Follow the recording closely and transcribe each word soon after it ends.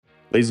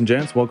Ladies and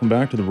gents, welcome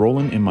back to the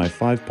Rollin' in My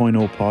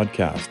 5.0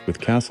 podcast with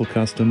KASL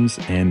Customs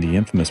and the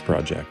Infamous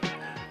Project.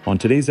 On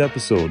today's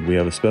episode, we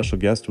have a special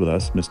guest with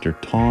us, Mr.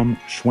 Tom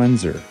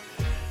Schwenzer,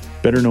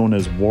 better known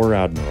as War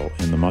Admiral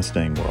in the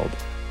Mustang world.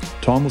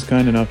 Tom was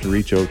kind enough to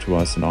reach out to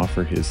us and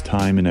offer his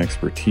time and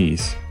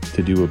expertise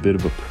to do a bit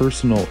of a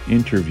personal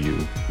interview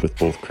with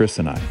both Chris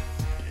and I.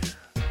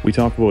 We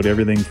talk about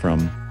everything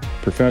from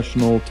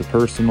professional to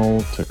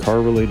personal to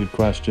car-related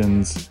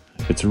questions.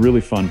 It's a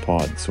really fun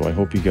pod, so I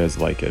hope you guys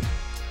like it.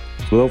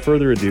 So without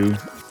further ado,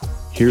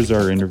 here's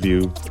our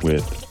interview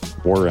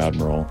with War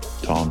Admiral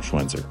Tom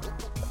Schwenzer.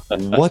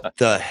 What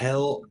the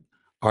hell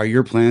are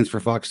your plans for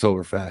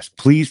Foxtoberfest?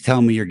 Please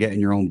tell me you're getting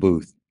your own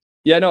booth.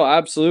 Yeah, no,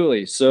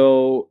 absolutely.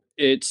 So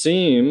it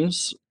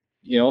seems,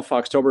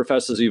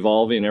 Foxtoberfest is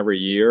evolving every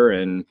year,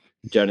 and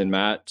Jen and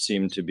Matt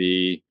seem to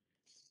be,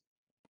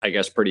 I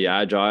guess, pretty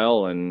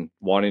agile and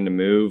wanting to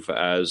move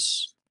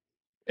as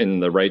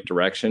in the right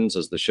directions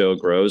as the show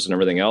grows and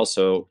everything else.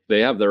 So they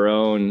have their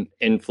own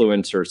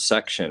influencer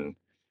section,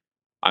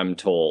 I'm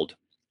told.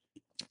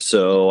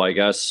 So I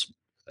guess,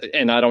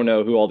 and I don't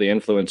know who all the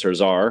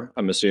influencers are.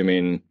 I'm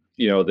assuming,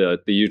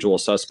 the usual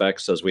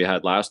suspects as we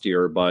had last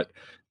year, but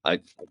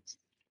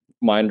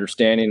my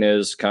understanding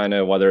is kind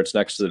of whether it's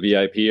next to the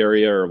VIP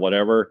area or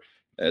whatever,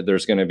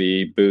 there's going to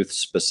be booths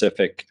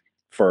specific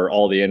for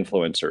all the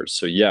influencers.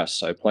 So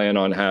yes, I plan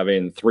on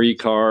having 3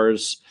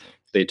 cars.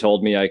 They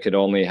told me I could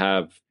only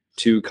have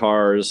 2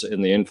 cars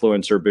in the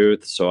influencer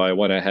booth. So I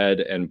went ahead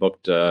and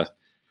booked a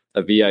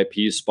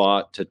VIP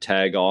spot to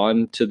tag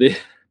on to the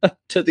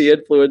to the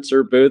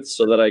influencer booth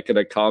so that I can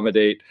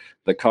accommodate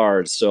the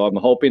cars. So I'm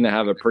hoping to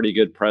have a pretty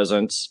good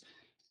presence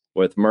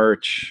with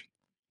merch,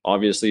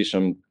 obviously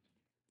some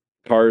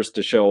cars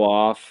to show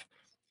off,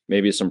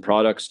 maybe some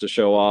products to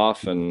show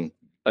off, and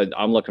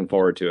I'm looking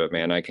forward to it,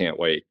 man. I can't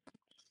wait.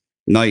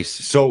 Nice.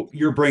 So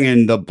you're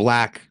bringing the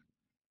black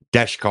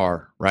dash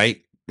car,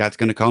 right? That's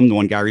going to come, the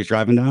one Gary's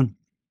driving down?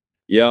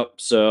 Yep.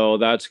 So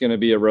that's going to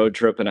be a road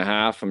trip and a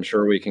half. I'm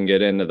sure we can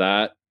get into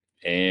that.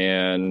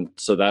 And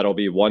so that'll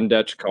be one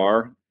Dutch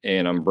car,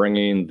 and I'm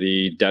bringing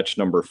the Dutch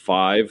number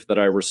 5 that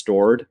I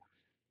restored.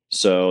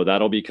 So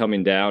that'll be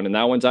coming down, and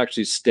that one's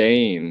actually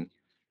staying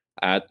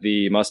at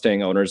the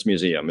Mustang Owners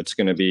Museum. It's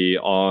going to be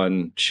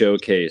on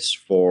showcase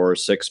for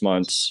 6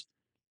 months,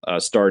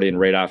 starting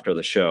right after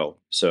the show.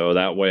 So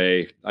that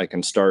way I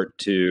can start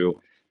to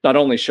not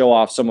only show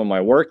off some of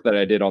my work that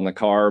I did on the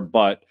car,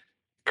 but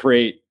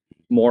create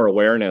more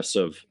awareness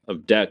of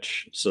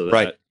Dutch, so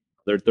that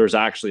there's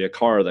actually a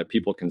car that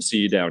people can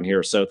see down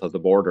here south of the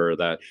border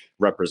that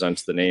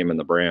represents the name and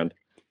the brand.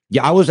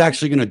 Yeah, I was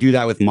actually going to do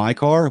that with my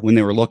car when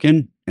they were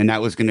looking, and that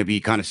was going to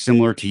be kind of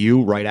similar to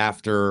you right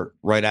after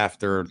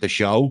the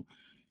show.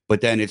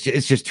 But then it's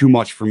just too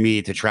much for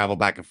me to travel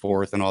back and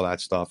forth and all that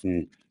stuff.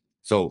 And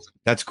so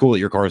that's cool that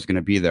your car is going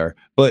to be there.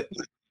 But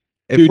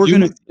if Dude, we're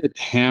going to get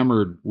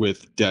hammered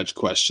with Dutch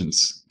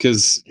questions,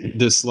 because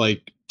this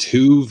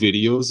 2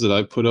 videos that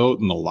I put out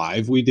in the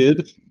live we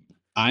did,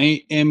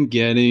 I am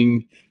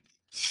getting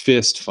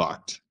fist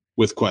fucked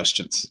with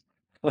questions.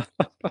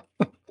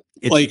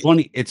 It's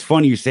funny. It's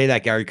funny you say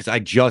that, Gary, because I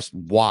just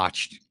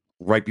watched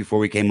right before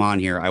we came on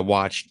here. I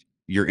watched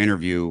your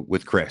interview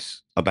with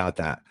Chris about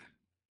that.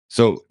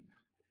 So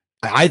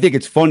I think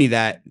it's funny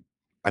that,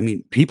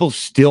 people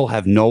still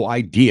have no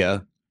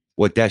idea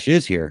what Dash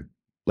is here.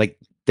 Like,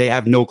 they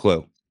have no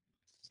clue.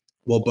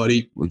 Well,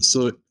 buddy,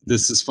 so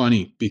this is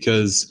funny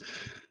because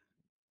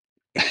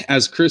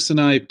as Chris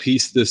and I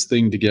pieced this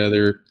thing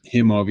together,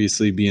 him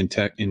obviously being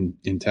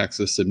in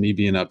Texas and me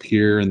being up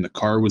here, and the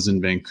car was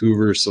in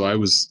Vancouver, so I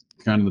was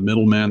kind of the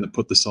middleman that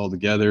put this all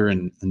together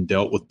and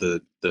dealt with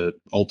the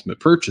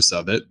ultimate purchase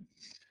of it.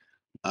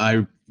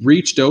 I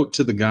reached out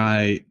to the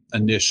guy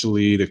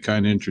initially to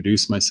kind of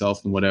introduce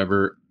myself and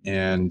whatever,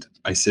 and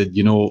I said,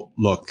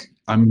 look,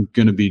 I'm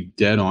going to be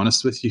dead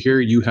honest with you here.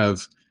 You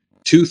have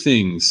 2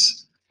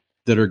 things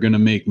that are going to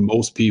make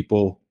most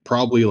people,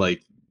 probably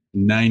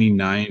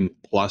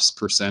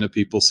 99+% of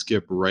people,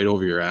 skip right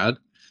over your ad.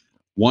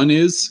 One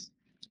is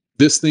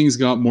this thing's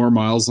got more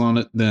miles on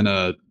it than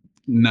a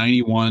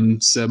 91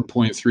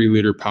 7.3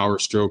 liter Power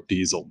Stroke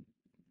diesel.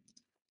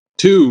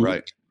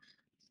 2,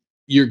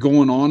 you're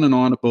going on and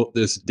on about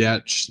this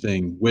Dutch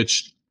thing,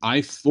 which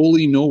I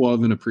fully know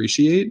of and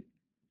appreciate.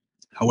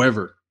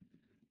 However,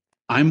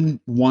 I'm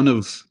one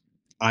of,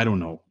 I don't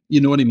know,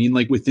 you know what I mean?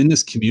 Within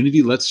this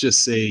community, let's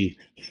just say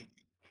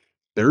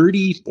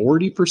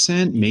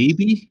 30-40%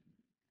 maybe.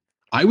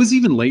 I was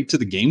even late to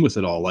the game with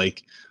it all.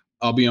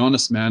 I'll be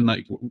honest, man,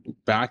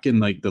 back in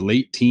the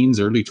late teens,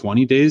 early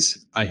 20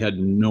 days, I had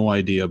no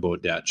idea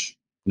about Dutch.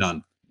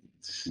 None.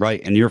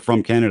 Right. And you're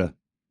from Canada.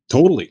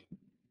 Totally.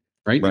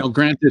 Right. Now,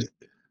 granted,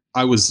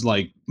 I was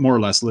more or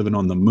less living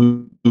on the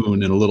moon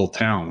in a little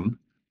town,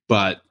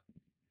 but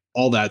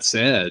all that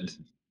said,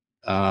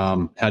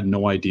 had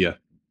no idea.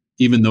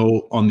 Even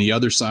though on the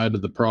other side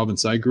of the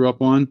province I grew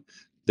up on,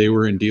 they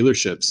were in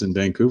dealerships in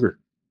Vancouver.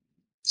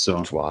 So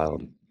it's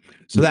wild.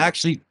 So that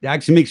actually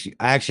makes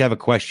I actually have a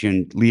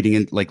question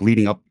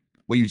leading up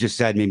what you just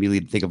said made me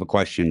think of a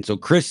question. So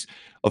Chris,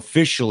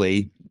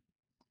 officially,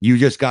 you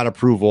just got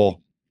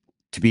approval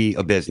to be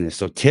a business.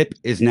 So TIP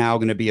is now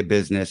going to be a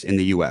business in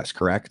the US,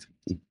 correct?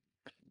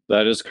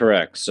 That is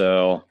correct.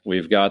 So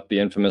we've got the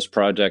Infamous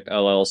Project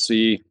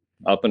LLC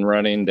up and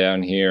running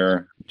down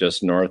here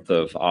just north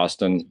of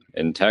Austin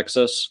in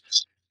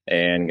Texas,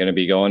 and going to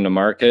be going to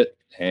market.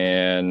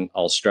 And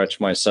I'll stretch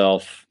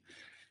myself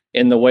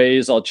in the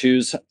ways I'll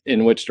choose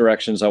in which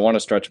directions I want to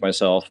stretch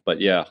myself.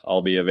 But yeah,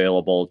 I'll be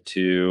available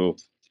to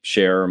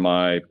share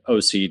my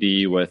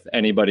OCD with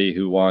anybody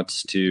who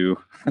wants to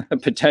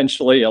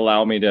potentially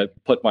allow me to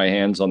put my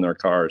hands on their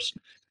cars.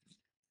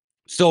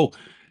 So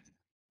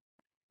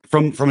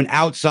from an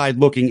outside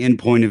looking in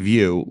point of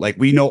view, like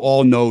we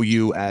all know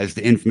you as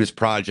the Infamous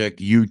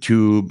Project,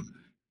 YouTube,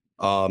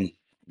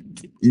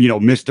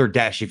 Mr.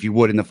 Desh, if you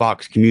would, in the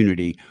Fox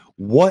community.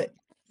 What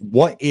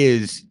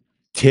is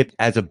TIP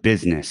as a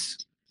business?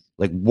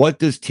 Like, what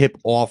does TIP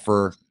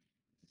offer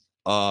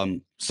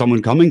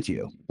someone coming to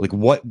you? Like,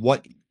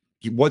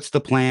 what's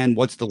the plan?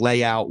 What's the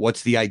layout?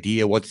 What's the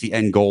idea? What's the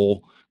end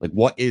goal? Like,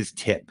 what is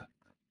TIP?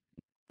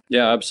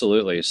 Yeah,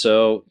 absolutely.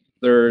 So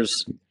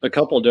there's a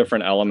couple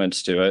different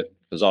elements to it,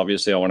 because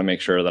obviously I want to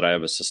make sure that I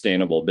have a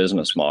sustainable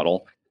business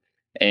model.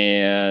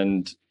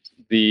 And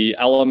the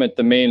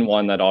main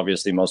one that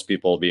obviously most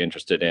people will be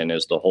interested in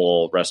is the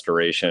whole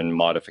restoration,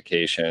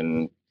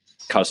 modification,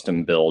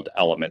 custom build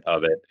element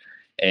of it.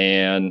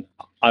 And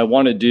I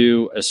want to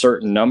do a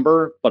certain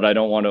number, but I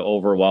don't want to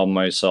overwhelm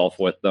myself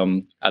with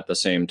them at the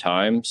same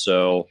time.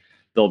 So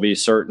there'll be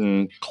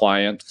certain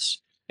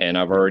clients, and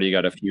I've already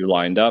got a few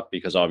lined up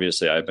because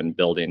obviously I've been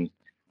building,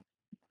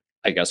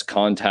 I guess,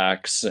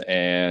 contacts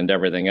and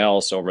everything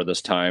else over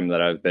this time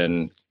that I've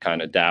been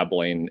kind of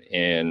dabbling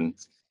in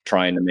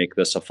trying to make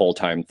this a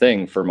full-time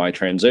thing for my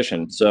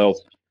transition. So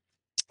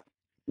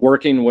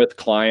working with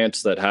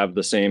clients that have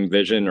the same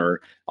vision,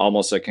 or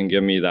almost that can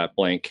give me that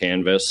blank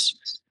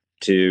canvas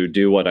to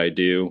do what I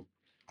do.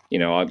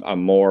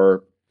 I'm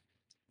more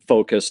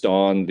focused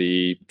on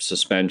the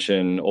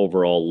suspension,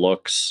 overall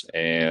looks,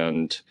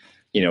 and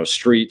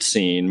street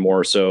scene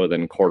more so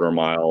than quarter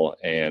mile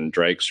and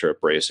drag strip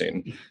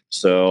racing.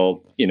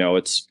 So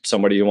it's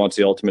somebody who wants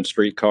the ultimate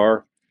street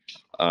car.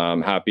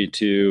 I'm happy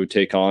to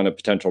take on a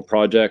potential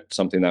project,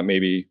 something that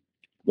maybe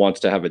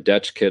wants to have a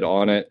Detch kit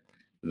on it.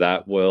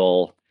 That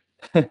will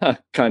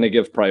kind of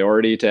give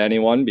priority to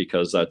anyone,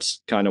 because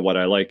that's kind of what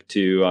I like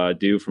to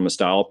do from a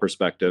style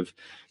perspective.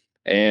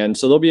 And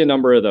so there'll be a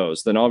number of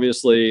those. Then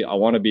obviously I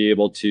want to be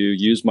able to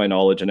use my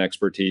knowledge and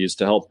expertise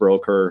to help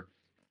broker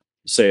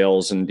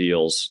sales and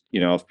deals.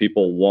 If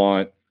people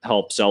want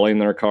help selling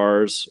their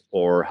cars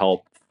or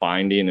help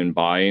finding and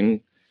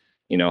buying,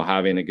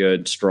 having a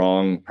good,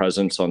 strong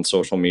presence on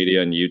social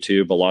media and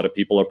YouTube. A lot of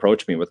people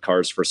approach me with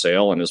cars for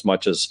sale. And as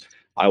much as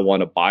I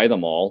want to buy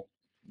them all,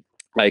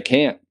 I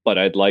can't, but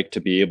I'd like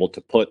to be able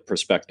to put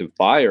prospective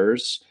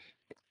buyers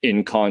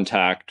in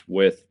contact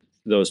with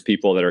those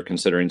people that are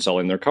considering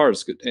selling their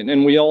cars.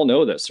 And we all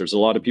know this. There's a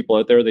lot of people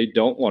out there, they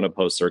don't want to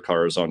post their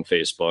cars on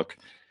Facebook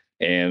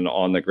and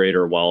on the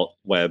greater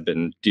web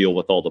and deal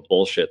with all the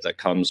bullshit that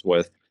comes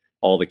with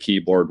all the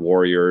keyboard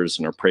warriors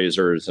and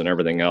appraisers and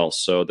everything else.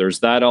 So there's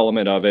that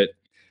element of it.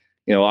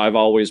 I've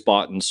always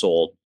bought and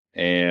sold,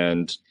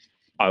 and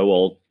I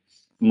will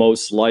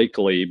most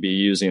likely be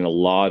using a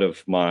lot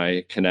of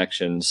my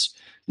connections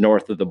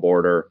north of the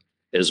border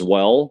as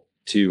well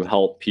to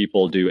help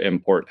people do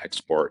import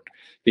export,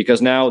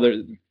 because now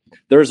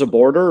there's a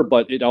border,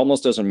 but it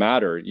almost doesn't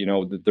matter.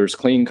 There's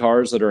clean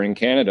cars that are in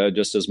Canada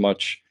just as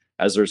much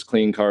as there's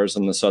clean cars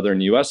in the southern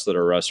US that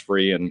are rust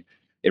free, and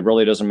it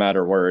really doesn't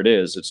matter where it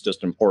is. It's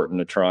just important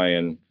to try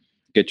and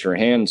get your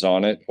hands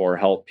on it, or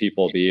help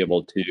people be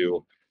able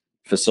to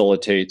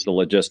facilitate the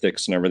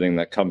logistics and everything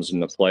that comes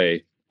into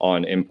play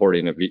on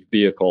importing a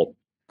vehicle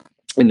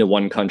into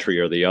one country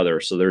or the other.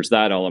 So there's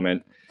that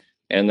element.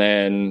 And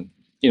then,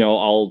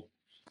 I'll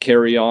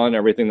carry on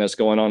everything that's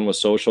going on with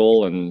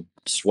social and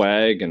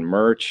swag and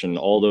merch and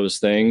all those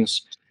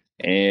things.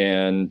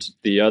 And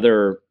the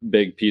other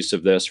big piece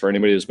of this, for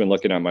anybody who's been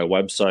looking at my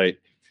website,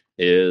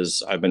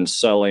 is I've been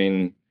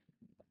selling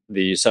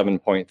the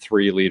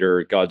 7.3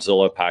 liter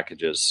Godzilla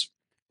packages.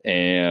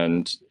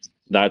 And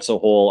that's a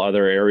whole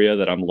other area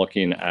that I'm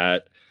looking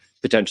at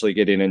potentially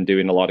getting and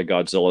doing a lot of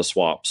Godzilla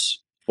swaps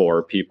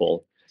for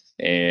people.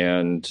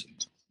 And,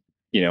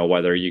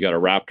 whether you got a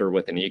Raptor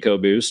with an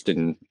EcoBoost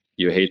and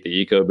you hate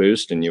the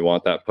EcoBoost and you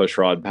want that push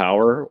rod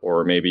power,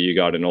 or maybe you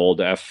got an old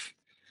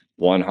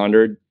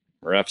F100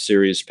 or F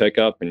series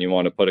pickup and you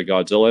want to put a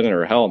Godzilla in it,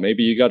 or hell,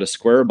 maybe you got a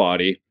square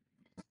body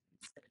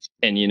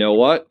and you know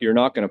what? You're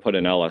not going to put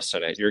an LS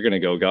in it. You're going to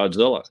go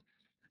Godzilla.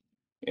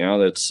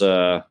 That's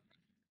the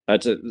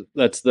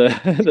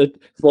the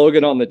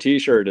slogan on the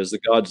t-shirt is the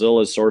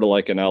Godzilla is sort of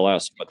like an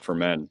LS, but for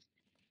men.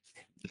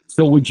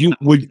 So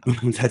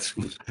that's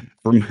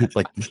for men,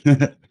 like,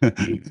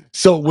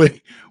 so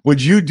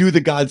would you do the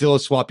Godzilla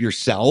swap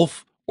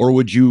yourself, or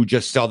would you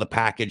just sell the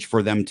package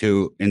for them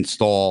to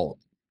install,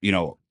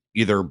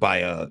 either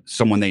by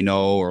someone they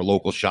know or a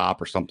local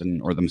shop or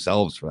something, or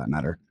themselves for that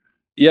matter?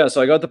 Yeah,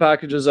 so I got the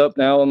packages up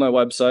now on my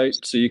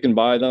website, so you can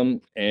buy them.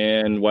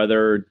 And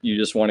whether you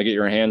just want to get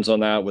your hands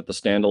on that with the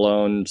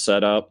standalone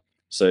setup,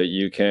 so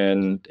you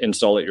can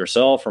install it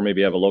yourself, or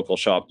maybe have a local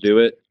shop do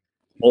it,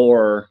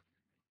 or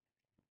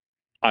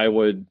I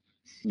would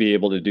be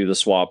able to do the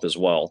swap as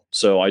well.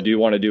 So I do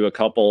want to do a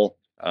couple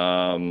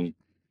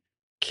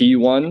key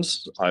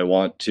ones. I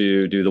want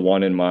to do the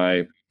one in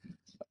my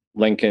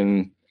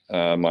Lincoln,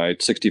 my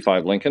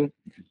 65 Lincoln.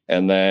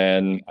 And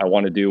then I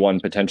want to do one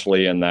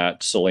potentially in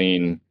that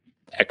Celine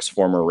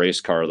X-Former race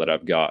car that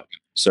I've got.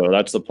 So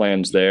that's the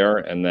plans there.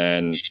 And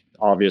then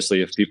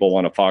obviously if people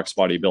want a Fox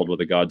body build with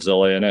a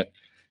Godzilla in it,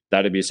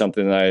 that'd be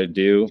something that I'd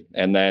do.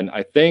 And then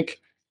I think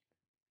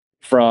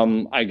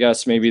from, I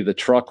guess, maybe the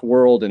truck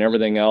world and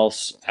everything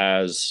else,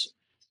 as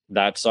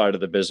that side of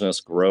the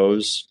business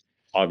grows,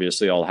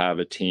 obviously I'll have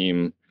a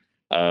team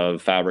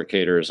of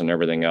fabricators and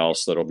everything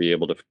else that'll be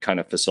able to kind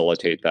of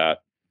facilitate that.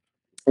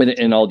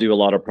 And I'll do a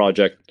lot of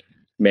project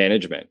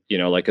management,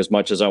 like as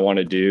much as I want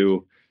to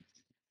do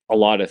a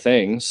lot of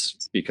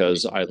things,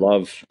 because I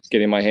love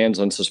getting my hands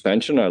on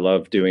suspension. I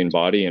love doing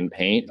body and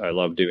paint. I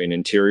love doing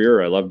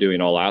interior. I love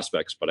doing all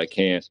aspects, but I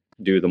can't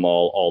do them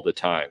all the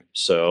time.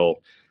 So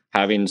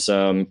having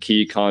some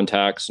key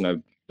contacts, and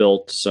I've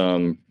built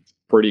some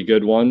pretty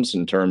good ones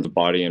in terms of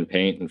body and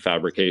paint and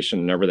fabrication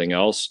and everything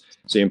else.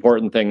 So the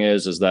important thing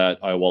is that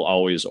I will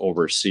always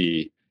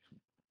oversee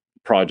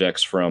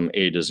projects from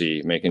A to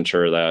Z, making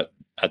sure that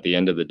at the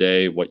end of the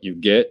day, what you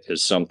get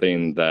is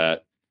something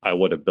that I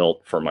would have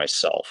built for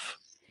myself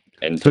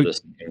and to the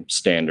same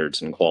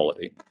standards and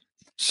quality.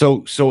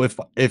 So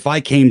if I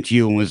came to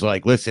you and was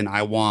like, listen,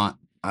 I want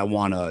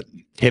a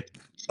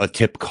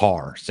tip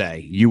car,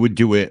 say, you would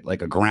do it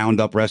like a ground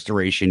up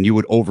restoration, you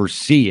would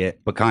oversee it,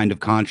 but kind of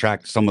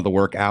contract some of the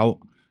work out.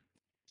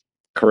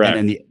 Correct.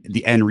 And then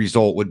the end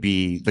result would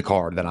be the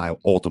car that I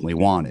ultimately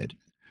wanted.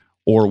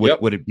 Or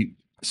would it be,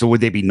 so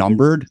would they be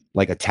numbered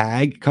like a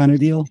tag kind of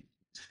deal?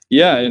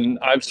 Yeah, and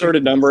I've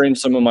started numbering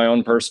some of my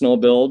own personal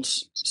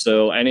builds.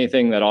 So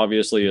anything that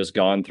obviously has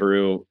gone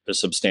through a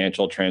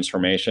substantial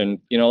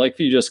transformation, like if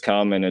you just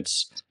come and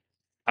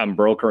I'm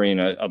brokering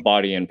a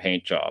body and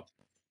paint job,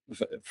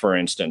 for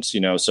instance,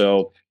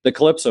 so the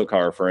Calypso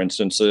car, for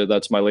instance,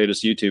 that's my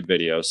latest YouTube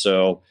video.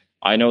 So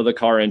I know the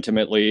car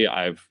intimately.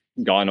 I've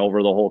gone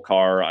over the whole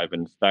car. I've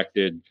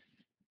inspected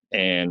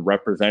and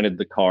represented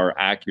the car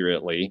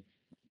accurately,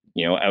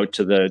 out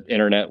to the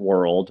internet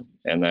world.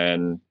 And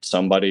then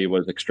somebody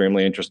was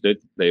extremely interested.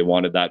 They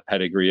wanted that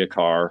pedigree of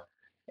car.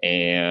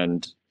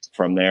 And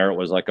from there, it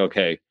was like,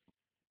 okay,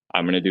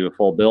 I'm going to do a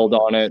full build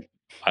on it.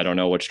 I don't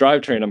know which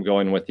drivetrain I'm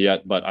going with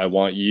yet, but I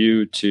want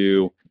you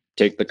to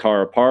take the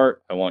car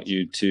apart. I want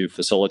you to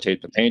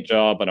facilitate the paint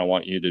job, and I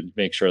want you to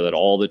make sure that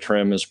all the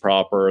trim is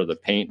proper, the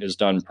paint is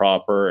done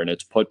proper, and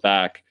it's put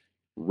back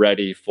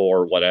ready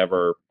for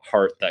whatever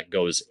part that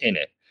goes in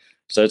it.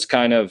 So it's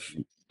kind of,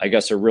 I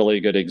guess, a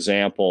really good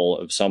example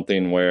of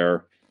something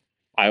where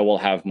I will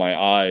have my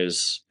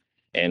eyes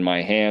and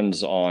my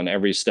hands on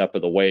every step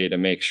of the way to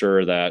make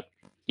sure that,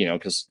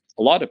 because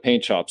a lot of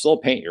paint shops, they'll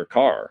paint your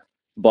car,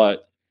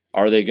 but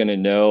are they going to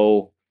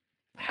know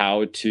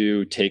how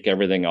to take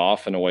everything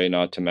off in a way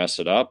not to mess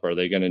it up? Are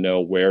they going to know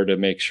where to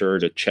make sure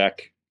to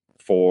check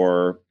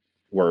for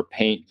where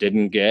paint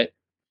didn't get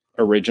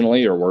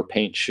originally, or where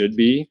paint should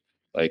be,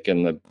 like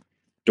in the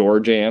door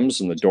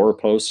jams and the door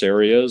post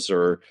areas,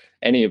 or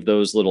any of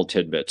those little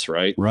tidbits,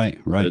 right? Right.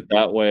 But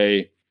that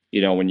way,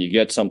 when you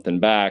get something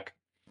back,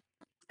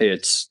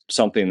 it's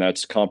something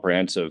that's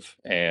comprehensive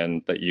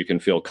and that you can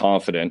feel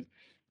confident.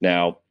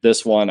 Now,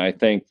 this one, I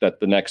think that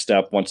the next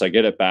step, once I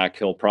get it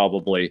back,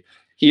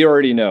 he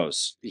already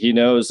knows. He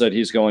knows that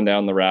he's going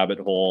down the rabbit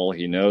hole.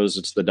 He knows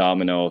it's the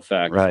domino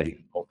effect. Right.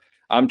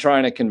 I'm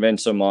trying to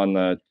convince him on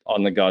the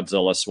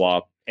Godzilla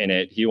swap in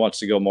it. He wants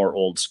to go more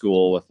old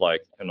school with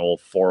like an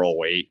old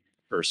 408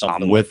 or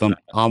something.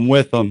 I'm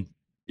with him.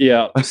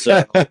 Yeah.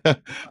 So,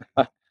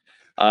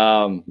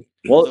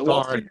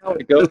 we'll see how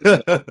it goes.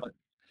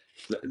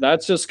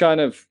 That's just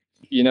kind of,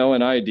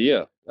 an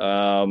idea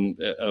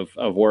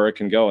of where it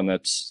can go. And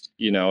that's,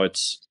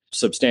 it's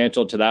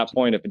substantial to that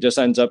point. If it just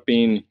ends up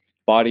being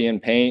body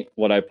and paint,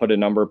 would I put a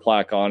number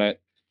plaque on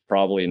it?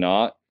 Probably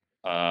not.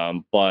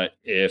 But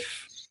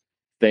if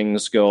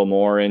things go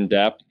more in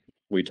depth,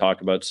 we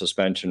talk about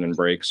suspension and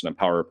brakes and a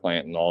power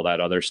plant and all that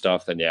other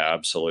stuff, then yeah,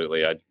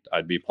 absolutely,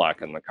 I'd be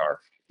placking the car.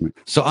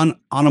 So on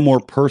a more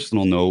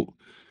personal note,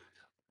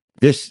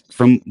 this,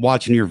 from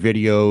watching your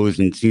videos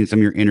and seeing some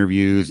of your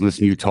interviews and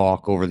listening to you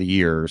talk over the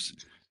years,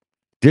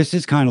 this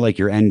is kind of like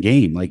your end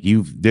game. Like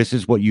this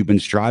is what you've been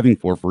striving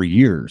for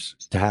years,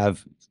 to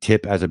have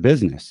Tip as a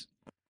business,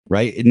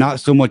 right? Not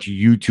so much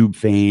YouTube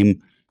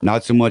fame,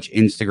 not so much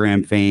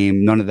Instagram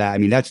fame, none of that. I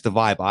mean, that's the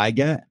vibe I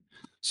get.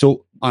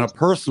 So on a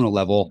personal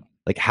level,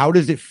 like, how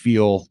does it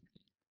feel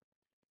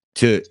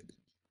to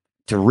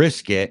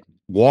risk it,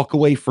 walk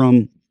away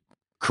from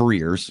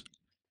careers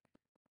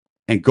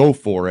and go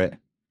for it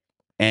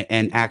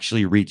and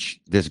actually reach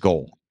this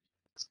goal?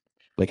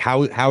 Like,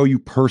 how are you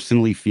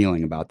personally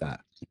feeling about that?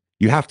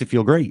 You have to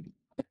feel great.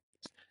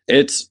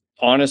 It's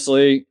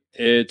honestly,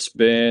 it's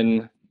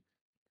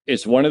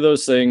one of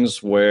those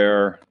things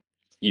where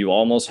you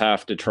almost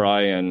have to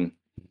try and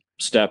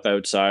step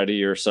outside of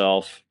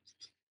yourself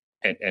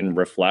and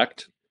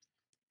reflect,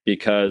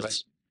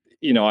 because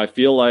I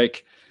feel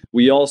like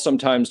we all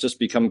sometimes just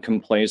become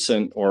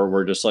complacent, or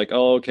we're just like,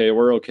 oh, okay,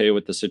 we're okay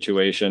with the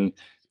situation.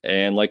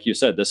 And like you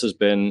said, this has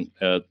been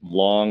a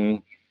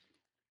long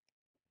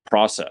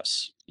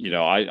process.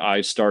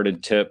 I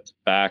started TIP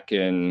back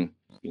in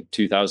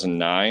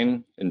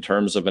 2009 in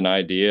terms of an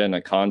idea and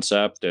a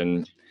concept,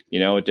 and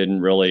it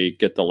didn't really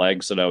get the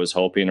legs that I was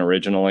hoping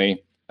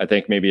originally. I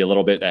think maybe a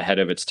little bit ahead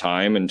of its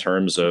time in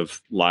terms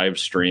of live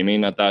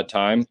streaming at that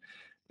time.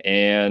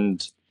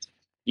 And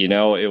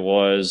it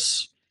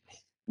was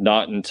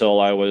not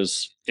until I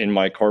was in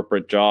my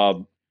corporate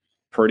job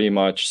pretty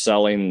much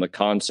selling the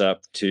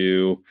concept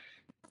to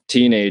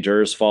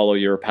teenagers, follow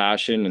your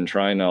passion, and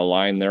trying to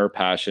align their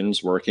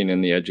passions, working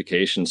in the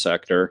education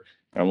sector.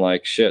 I'm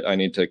like, shit, I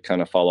need to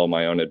kind of follow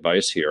my own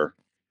advice here.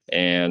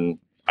 And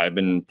I've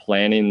been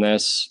planning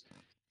this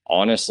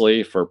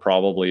honestly for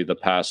probably the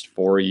past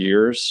 4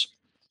 years.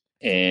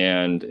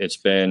 And it's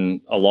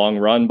been a long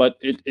run, but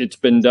it's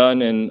been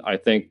done in, I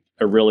think,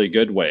 a really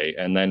good way.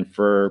 And then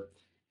for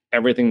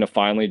everything to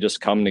finally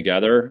just come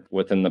together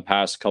within the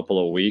past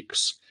couple of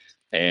weeks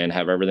and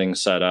have everything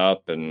set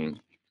up and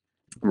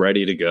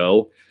ready to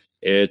go,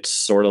 it's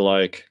sort of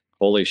like,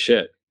 holy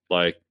shit,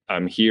 like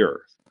I'm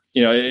here.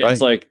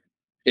 It's like,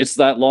 it's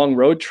that long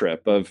road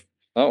trip of,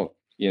 oh,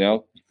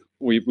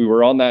 we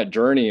were on that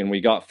journey and we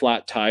got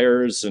flat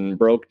tires and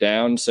broke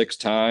down 6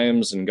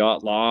 times and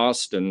got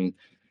lost and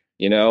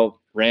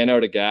ran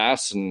out of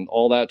gas and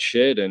all that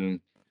shit, and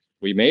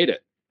we made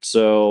it.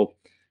 So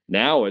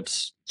now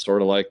it's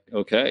sort of like,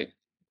 okay,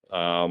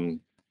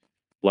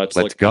 let's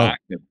look go. back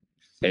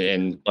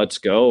and let's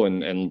go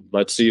and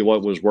let's see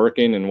what was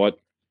working and what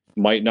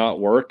might not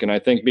work. And I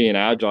think being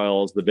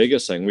agile is the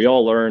biggest thing. We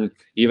all learn,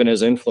 even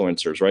as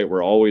influencers, right?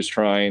 We're always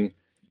trying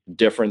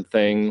different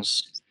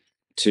things,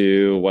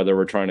 to whether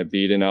we're trying to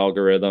beat an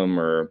algorithm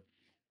or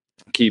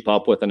keep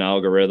up with an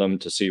algorithm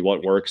to see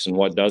what works and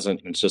what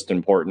doesn't. It's just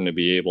important to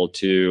be able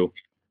to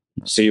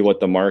see what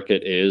the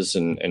market is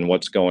and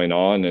what's going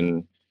on,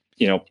 and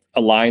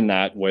align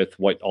that with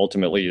what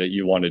ultimately that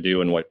you want to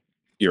do and what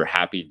you're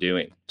happy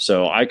doing.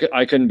 So I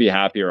couldn't be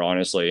happier,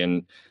 honestly.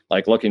 And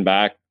like looking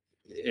back,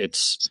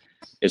 it's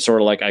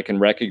sort of like I can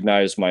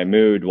recognize my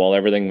mood while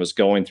everything was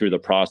going through the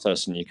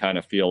process, and you kind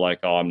of feel like,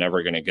 oh, I'm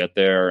never going to get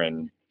there.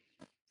 And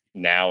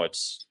now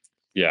it's,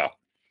 yeah,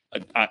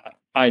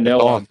 I know.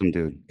 It's awesome,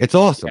 dude. It's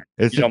awesome.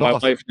 It's my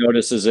awesome. wife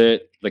notices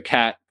it. The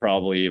cat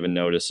probably even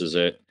notices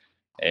it.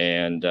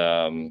 And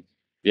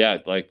yeah,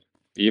 like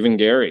even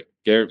Gary,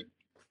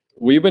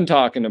 we've been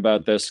talking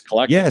about this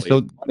collectively. Yeah,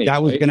 so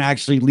that was going to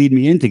actually lead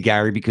me into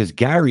Gary, because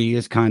Gary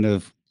is kind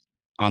of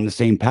on the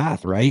same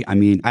path, right? I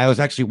mean, I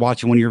was actually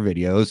watching one of your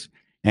videos,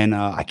 and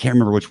I can't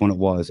remember which one it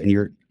was, and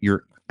you're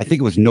I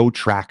think it was No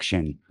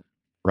Traction,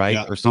 right?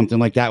 Yeah. Or something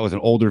like that. It was an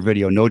older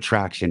video, No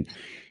Traction.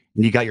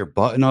 And you got your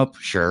button up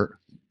shirt,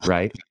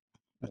 right?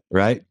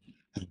 Right?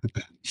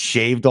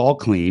 Shaved all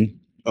clean.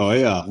 Oh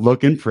yeah.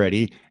 Looking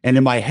pretty. And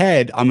in my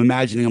head, I'm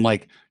imagining, I'm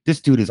like,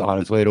 this dude is on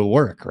his way to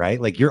work, right?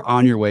 Like you're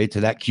on your way to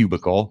that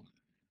cubicle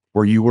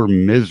where you were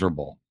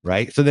miserable,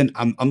 right? So then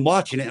I'm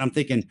watching it and I'm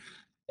thinking,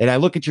 and I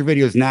look at your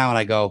videos now and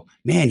I go,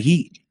 man,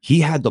 he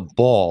had the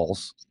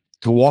balls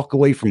to walk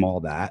away from all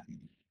that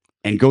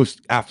and go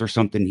after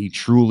something he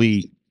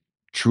truly,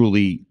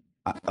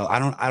 I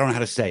don't know how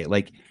to say it.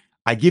 Like,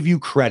 I give you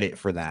credit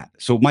for that.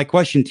 So my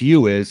question to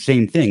you is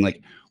same thing.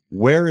 Like,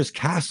 where is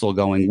KASL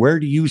going? Where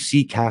do you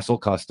see KASL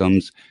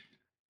Customs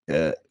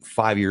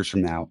 5 years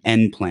from now?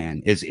 End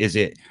plan is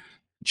it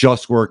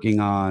just working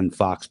on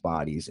Fox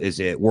bodies? Is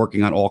it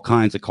working on all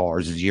kinds of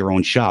cars? Is it your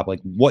own shop?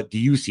 Like, what do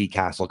you see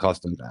KASL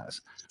Customs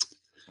as?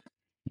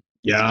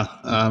 Yeah,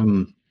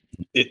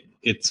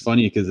 it's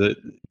funny because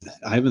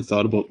I haven't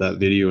thought about that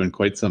video in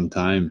quite some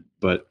time,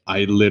 but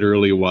I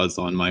literally was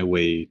on my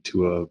way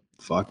to a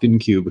fucking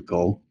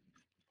cubicle,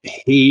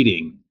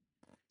 hating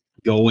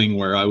going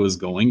where I was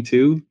going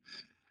to,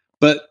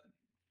 but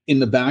in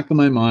the back of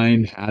my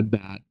mind had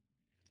that,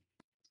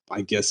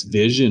 I guess,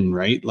 vision,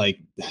 right? Like,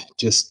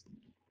 just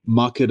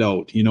muck it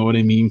out. You know what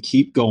I mean?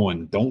 Keep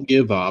going. Don't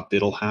give up.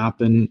 It'll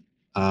happen.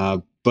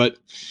 But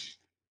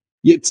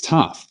it's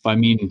tough. I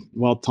mean,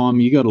 well, Tom,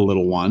 you got a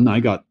little one. I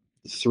got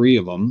 3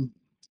 of them.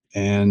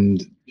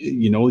 And,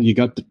 you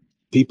got the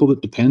people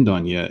that depend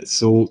on you.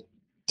 So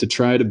to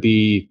try to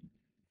be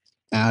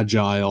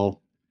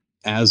agile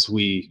as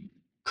we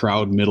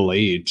crowd middle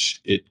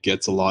age, it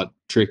gets a lot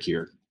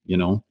trickier,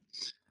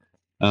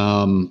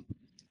 and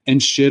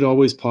shit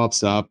always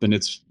pops up, and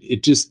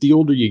it just, the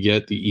older you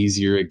get, the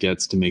easier it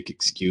gets to make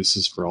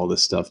excuses for all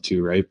this stuff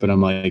too, right? But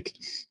I'm like,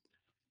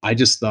 I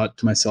just thought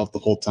to myself the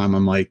whole time,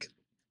 I'm like,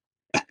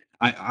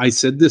 I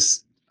said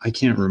this, I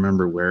can't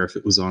remember where, if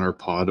it was on our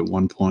pod at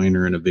one point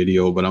or in a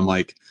video, but I'm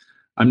like,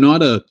 I'm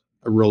not a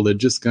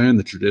religious guy in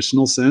the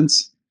traditional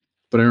sense,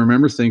 but I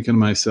remember thinking to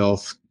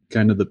myself,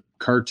 kind of the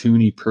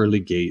cartoony pearly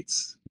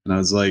gates, and I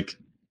was like,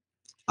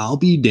 I'll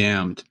be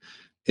damned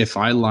if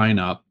I line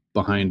up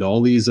behind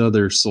all these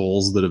other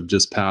souls that have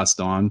just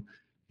passed on,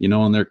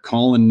 and they're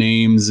calling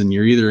names and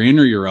you're either in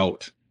or you're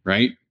out,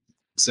 right?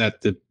 It's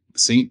at the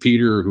St.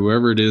 Peter or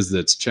whoever it is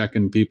that's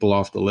checking people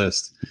off the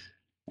list.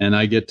 And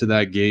I get to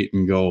that gate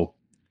and go,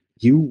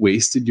 you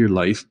wasted your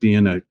life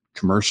being a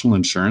commercial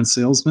insurance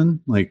salesman?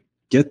 Like,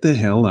 get the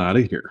hell out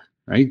of here,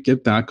 right?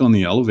 Get back on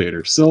the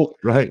elevator. So,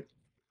 Right.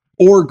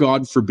 or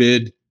God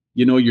forbid,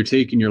 you're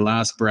taking your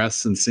last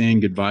breaths and saying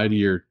goodbye to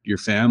your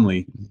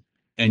family,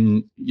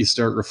 and you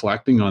start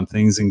reflecting on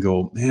things and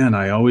go, man,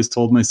 I always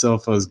told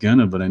myself I was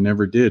gonna, but I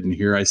never did. And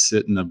here I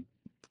sit in a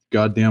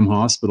goddamn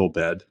hospital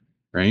bed,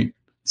 right?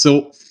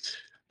 So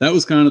that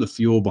was kind of the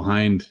fuel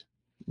behind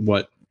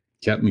what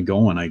kept me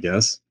going, I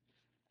guess.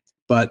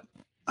 But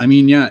I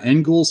mean, yeah,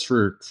 end goals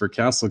for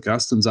KASL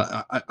Customs.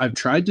 I've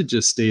tried to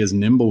just stay as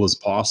nimble as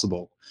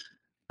possible.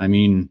 I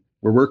mean,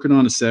 we're working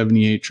on a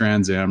 78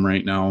 Trans Am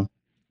right now,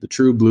 the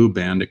True Blue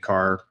Bandit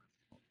car,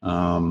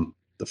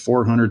 the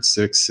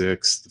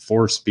 400/6.6, the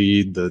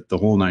 4-speed, the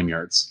whole 9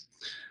 yards.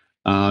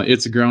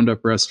 It's a ground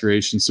up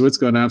restoration, so it's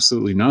got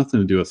absolutely nothing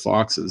to do with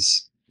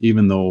Foxes,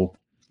 even though,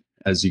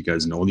 as you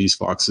guys know, these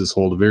Foxes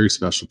hold a very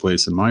special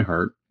place in my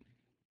heart.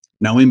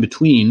 Now, in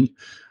between,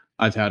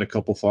 I've had a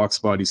couple Fox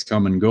bodies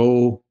come and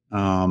go,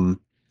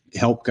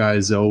 help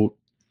guys out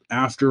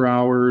after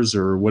hours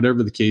or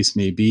whatever the case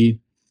may be.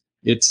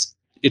 It's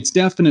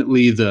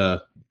definitely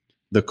the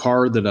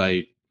car that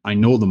I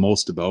know the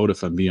most about,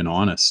 if I'm being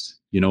honest.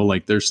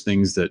 Like there's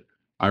things that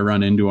I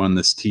run into on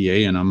this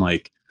TA and I'm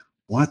like,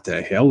 what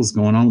the hell is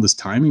going on with this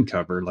timing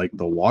cover? Like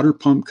the water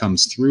pump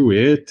comes through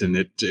it, and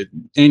it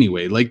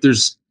anyway, like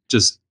there's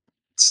just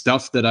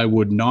stuff that I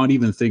would not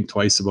even think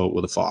twice about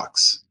with a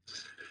Fox.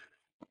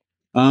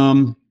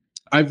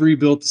 I've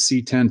rebuilt the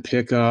C10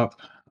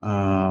 pickup,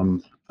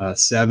 a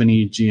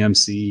 70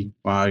 GMC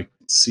by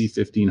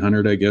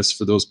C1500, I guess,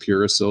 for those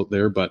purists out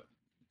there. But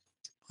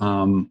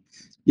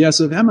yeah,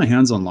 so I've had my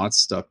hands on lots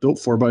of stuff. Built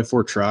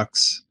 4x4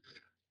 trucks,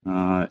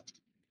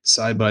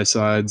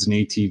 side-by-sides and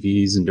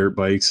ATVs and dirt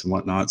bikes and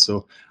whatnot.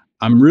 So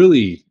I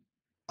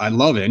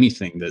love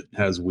anything that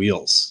has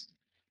wheels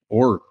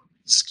or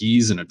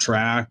skis and a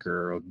track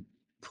or a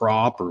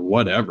prop or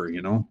whatever,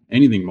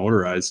 anything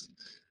motorized.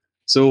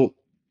 So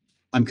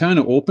I'm kind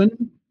of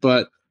open,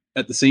 but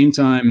at the same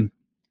time,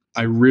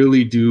 I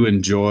really do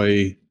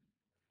enjoy,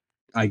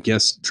 I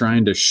guess,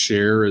 trying to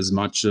share as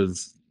much of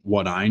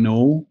what I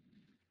know,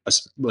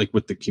 like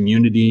with the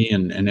community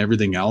and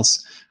everything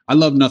else. I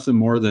love nothing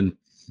more than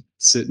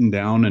sitting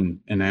down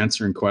and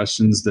answering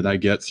questions that I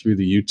get through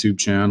the YouTube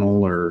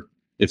channel, or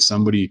if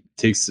somebody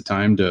takes the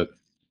time to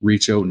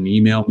reach out and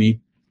email me.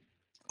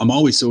 I'm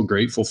always so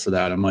grateful for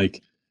that. I'm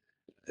like,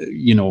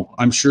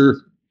 I'm sure,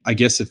 I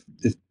guess if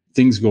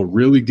things go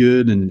really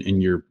good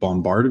and you're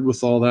bombarded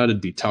with all that,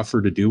 it'd be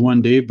tougher to do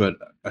one day. But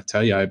I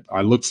tell you,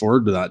 I look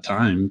forward to that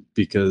time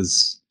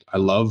because I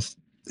love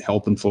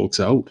helping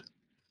folks out,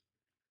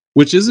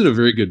 which isn't a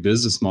very good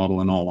business model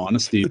in all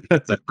honesty.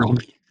 I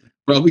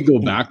probably go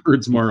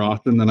backwards more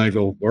often than I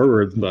go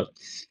forwards. But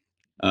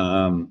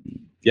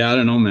yeah, I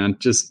don't know, man.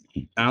 Just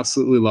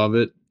absolutely love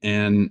it.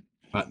 And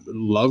I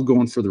love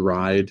going for the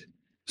ride.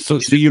 So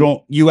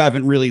you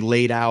haven't really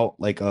laid out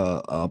like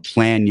a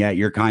plan yet.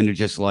 You're kind of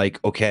just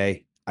like,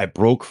 okay, I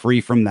broke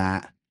free from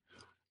that,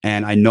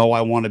 and I know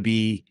I want to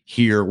be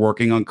here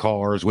working on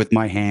cars with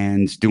my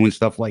hands, doing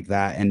stuff like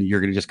that. And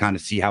you're going to just kind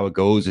of see how it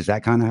goes. Is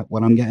that kind of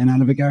what I'm getting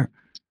out of it, Gar?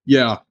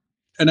 Yeah.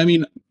 And I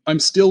mean, I'm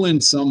still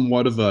in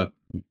somewhat of a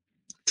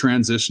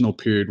transitional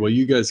period. Well,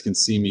 you guys can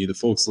see me, the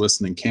folks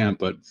listening can't,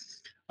 but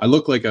I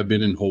look like I've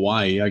been in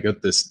Hawaii. I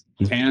got this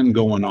tan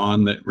going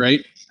on that,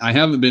 right? I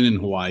haven't been in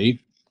Hawaii.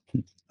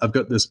 I've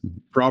got this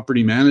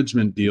property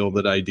management deal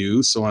that I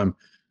do. So I'm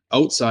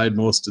outside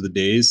most of the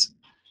days,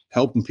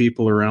 helping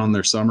people around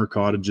their summer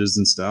cottages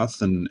and stuff,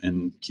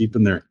 and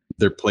keeping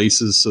their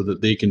places so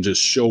that they can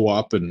just show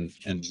up and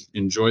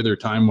enjoy their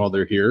time while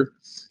they're here.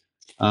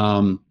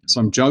 So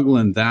I'm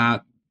juggling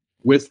that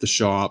with the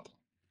shop,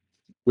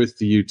 with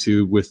the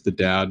YouTube, with the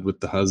dad,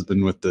 with the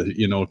husband, with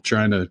the,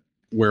 trying to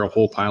wear a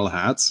whole pile of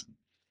hats.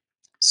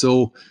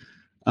 So,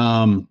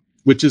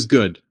 which is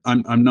good.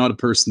 I'm not a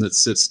person that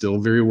sits still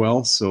very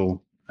well,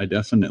 so I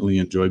definitely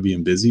enjoy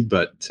being busy.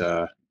 But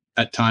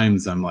at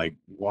times I'm like,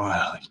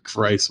 wow,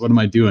 Christ, what am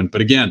I doing?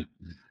 But again,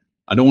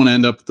 I don't want to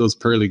end up at those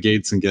pearly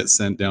gates and get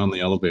sent down the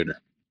elevator.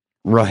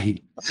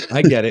 Right.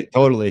 I get it.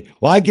 Totally.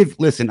 Well, I give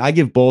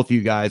both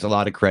you guys a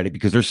lot of credit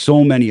because there's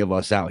so many of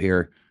us out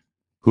here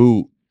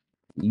who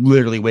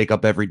literally wake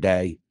up every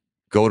day,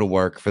 go to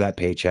work for that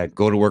paycheck,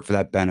 go to work for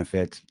that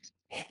benefit,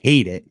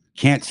 hate it,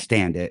 can't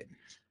stand it,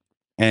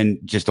 and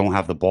just don't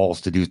have the balls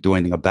to do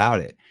anything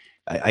about it.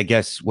 I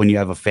guess when you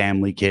have a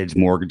family, kids,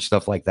 mortgage,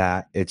 stuff like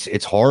that,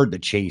 it's hard to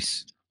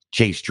chase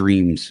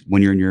dreams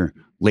when you're in your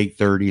late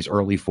 30s,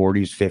 early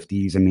 40s,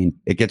 50s. I mean,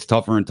 it gets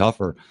tougher and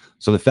tougher.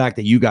 So the fact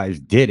that you guys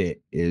did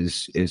it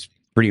is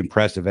pretty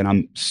impressive. And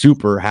I'm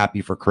super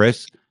happy for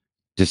Chris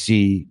to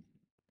see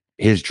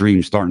his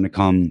dreams starting to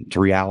come to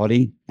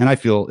reality. And I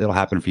feel it'll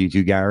happen for you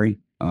too, Gary.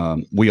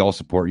 We all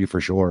support you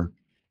for sure.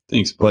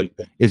 Thanks, But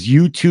buddy.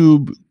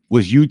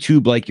 was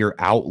YouTube like your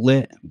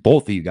outlet,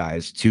 both of you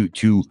guys,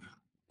 to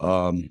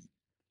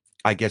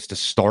I guess to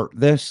start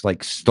this,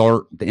 like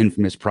start the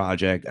Infamous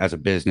project as a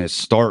business,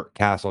 start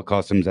KASL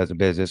Customs as a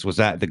business? Was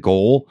that the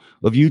goal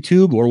of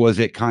YouTube, or was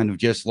it kind of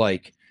just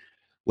like,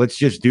 let's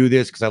just do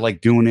this because I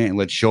like doing it and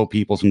let's show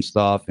people some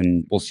stuff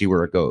and we'll see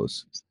where it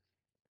goes?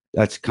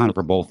 That's kind of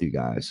for both of you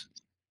guys.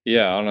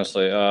 Yeah,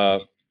 honestly,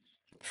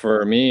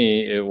 for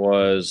me, it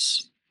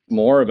was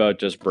more about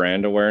just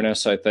brand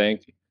awareness, I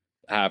think,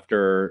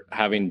 after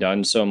having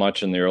done so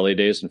much in the early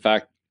days. In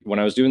fact, when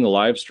I was doing the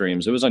live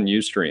streams, it was on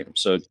Ustream.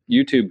 So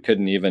YouTube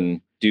couldn't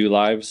even do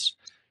lives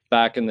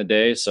back in the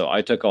day. So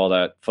I took all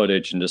that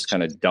footage and just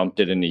kind of dumped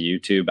it into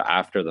YouTube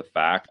after the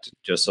fact,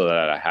 just so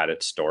that I had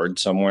it stored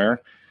somewhere.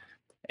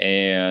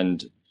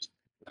 And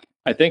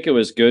I think it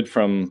was good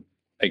from,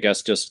 I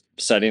guess, just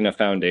setting a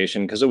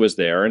foundation because it was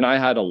there. And I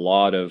had a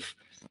lot of,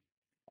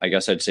 I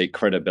guess I'd say,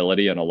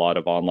 credibility in a lot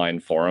of online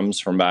forums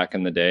from back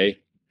in the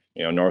day,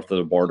 north of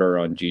the border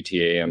on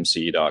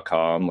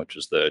GTAMC.com, which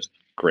is the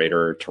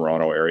Greater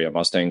Toronto Area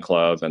Mustang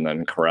Club, and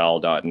then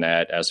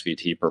Corral.net,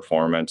 SVT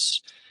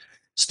Performance,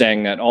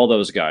 StangNet, all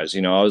those guys.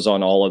 I was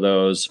on all of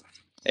those,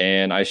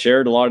 and I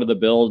shared a lot of the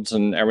builds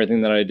and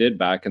everything that I did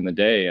back in the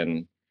day.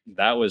 And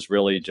that was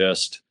really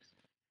just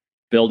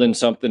building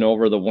something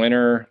over the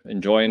winter,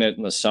 enjoying it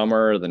in the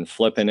summer, then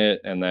flipping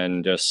it, and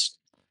then just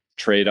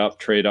trade up,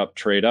 trade up,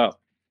 trade up.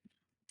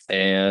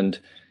 And,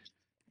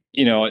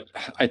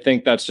 I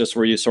think that's just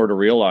where you sort of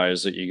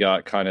realize that you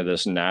got kind of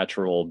this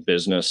natural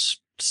business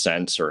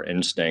sense or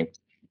instinct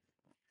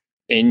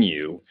in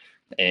you.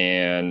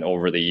 And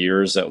over the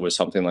years, that was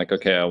something like,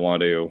 okay, I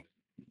want to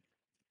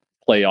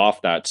play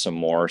off that some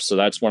more. So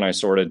that's when I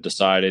sort of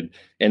decided,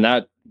 and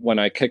that when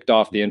I kicked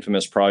off the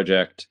Infamous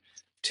Project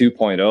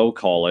 2.0,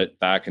 call it,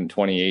 back in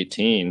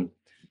 2018,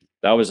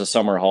 that was a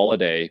summer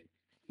holiday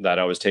that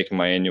I was taking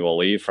my annual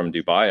leave from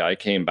Dubai. I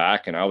came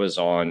back and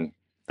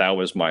that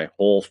was my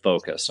whole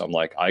focus. I'm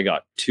like, I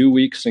got 2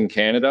 weeks in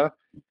Canada.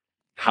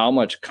 How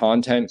much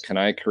content can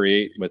I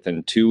create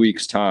within 2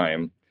 weeks'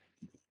 time,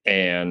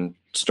 and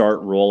start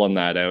rolling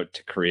that out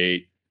to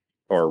create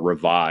or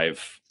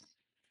revive,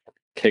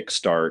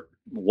 kickstart,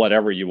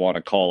 whatever you want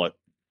to call it,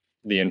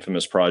 the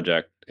Infamous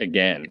Project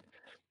again.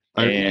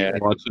 I remember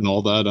watching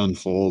all that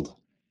unfold.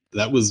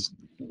 That was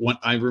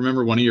I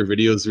remember one of your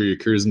videos where you're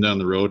cruising down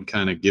the road,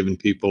 kind of giving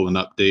people an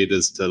update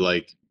as to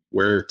like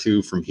where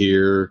to from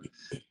here.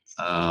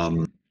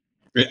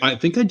 I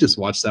think I just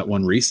watched that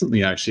one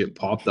recently. Actually, it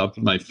popped up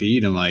in my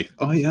feed. I'm like,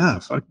 oh yeah,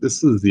 fuck,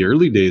 this is the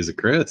early days of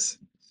Chris.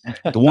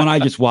 The one I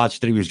just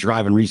watched that he was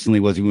driving recently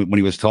was when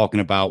he was talking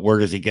about where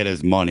does he get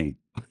his money,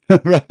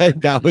 right?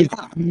 That was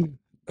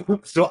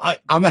so.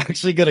 I'm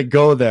actually gonna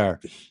go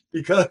there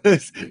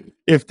because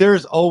if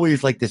there's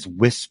always like this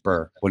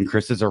whisper when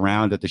Chris is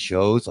around at the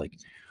shows, like,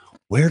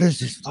 where does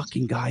this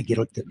fucking guy get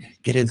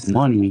his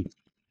money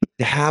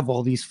to have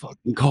all these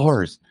fucking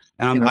cars?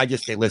 And I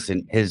just say,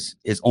 listen, his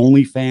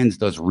OnlyFans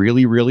does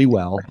really, really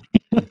well.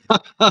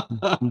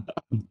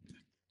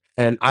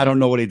 And I don't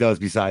know what he does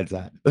besides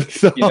that.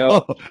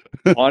 So,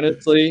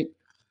 honestly,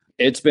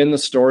 it's been the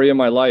story of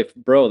my life,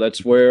 bro.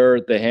 That's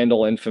where the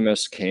handle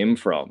Infamous came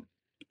from.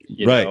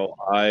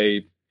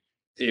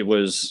 It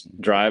was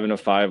driving a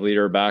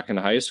 5-liter back in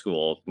high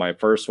school. My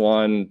first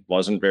one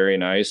wasn't very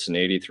nice, an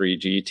 83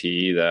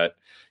 GT that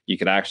you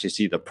could actually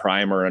see the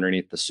primer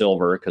underneath the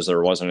silver because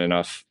there wasn't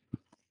enough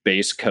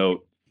base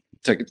coat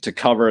to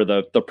cover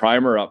the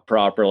primer up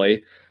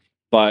properly.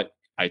 But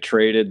I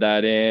traded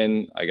that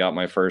in. I got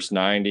my first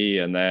 90,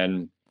 and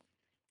then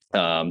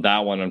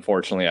that one,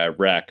 unfortunately, I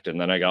wrecked.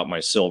 And then I got my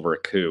silver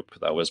coupe.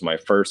 That was my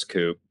first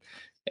coupe.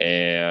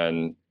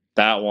 And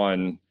that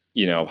one,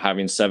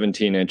 having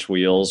 17-inch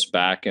wheels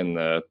back in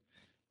the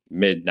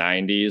mid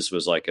 90s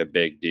was like a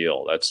big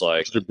deal. That's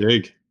like, they're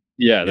big.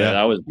 Yeah,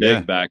 that was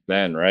big back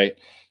then, right?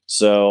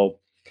 So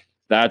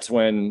that's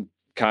when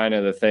kind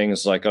of the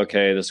things like,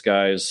 okay, this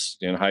guy's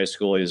in high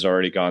school, he's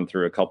already gone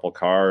through a couple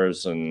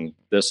cars and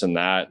this and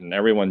that, and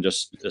everyone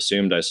just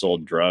assumed I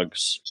sold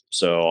drugs.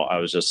 So I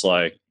was just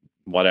like,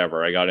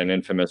 whatever. I got an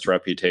Infamous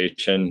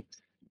reputation,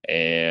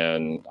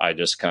 and I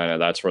just kind of,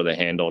 that's where the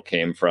handle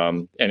came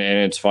from. And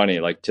it's funny,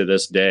 like to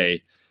this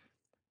day,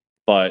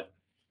 but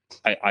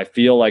I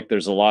feel like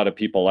there's a lot of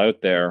people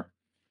out there.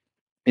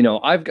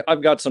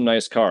 I've got some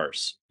nice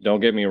cars.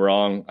 Don't get me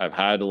wrong. I've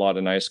had a lot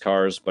of nice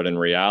cars, but in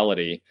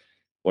reality,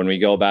 when we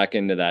go back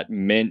into that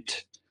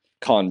mint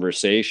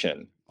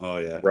conversation, oh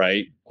yeah,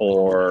 right?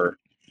 Or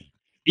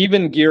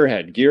even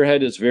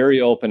Gearhead is very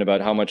open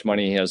about how much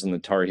money he has in the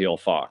Tar Heel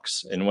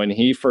Fox. And when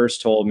he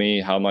first told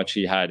me how much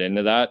he had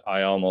into that,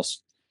 I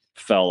almost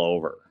fell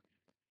over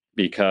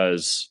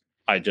because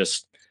I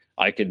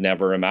could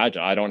never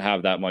imagine. I don't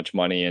have that much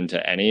money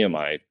into any of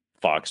my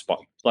Fox,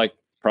 like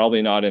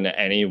probably not into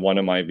any one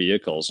of my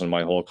vehicles in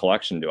my whole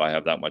collection do I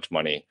have that much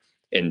money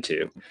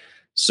into.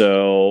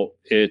 So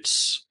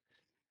it's,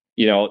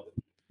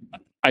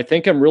 I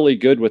think I'm really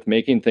good with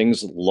making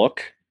things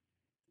look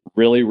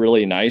really,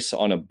 really nice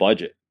on a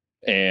budget.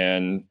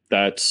 And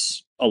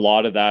that's a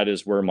lot of that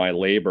is where my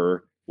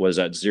labor was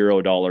at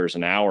 $0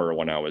 an hour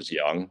when I was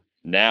young.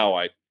 Now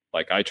I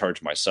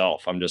charge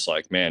myself. I'm just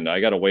like, man, I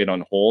got to wait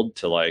on hold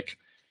to like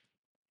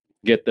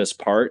get this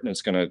part, and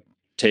it's going to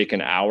take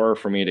an hour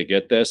for me to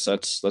get this.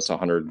 That's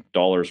 $100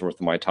 worth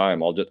of my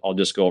time. I'll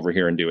just go over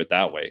here and do it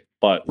that way.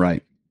 But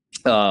Right.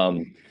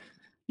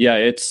 Yeah,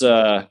 it's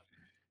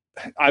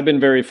I've been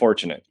very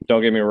fortunate.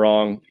 Don't get me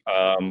wrong.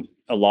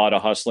 A lot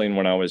of hustling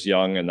when I was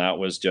young, and that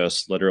was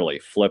just literally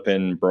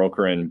flipping,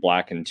 brokering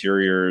black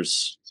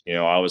interiors. You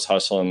know, I was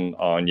hustling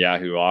on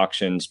Yahoo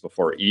auctions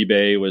before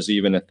eBay was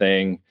even a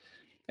thing,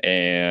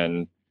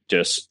 and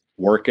just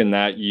working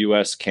that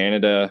US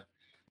Canada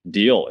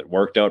deal. It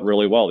worked out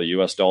really well. The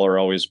US dollar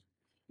always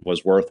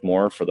was worth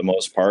more for the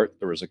most part.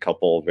 There was a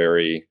couple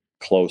very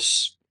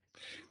close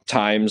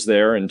times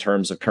there in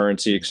terms of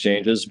currency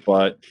exchanges,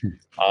 but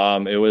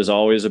it was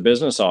always a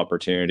business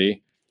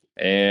opportunity.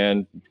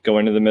 And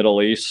going to the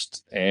Middle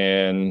East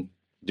and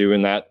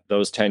doing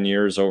those 10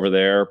 years over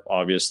there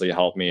obviously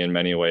helped me in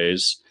many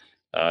ways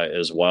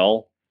as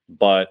well.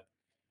 But,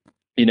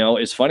 you know,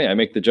 it's funny. I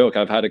make the joke.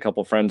 I've had a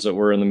couple friends that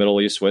were in the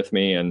Middle East with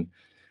me, and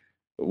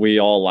we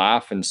all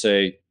laugh and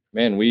say,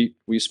 man, we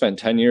spent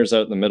 10 years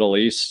out in the Middle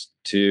East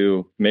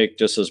to make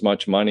just as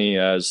much money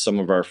as some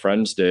of our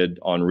friends did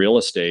on real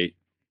estate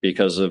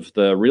because of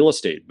the real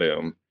estate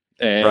boom.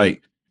 And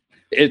Right.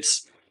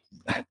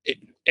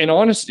 in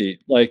honesty,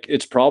 like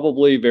it's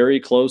probably very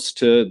close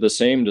to the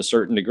same to a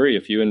certain degree.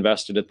 If you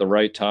invested at the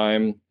right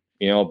time,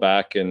 you know,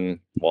 back in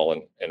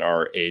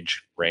our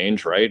age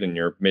range, right, in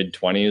your mid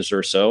 20s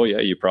or so, yeah,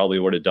 you probably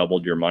would have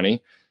doubled your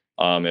money,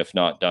 if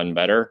not done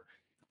better.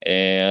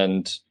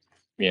 And,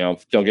 you know,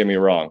 don't get me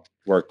wrong,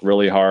 worked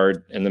really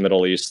hard in the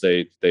Middle East.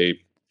 The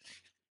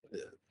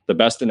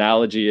best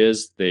analogy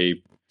is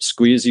they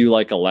squeeze you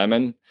like a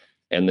lemon,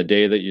 and the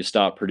day that you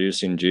stop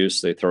producing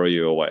juice, they throw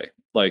you away.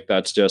 Like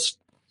that's just,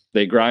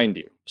 they grind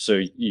you.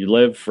 So you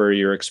live for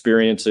your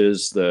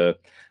experiences, the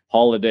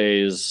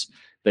holidays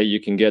that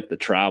you can get, the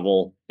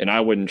travel, and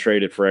I wouldn't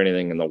trade it for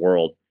anything in the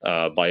world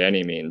by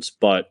any means.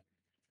 But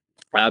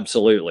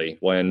absolutely,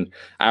 when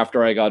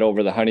after I got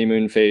over the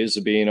honeymoon phase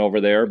of being over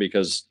there,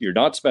 because you're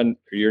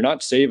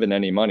not saving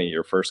any money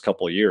your first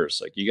couple of years.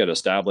 Like you got to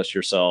establish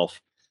yourself.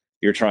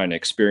 You're trying to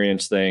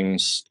experience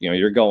things. You know,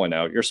 you're going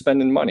out, you're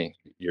spending money,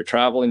 you're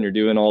traveling, you're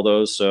doing all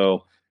those.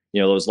 So,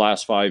 you know, those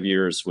last 5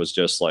 years was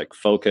just like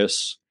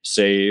focus,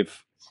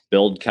 save,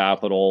 build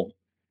capital,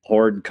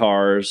 hoard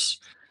cars,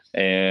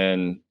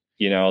 and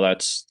you know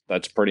that's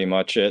pretty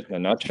much it in a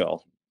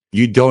nutshell.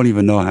 You don't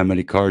even know how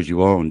many cars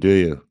you own, do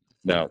you?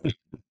 No.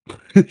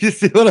 You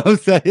see what I'm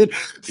saying?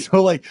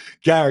 So, like,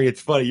 Gary,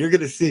 it's funny. You're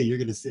gonna see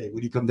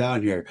when you come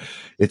down here.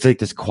 It's like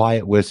this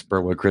quiet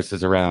whisper when Chris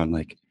is around,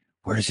 like,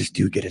 where does this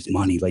dude get his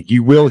money? Like,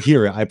 you will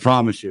hear it, I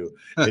promise you.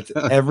 It's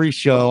every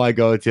show I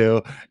go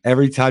to,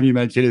 every time you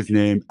mention his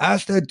name,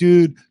 ask that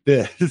dude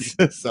this.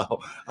 So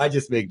I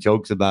just make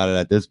jokes about it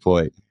at this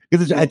point.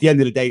 Because at the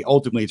end of the day,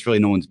 ultimately, it's really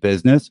no one's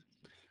business.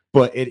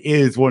 But it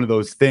is one of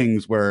those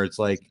things where it's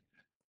like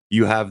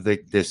you have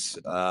this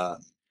I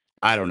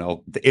don't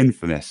know, the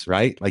infamous,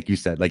 right? Like you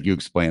said, like you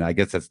explained. I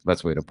guess that's the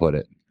best way to put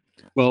it.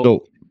 Well,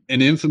 So,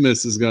 and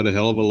infamous has got a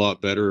hell of a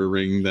lot better a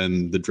ring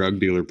than the drug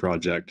dealer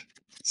project.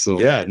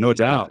 So yeah, no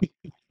doubt.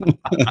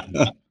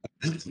 But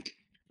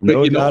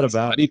No you know, doubt it's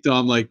about funny,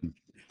 Tom. Like,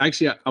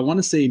 actually, I want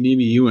to say,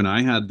 Nimi, you and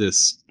I had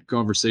this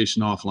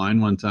conversation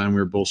offline one time.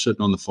 We were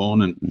bullshitting on the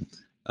phone,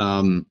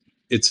 and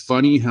it's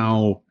funny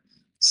how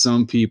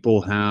some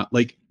people have,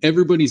 like,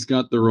 everybody's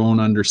got their own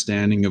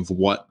understanding of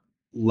what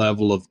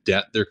level of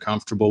debt they're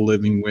comfortable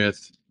living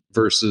with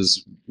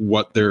versus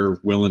what they're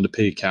willing to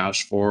pay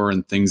cash for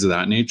and things of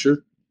that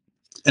nature.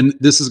 And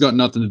this has got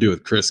nothing to do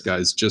with Chris,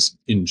 guys, just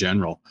in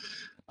general.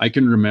 I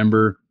can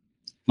remember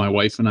my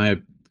wife and I a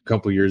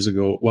couple years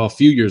ago, well, a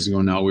few years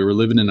ago now, we were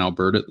living in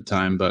Alberta at the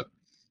time, but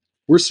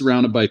we're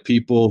surrounded by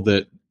people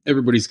that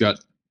everybody's got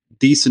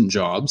decent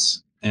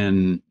jobs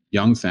and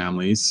young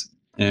families,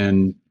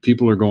 and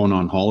people are going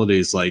on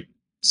holidays like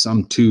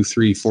some 2,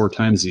 3, 4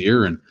 times a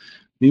year. And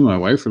me and my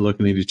wife are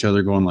looking at each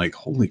other going like,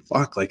 holy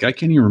fuck, like I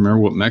can't even remember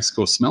what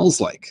Mexico smells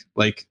like.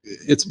 Like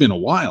it's been a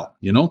while,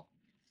 you know?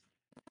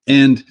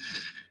 And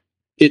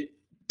it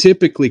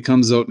typically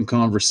comes out in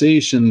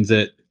conversation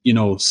that, you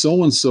know,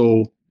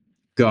 so-and-so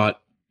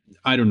got,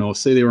 I don't know,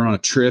 say they were on a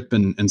trip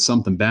and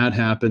something bad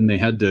happened. They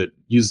had to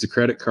use the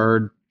credit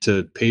card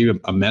to pay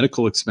a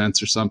medical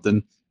expense or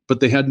something,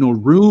 but they had no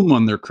room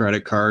on their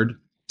credit card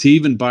to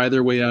even buy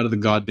their way out of the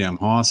goddamn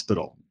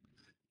hospital.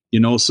 You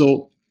know,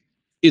 so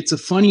it's a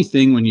funny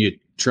thing when you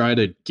try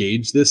to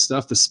gauge this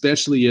stuff,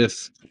 especially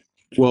if,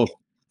 well,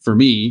 for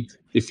me,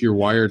 if you're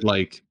wired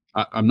like,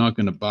 I'm not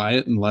going to buy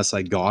it unless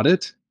I got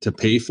it to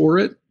pay for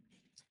it.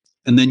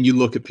 And then you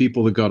look at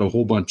people that got a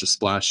whole bunch of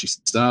splashy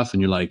stuff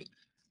and you're like,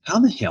 how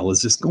the hell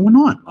is this going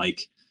on?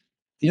 Like,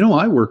 you know,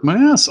 I work my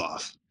ass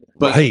off.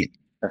 But right.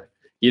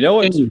 You know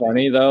what's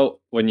funny though,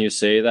 when you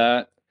say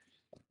that,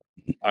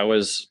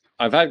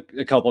 I've had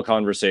a couple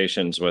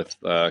conversations with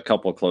a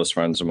couple close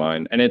friends of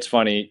mine, and it's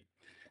funny.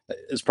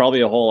 it's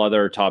probably a whole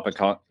other topic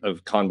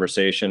of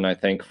conversation. I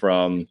think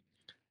from,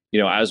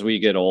 as we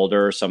get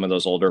older, some of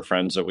those older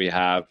friends that we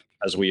have,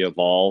 as we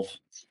evolve,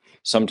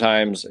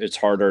 sometimes it's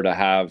harder to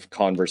have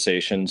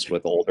conversations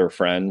with older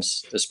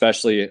friends,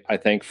 especially I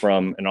think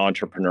from an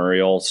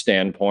entrepreneurial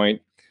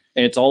standpoint.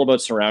 And it's all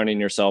about surrounding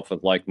yourself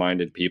with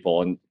like-minded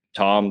people. And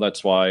Tom,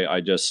 that's why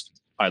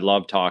I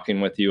love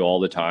talking with you all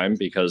the time,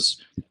 because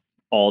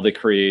all the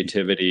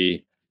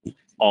creativity,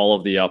 all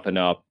of the up and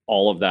up,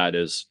 all of that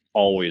is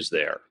always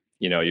there.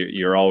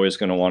 You're always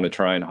going to want to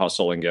try and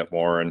hustle and get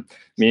more. And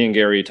me and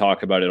Gary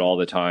talk about it all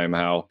the time,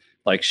 how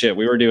like shit,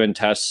 we were doing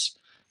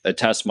a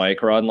test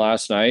mic run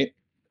last night,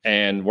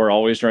 and we're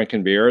always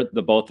drinking beer.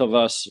 The both of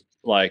us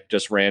like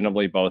just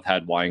randomly both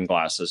had wine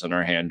glasses in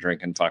our hand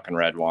drinking fucking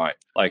red wine.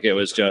 Like it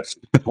was just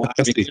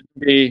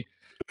be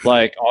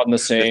like on the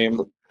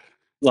same,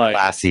 like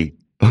Classy.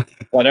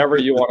 whatever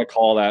you want to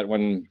call that,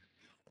 when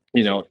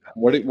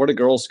what do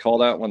girls call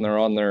that when they're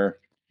on their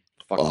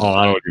fucking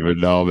I don't even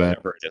know, man.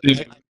 whatever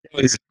it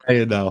is.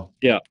 I know.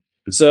 Yeah.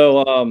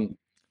 So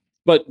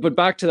but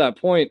back to that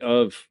point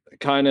of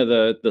kind of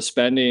the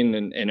spending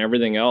and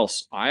everything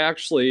else, I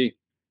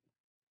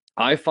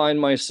find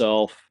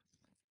myself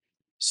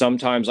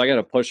sometimes I got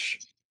to push,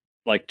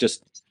 like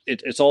just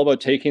it's all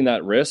about taking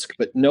that risk,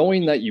 but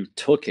knowing that you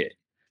took it,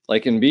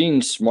 like, and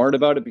being smart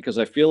about it, because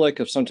I feel like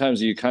if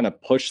sometimes you kind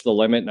of push the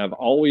limit, and I've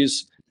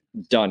always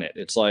done it.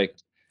 It's like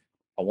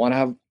I want to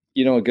have,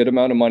 a good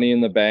amount of money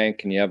in the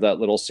bank, and you have that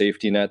little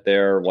safety net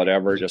there or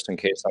whatever, just in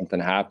case something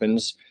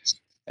happens.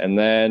 And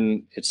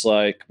then it's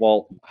like,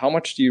 well, how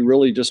much do you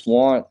really just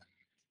want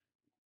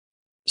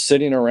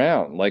sitting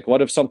around? Like,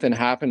 what if something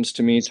happens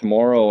to me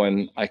tomorrow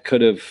and I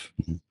could have,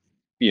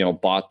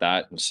 bought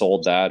that and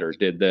sold that or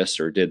did this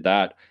or did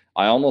that?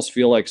 I almost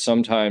feel like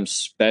sometimes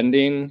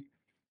spending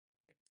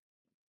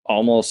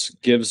almost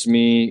gives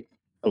me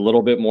a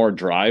little bit more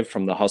drive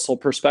from the hustle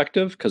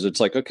perspective, because it's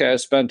like, okay, I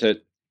spent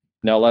it.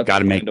 Now let's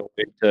find a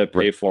way to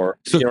pay for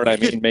it. You know what I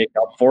mean? Make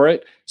up for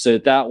it. So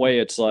that way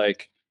it's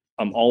like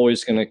I'm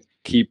always going to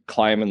keep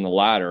climbing the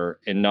ladder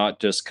and not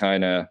just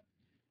kind of,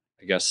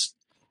 I guess,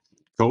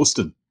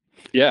 coasting.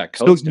 Yeah,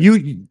 coasting.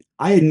 So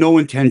I had no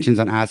intentions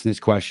on asking this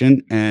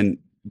question,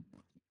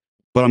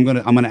 but I'm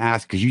gonna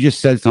ask, because you just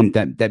said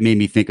something that made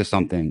me think of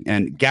something.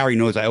 And Gary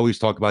knows I always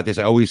talk about this.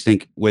 I always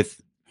think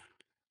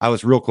I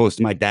was real close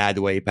to my dad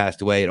the way he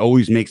passed away. It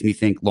always makes me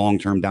think long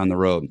term down the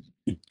road,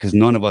 because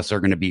none of us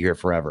are going to be here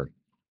forever.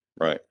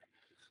 Right.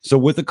 So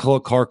with a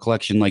car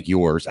collection like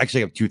yours,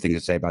 actually I have two things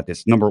to say about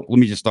this. Let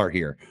me just start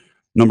here.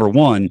 Number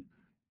one,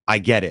 I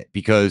get it,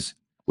 because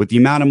with the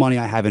amount of money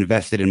I have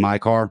invested in my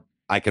car,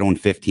 I could own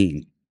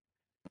 15.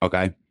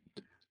 Okay.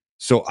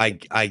 So I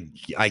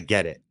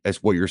get it.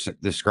 That's what you're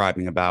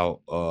describing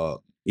about,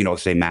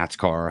 say Matt's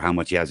car, how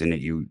much he has in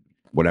it. You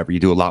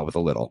do a lot with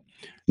a little.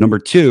 Number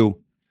two,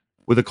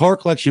 with a car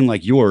collection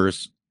like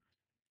yours,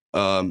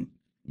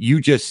 you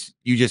just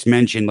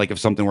mentioned, like, if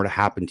something were to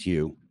happen to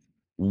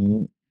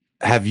you,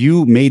 have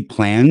you made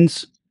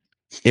plans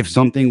if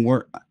something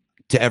were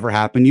to ever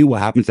happen to you?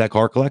 What happens to that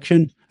car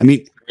collection? I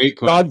mean, Great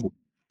question.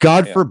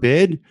 God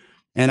forbid.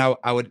 And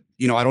I would,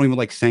 I don't even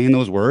like saying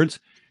those words,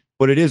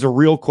 but it is a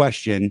real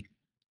question.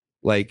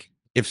 Like,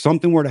 if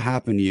something were to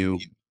happen to you,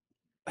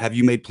 have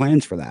you made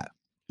plans for that?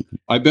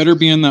 I better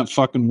be in that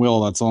fucking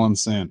will. That's all I'm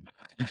saying.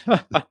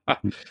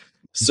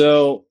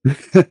 So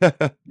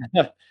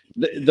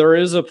there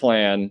is a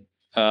plan.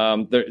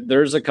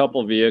 There's a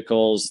couple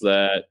vehicles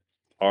that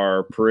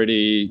are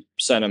pretty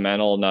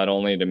sentimental, not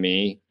only to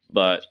me,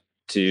 but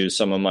to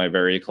some of my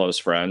very close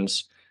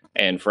friends.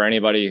 And for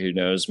anybody who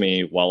knows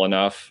me well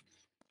enough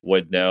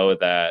would know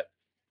that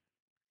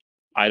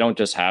I don't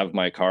just have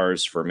my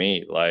cars for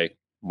me. Like,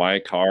 my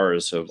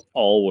cars have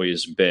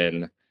always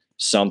been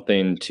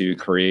something to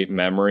create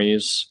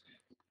memories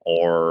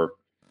or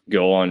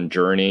go on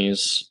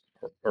journeys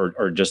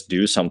or just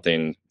do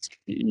something.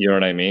 You know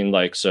what I mean?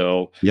 Like,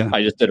 so Yeah.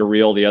 I just did a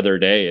reel the other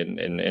day, and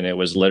it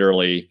was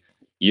literally,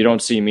 you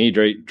don't see me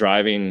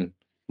driving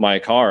my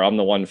car. I'm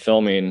the one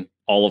filming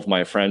all of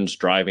my friends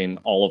driving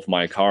all of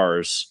my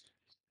cars,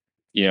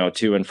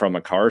 to and from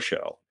a car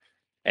show.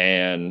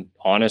 And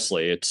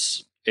honestly,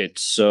 it's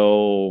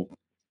so,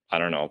 I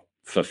don't know,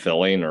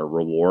 fulfilling or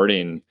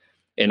rewarding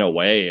in a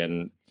way.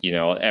 And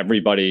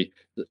everybody,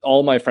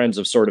 all my friends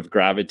have sort of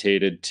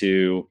gravitated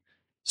to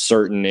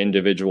certain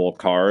individual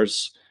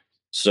cars,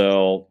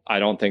 so I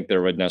don't think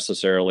there would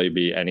necessarily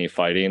be any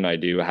fighting. I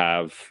do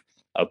have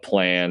a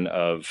plan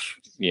of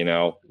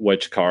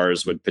which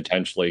cars would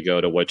potentially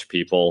go to which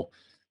people,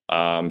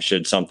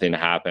 should something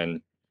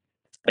happen.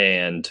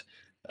 And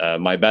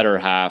my better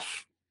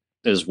half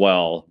as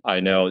well,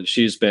 I know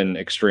she's been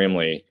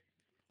extremely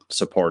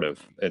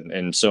supportive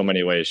in so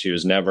many ways. She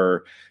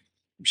never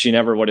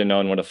would have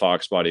known what a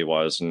Fox body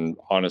was, and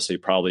honestly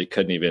probably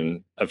couldn't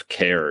even have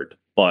cared.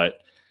 But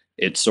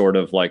it's sort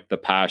of like the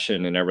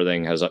passion and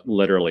everything has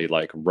literally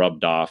like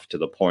rubbed off to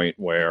the point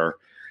where,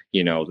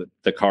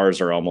 the cars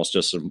are almost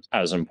just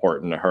as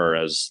important to her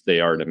as they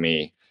are to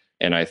me.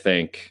 And I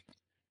think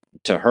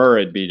to her,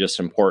 it'd be just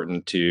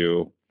important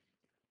to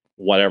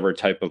whatever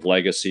type of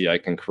legacy I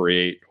can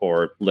create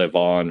or live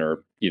on,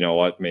 or, you know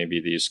what, maybe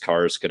these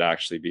cars could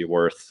actually be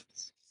worth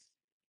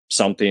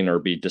something or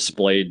be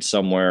displayed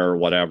somewhere or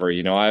whatever.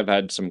 You know, I've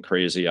had some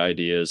crazy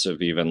ideas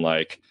of even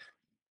like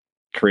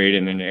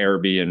creating an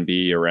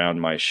Airbnb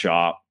around my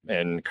shop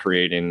and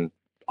creating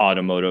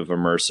automotive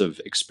immersive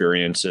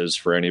experiences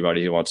for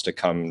anybody who wants to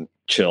come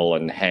chill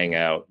and hang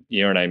out.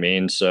 You know what I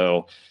mean?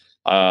 So,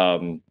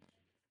 um,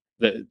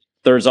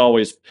 there's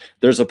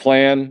a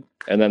plan,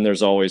 and then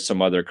there's always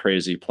some other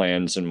crazy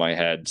plans in my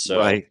head. So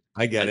Right.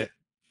 I get it.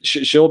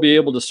 she'll be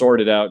able to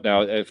sort it out.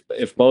 Now,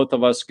 if both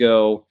of us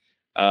go,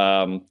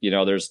 you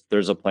know,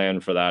 there's a plan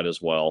for that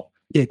as well.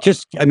 Yeah,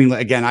 just, I mean,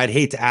 again, I'd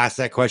hate to ask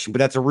that question, but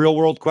that's a real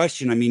world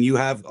question. I mean, you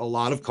have a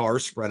lot of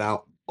cars spread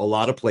out a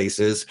lot of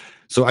places.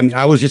 So, I mean,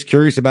 I was just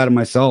curious about it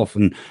myself,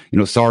 and, you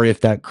know, sorry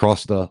if that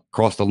crossed the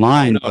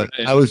line, but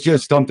I was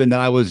just something that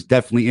I was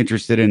definitely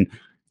interested in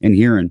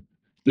hearing.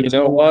 You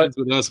know what?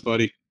 With us,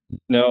 buddy.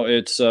 No,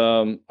 it's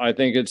I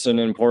think it's an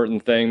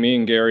important thing. Me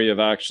and Gary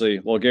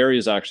have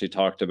Gary's actually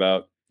talked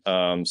about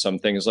some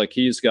things. Like,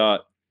 he's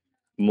got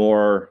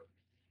more,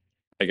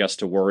 I guess,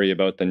 to worry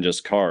about than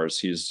just cars.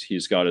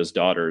 He's got his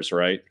daughters,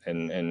 right?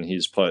 And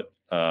he's put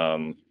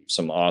some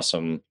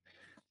awesome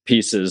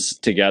pieces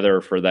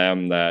together for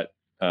them that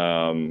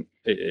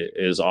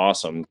is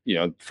awesome. You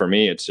know, for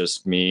me, it's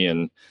just me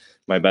and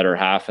my better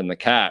half and the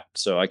cat.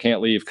 So I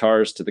can't leave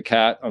cars to the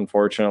cat,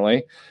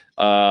 unfortunately.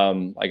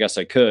 I guess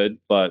I could,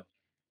 but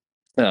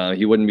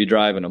he wouldn't be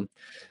driving them.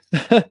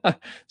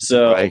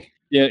 So, Right.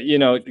 yeah, you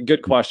know,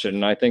 good question.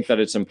 And I think that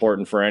it's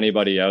important for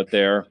anybody out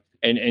there.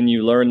 And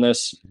you learn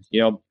this,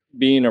 you know,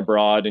 being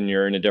abroad and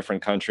you're in a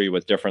different country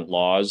with different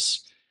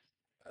laws.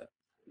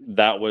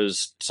 That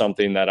was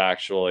something that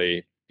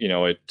actually, you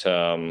know, it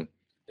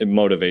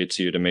motivates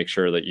you to make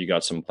sure that you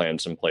got some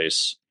plans in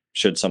place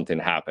should something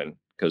happen.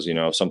 Because, you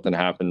know, if something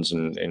happens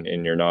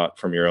and you're not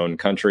from your own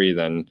country,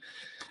 then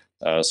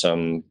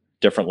some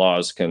different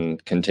laws can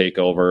take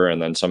over,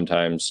 and then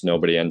sometimes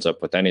nobody ends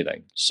up with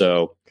anything.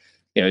 So,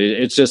 you know,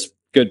 it's just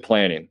good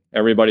planning.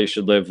 Everybody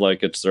should live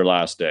like it's their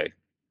last day.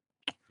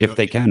 If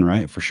they can,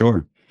 right? For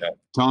sure. Yeah.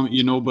 Tom,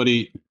 you know,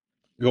 buddy,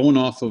 going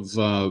off of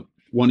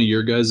one of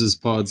your guys'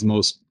 pod's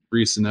most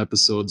recent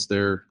episodes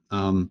there,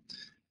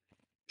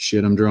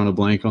 shit, I'm drawing a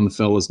blank on the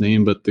fella's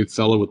name, but the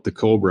fella with the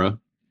Cobra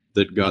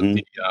that got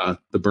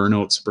the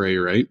burnout spray,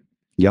 right?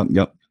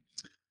 Yep.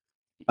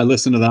 I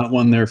listened to that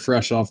one there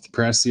fresh off the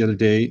press the other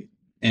day,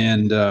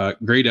 and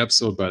great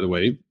episode, by the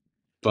way.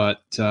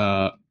 But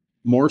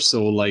more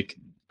so, like,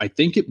 I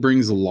think it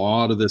brings a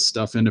lot of this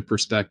stuff into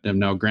perspective.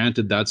 Now,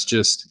 granted, that's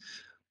just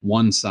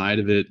one side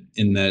of it,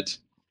 in that,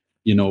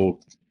 you know,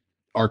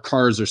 our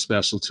cars are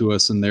special to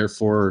us, and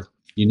therefore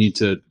you need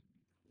to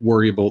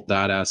worry about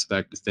that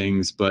aspect of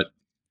things. But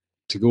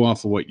to go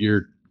off of what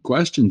your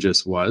question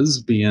just was,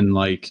 being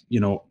like, you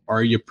know,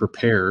 are you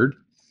prepared?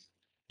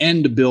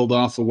 And to build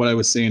off of what I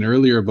was saying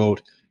earlier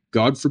about,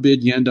 God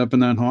forbid you end up in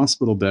that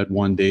hospital bed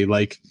one day.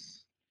 Like,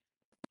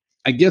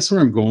 I guess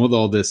where I'm going with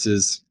all this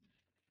is,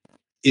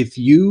 if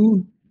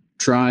you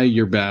try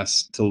your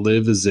best to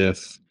live as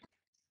if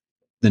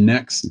the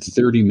next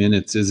 30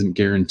 minutes isn't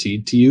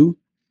guaranteed to you,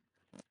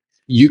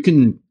 you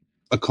can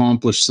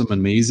accomplish some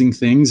amazing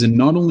things. And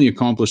not only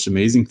accomplish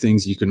amazing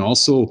things, you can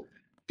also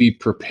be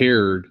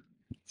prepared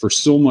for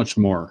so much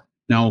more.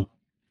 Now,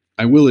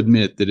 I will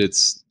admit that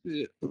it's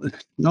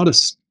not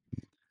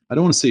I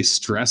don't want to say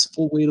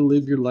stressful way to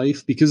live your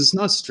life, because it's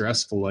not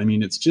stressful. I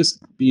mean, it's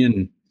just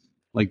being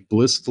like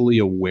blissfully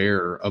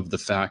aware of the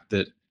fact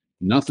that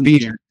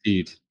nothing's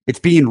guaranteed. It's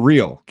being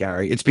real,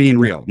 Gary. It's being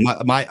real.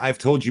 I've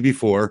told you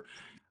before,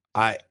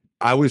 I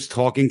was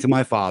talking to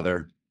my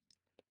father,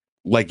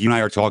 like you and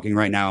I are talking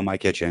right now in my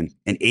kitchen,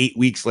 and 8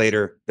 weeks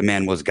later, the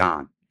man was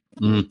gone.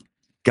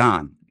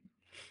 Gone.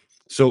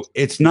 So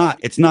it's not,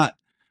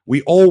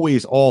 we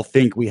always all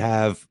think we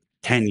have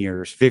 10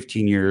 years,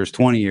 15 years,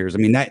 20 years. I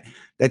mean,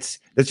 that's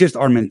just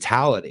our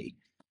mentality,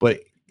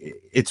 but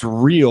it's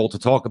real to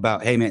talk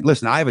about, hey man,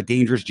 listen, I have a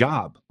dangerous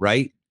job,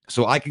 right?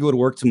 So I could go to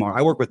work tomorrow.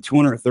 I work with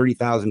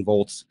 230,000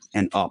 volts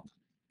and up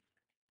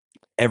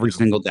every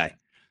single day.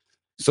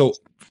 So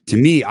to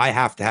me, I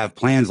have to have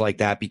plans like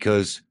that,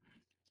 because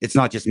it's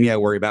not just me I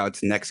worry about, it's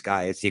the next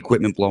guy, it's the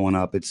equipment blowing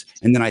up.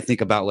 And then I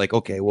think about, like,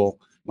 okay, well,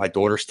 my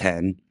daughter's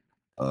 10.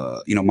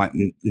 You know,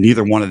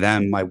 neither one of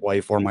them, my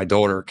wife or my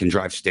daughter, can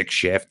drive stick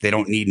shift. They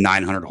don't need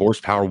 900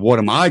 horsepower. What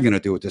am I going to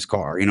do with this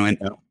car? You know,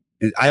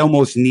 and I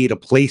almost need a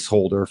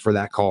placeholder for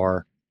that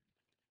car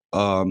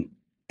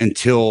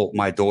until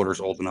my daughter's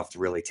old enough to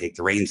really take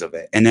the reins of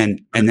it. And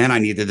then I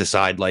need to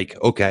decide, like,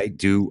 okay,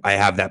 do I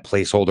have that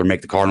placeholder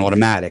make the car an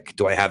automatic?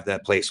 Do I have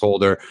that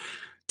placeholder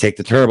take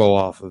the turbo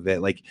off of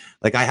it? Like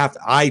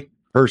I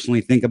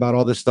personally think about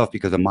all this stuff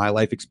because of my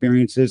life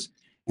experiences,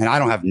 and I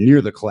don't have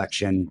near the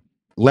collection.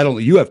 Let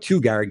alone you have two,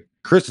 Gary.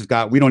 Chris has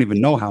got, we don't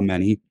even know how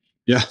many.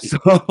 Yeah.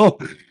 So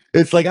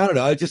it's like, I don't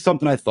know. It's just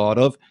something I thought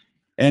of.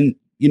 And,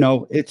 you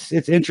know, it's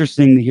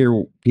interesting to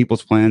hear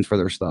people's plans for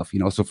their stuff, you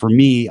know? So for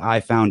me,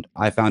 I found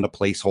a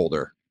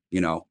placeholder,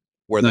 you know,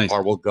 where the Nice.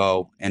 car will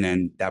go, and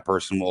then that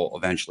person will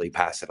eventually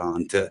pass it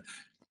on to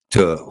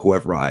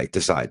whoever I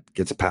decide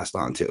gets it passed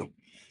on to.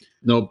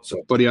 No,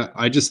 So, buddy,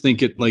 I just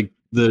think it like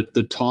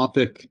the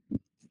topic,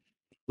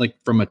 like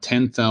from a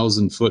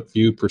 10,000 foot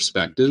view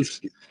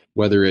perspective,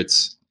 whether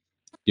it's,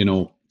 you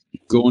know,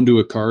 going to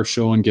a car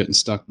show and getting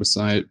stuck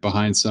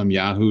behind some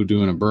Yahoo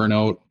doing a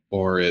burnout,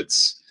 or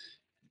it's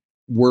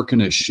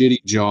working a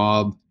shitty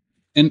job.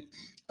 And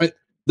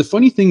the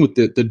funny thing with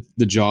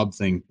the job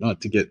thing,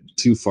 not to get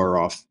too far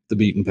off the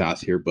beaten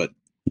path here, but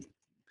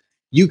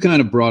you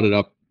kind of brought it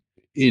up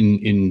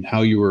in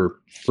how you were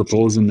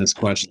proposing this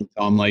question,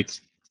 Tom. Like,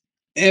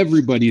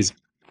 everybody's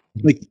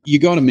like, you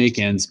got to make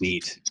ends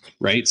meet,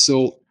 right?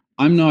 So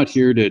I'm not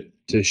here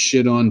to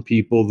shit on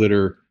people that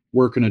are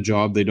working a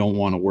job they don't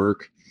want to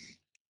work,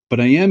 but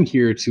I am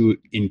here to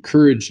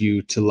encourage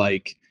you to,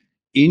 like,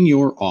 in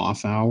your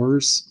off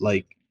hours,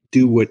 like,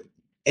 do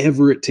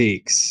whatever it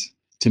takes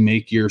to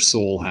make your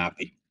soul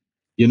happy.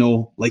 You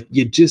know, like,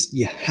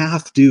 you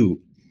have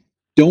to.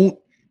 Don't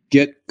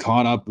get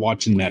caught up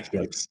watching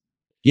Netflix.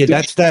 yeah,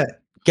 that's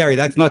that, Gary.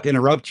 That's not to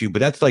interrupt you, but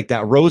that's like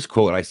that Rose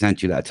quote I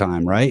sent you that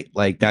time, right?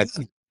 Like, that's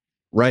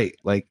right.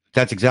 Like,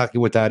 that's exactly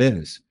what that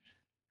is.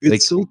 It's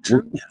Like, so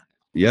true.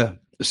 yeah.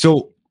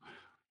 So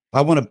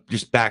I want to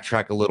just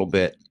backtrack a little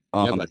bit.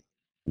 Yeah,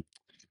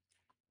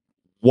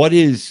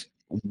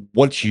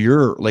 What's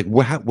your, like,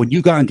 when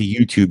you got into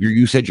YouTube,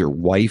 you said your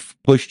wife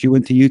pushed you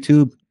into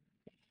YouTube?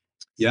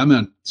 Yeah,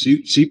 man.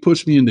 She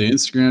pushed me into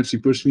Instagram. She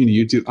pushed me into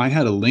YouTube. I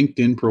had a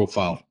LinkedIn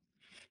profile,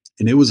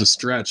 and it was a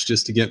stretch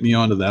just to get me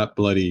onto that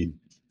bloody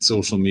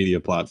social media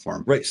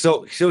platform. Right.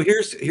 So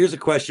here's a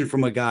question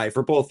from a guy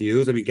for both of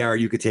you. I mean, Gary,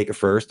 you could take it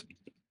first.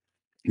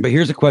 But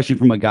here's a question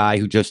from a guy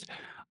who just,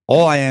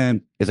 all I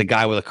am is a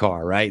guy with a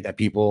car, right? That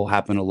people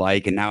happen to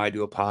like. And now I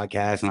do a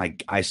podcast,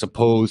 and I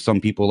suppose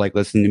some people like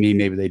listening to me.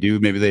 Maybe they do,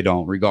 maybe they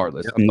don't.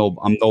 Regardless, Yep.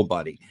 I'm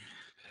nobody.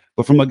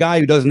 But from a guy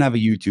who doesn't have a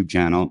YouTube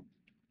channel,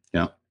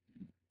 Yeah,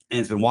 and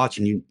has been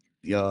watching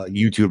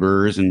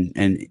YouTubers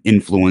and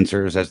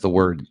influencers, as the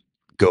word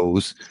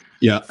goes,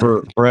 yeah,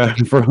 for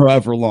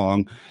however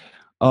long.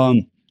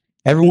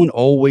 Everyone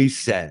always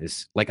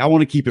says, like, I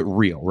want to keep it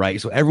real, right?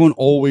 So everyone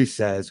always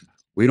says,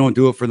 we don't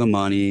do it for the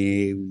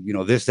money, you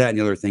know, this, that, and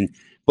the other thing.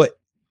 But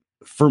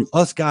from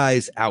us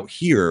guys out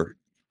here,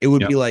 it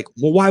would be like,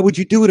 well, why would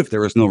you do it if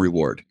there was no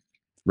reward?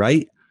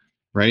 Right.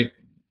 right.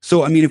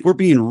 So, I mean, if we're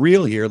being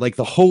real here, like,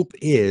 the hope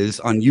is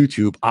on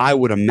YouTube, I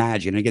would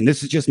imagine, again,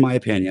 this is just my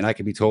opinion, I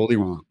could be totally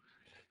wrong,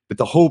 but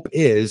the hope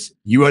is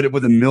you end up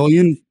with 1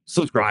 million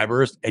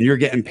subscribers and you're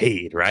getting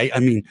paid, right? I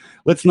mean,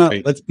 let's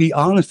be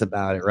honest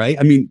about it, right?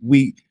 I mean,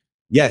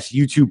 yes,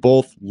 you two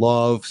both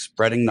love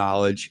spreading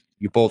knowledge.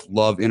 You both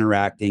love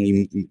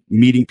interacting.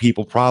 Meeting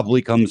people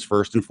probably comes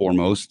first and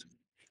foremost.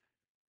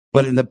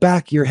 But in the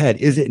back of your head,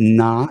 is it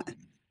not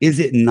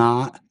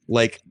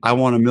like, I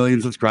want 1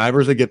 million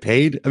subscribers to get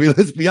paid? I mean,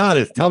 let's be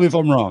honest. Tell me if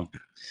I'm wrong.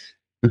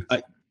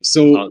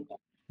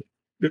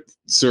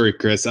 Sorry,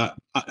 Chris.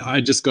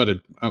 I just got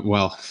to.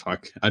 Well,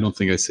 fuck. I don't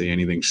think I say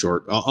anything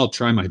short. I'll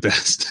try my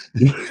best.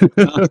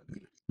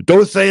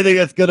 Don't say anything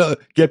that's gonna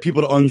get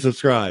people to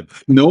unsubscribe.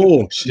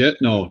 No shit.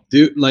 No,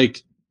 dude.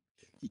 Like,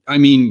 I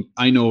mean,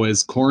 I know,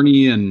 as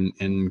corny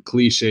and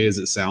cliche as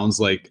it sounds,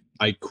 like,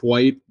 I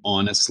quite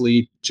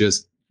honestly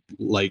just,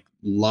 like,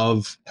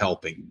 love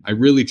helping. I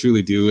really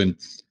truly do. And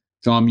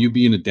Tom, you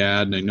being a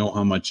dad, and I know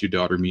how much your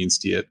daughter means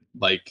to you.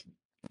 Like,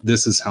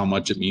 this is how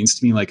much it means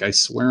to me. Like, I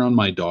swear on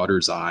my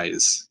daughter's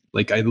eyes.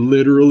 Like, I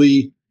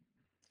literally,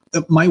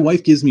 my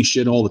wife gives me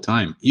shit all the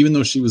time, even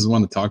though she was the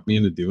one that talked me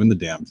into doing the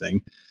damn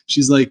thing.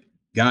 She's like,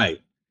 guy,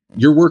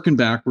 you're working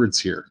backwards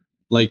here.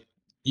 Like,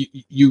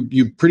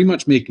 you pretty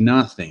much make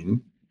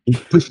nothing.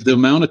 But the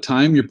amount of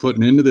time you're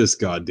putting into this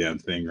goddamn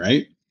thing,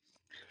 right?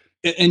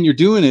 And you're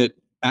doing it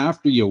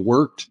after you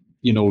worked,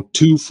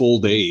 2 full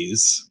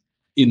days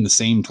in the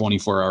same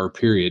 24-hour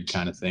period,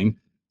 kind of thing.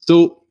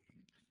 So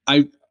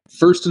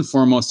first and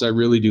foremost, I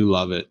really do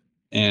love it.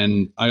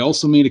 And I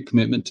also made a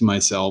commitment to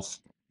myself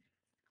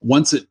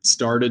once it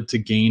started to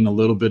gain a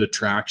little bit of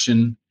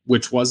traction,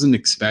 which wasn't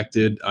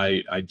expected.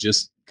 I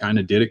just kind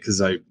of did it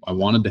because I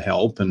wanted to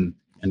help. And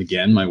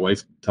again, my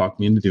wife talked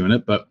me into doing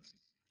it. But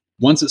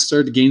once it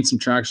started to gain some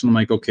traction, I'm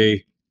like,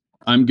 okay,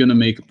 I'm going to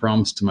make a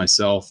promise to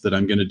myself that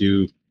I'm going to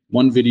do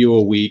 1 video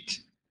a week.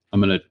 I'm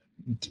going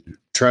to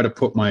try to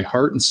put my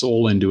heart and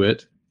soul into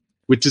it,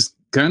 which is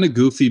kind of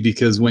goofy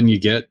because when you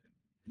get,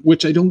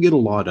 which I don't get a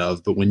lot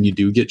of, but when you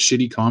do get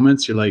shitty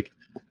comments, you're like,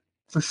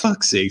 for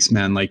fuck's sakes,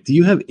 man, like, do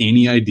you have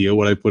any idea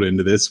what I put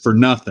into this for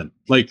nothing?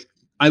 Like,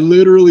 I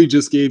literally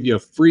just gave you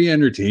free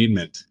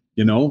entertainment,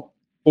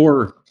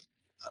 or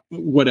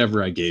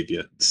whatever I gave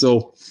you.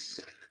 So,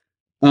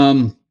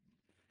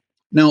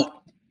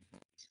 now,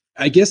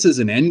 I guess as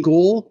an end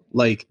goal,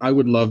 like, I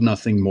would love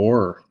nothing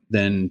more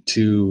than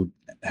to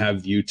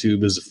have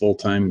YouTube as a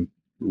full-time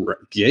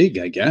gig,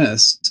 I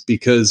guess,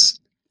 because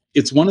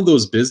it's one of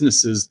those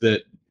businesses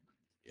that,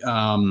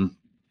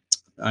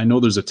 I know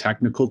there's a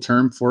technical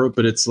term for it,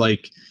 but it's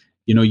like,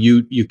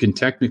 you can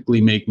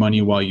technically make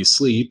money while you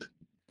sleep,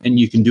 and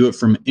you can do it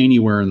from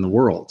anywhere in the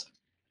world.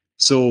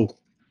 So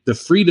the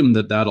freedom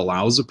that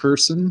allows a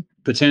person,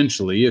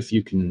 potentially, if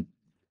you can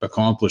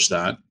accomplish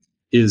that,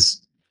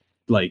 is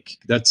like,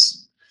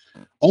 that's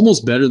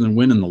almost better than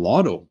winning the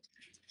lotto,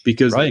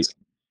 because Right.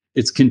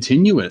 it's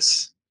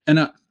continuous.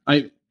 And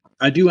I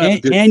do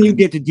have and you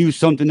get to do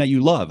something that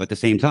you love at the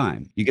same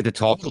time. You get to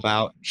talk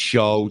about,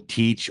 show,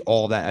 teach,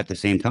 all that at the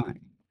same time.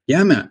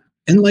 Yeah, man.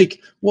 And like,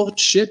 well,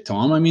 shit,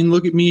 Tom. I mean,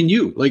 look at me and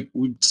you. Like,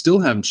 we still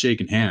haven't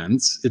shaken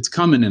hands. It's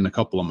coming in a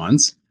couple of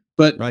months,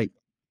 but Right.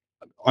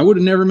 I would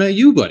have never met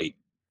you, buddy.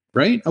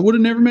 Right? I would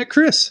have never met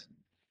Chris.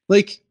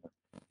 Like,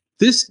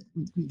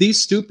 these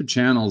stupid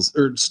channels,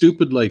 or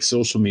stupid like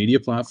social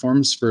media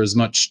platforms, for as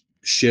much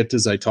shit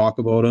as I talk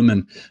about them.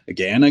 And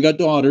again, I got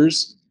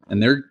daughters,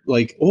 and they're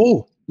like,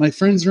 "Oh, my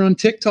friends are on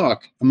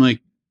TikTok." I'm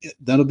like,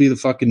 that'll be the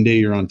fucking day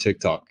you're on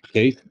TikTok.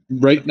 Okay.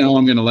 Right now,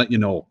 I'm going to let you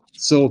know.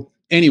 So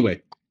anyway,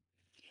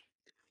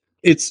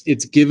 it's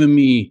given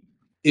me,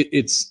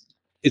 it's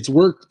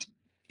worked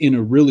in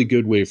a really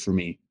good way for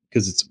me,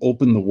 because it's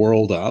opened the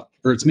world up,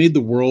 or it's made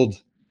the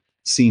world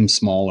seem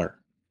smaller.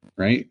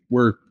 Right?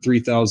 We're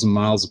 3,000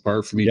 miles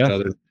apart from each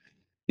other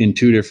in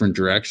two different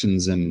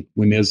directions, and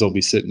we may as well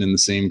be sitting in the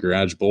same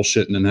garage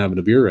bullshitting and having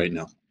a beer right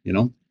now, you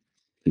know?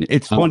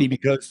 It's funny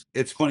because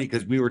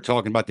we were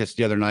talking about this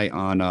the other night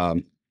on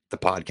the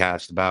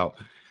podcast about,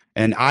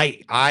 and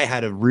I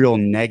had a real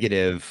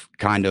negative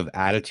kind of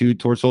attitude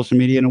towards social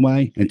media in a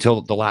way,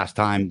 until the last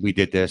time we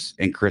did this,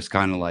 and Chris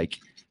kind of like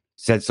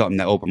said something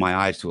that opened my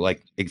eyes to it.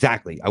 Like,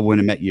 exactly, I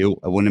wouldn't have met you,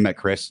 I wouldn't have met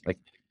Chris. Like,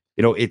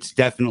 you know, it's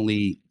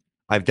definitely,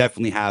 I've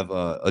definitely have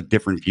a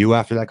different view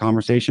after that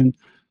conversation.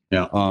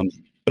 Yeah.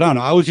 But I don't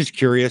know, I was just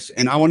curious,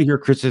 and I want to hear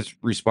Chris's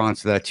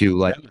response to that too.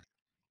 Like,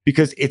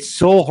 because it's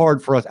so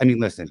hard for us. I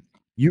mean, listen,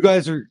 you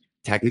guys are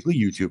technically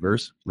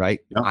YouTubers, right?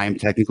 Yeah. I am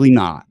technically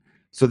not.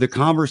 So the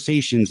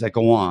conversations that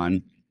go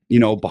on, you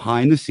know,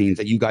 behind the scenes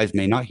that you guys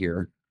may not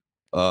hear,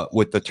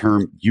 with the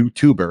term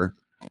YouTuber,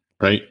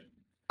 Right.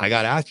 I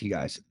got to ask you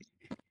guys,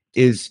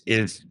 is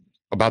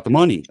about the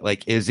money.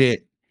 Like, is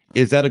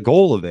that a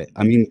goal of it?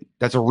 I mean,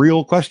 that's a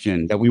real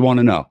question that we want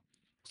to know.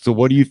 So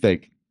what do you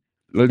think?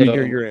 Let me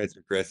hear your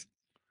answer, Chris.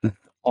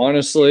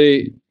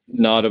 Honestly,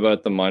 not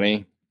about the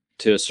money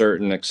to a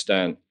certain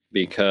extent,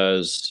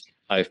 because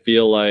I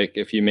feel like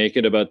if you make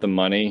it about the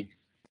money,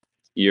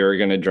 you're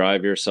going to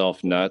drive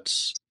yourself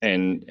nuts,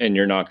 and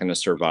you're not going to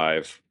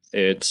survive.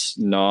 It's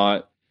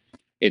not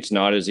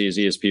as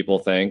easy as people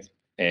think.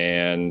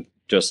 And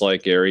just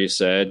like Gary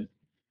said,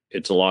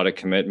 it's a lot of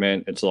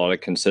commitment, it's a lot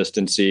of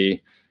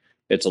consistency,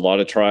 it's a lot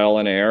of trial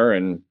and error.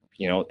 And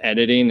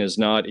editing is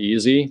not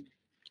easy.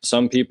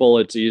 Some people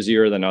it's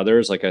easier than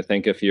others. Like, I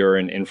think if you're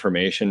an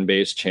information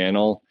based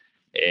channel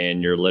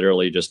and you're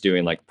literally just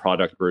doing like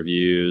product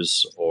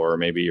reviews, or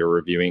maybe you're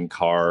reviewing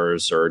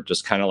cars, or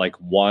just kind of like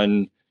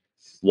one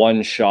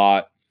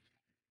shot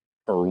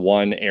or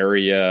one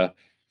area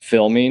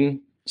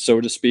filming,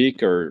 so to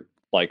speak, or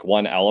like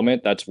one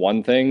element, that's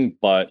one thing.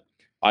 But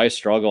I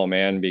struggle,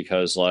 man,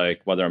 because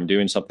like whether I'm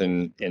doing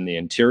something in the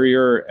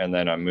interior and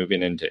then I'm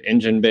moving into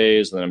engine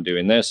bays, and then I'm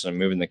doing this and I'm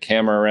moving the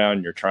camera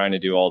around, you're trying to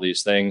do all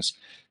these things.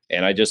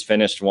 And I just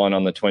finished one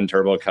on the twin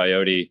turbo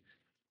Coyote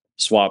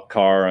swap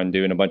car on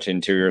doing a bunch of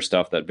interior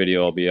stuff. That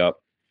video will be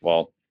up.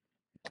 Well,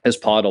 his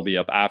pod will be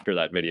up after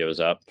that video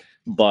is up.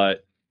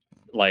 But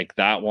like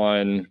that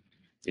one,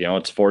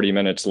 it's 40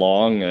 minutes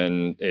long,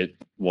 and it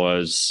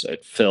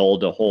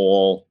filled a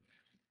whole,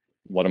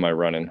 what am I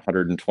running?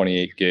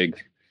 128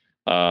 gig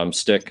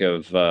stick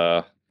of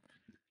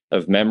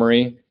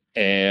memory.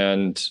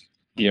 And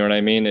you know what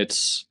I mean?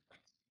 It's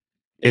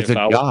a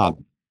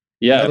job.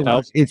 Yeah. In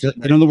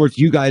other words,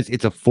 you guys,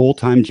 it's a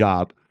full-time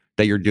job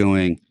that you're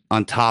doing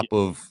on top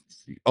of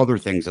other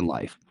things in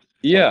life.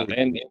 Yeah.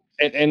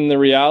 And the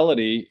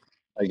reality,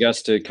 I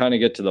guess, to kind of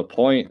get to the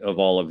point of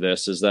all of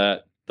this, is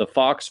that the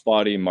Fox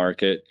body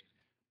market,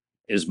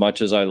 as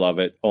much as I love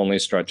it, only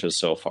stretches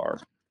so far.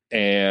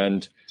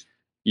 And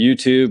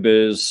YouTube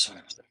is,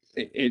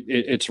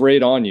 it's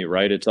right on you,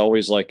 right? It's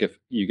always like, if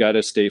you got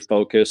to stay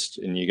focused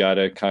and you got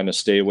to kind of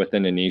stay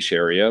within a niche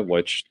area,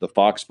 which the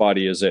Fox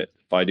body is it.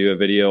 If I do a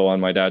video on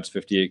my dad's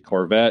 58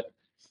 Corvette,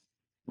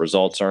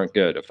 results aren't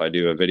good. If I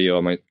do a video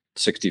on my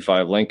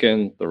 65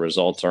 Lincoln, the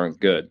results aren't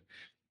good.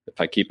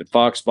 If I keep it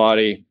Fox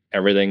body,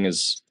 everything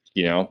is,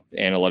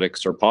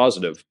 analytics are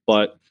positive.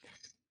 But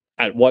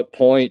at what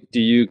point do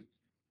you,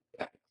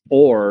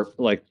 or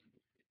like,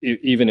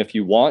 even if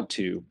you want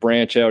to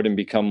branch out and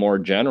become more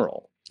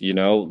general,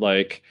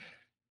 like,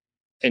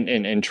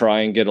 and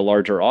try and get a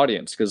larger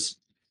audience? Because,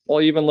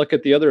 well, even look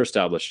at the other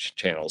established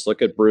channels.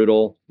 Look at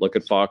Brutal, look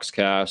at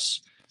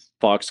Foxcast.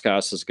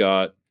 Foxcast has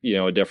got,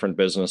 a different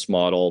business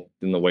model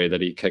in the way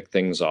that he kicked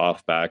things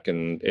off back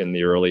in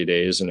the early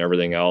days and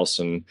everything else,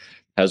 and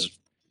has,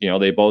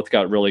 they both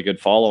got really good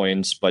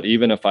followings. But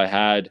even if I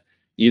had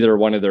either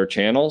one of their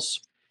channels,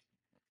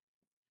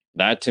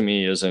 that to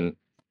me isn't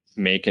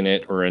making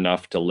it or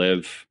enough to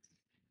live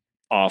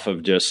off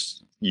of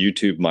just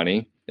YouTube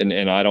money.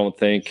 And I don't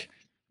think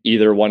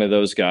either one of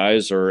those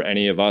guys or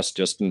any of us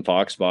just in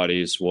Fox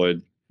bodies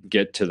would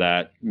get to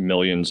that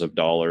millions of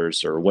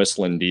dollars or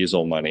whistling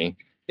diesel money,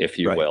 if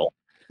you Right. will.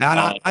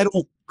 And I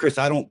don't, Chris,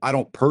 I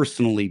don't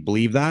personally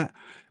believe that,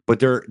 but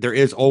there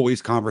is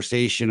always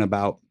conversation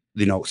about,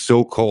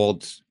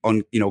 so-called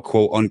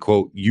quote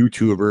unquote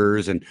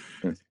YouTubers and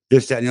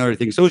this, that, and the other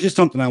thing. So it's just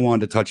something I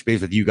wanted to touch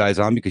base with you guys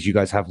on, because you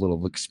guys have a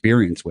little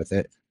experience with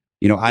it.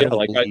 I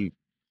don't believe.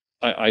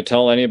 I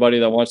tell anybody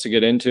that wants to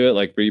get into it,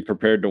 like, be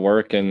prepared to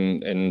work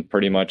and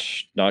pretty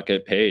much not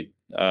get paid.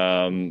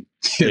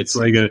 It's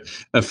like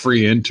a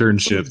free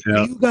internship.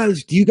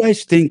 Do you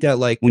guys think that,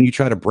 like, when you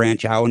try to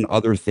branch out in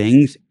other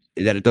things,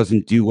 that it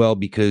doesn't do well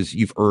because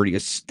you've already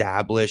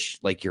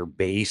established like your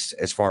base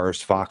as far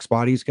as Fox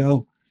bodies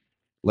go?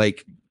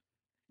 Like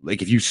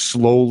if you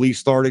slowly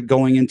started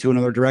going into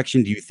another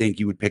direction, do you think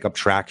you would pick up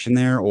traction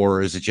there?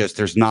 Or is it just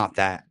there's not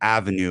that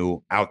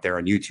avenue out there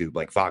on YouTube?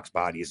 Like Fox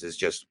bodies is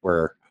just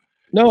where.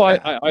 No,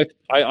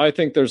 I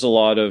think there's a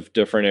lot of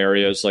different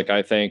areas. Like,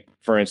 I think,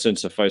 for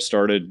instance, if I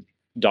started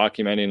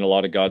documenting a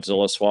lot of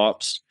Godzilla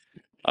swaps,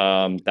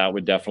 that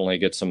would definitely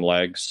get some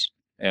legs.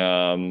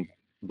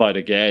 But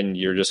again,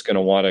 you're just going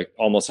to want to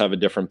almost have a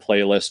different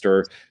playlist,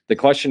 or the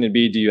question would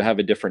be, do you have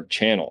a different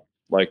channel?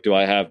 Like, do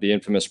I have the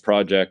Infamous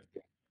Project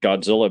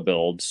Godzilla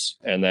builds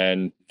and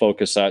then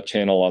focus that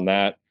channel on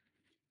that,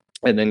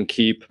 and then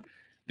keep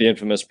the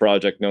Infamous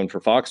Project known for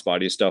Fox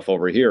body stuff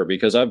over here?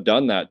 Because I've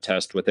done that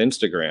test with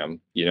Instagram.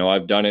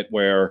 I've done it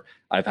where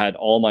I've had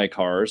all my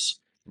cars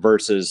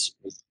versus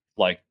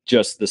like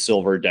just the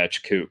Silver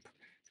Dutch Coupe.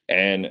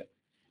 And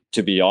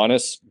to be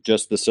honest,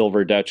 just the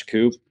Silver Dutch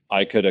Coupe,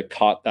 I could have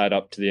caught that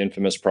up to the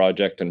Infamous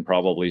Project and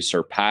probably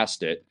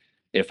surpassed it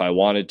if I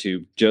wanted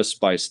to, just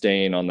by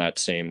staying on that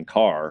same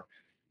car,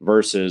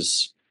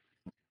 versus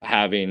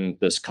having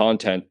this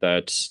content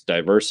that's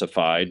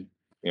diversified.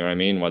 You know what I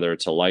mean? Whether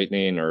it's a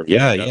Lightning or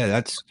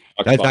that's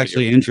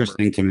actually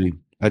interesting to me.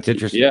 That's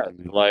interesting. Yeah,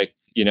 like,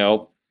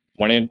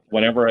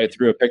 whenever I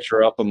threw a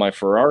picture up of my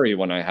Ferrari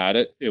when I had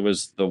it, it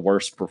was the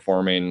worst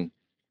performing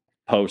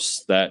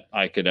posts that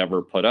I could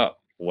ever put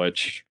up,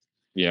 which,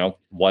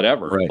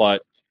 whatever. Right.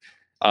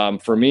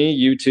 But for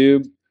me,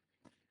 YouTube,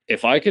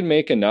 if I could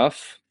make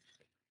enough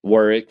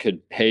where it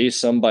could pay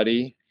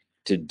somebody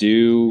to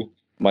do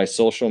my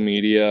social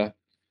media,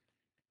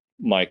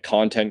 my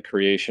content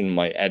creation,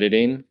 my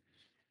editing,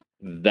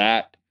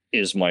 that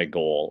is my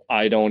goal.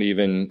 I don't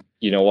even,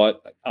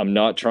 I'm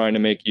not trying to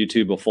make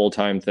YouTube a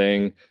full-time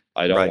thing.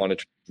 I don't want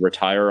to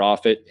retire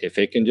off it. If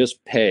it can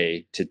just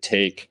pay to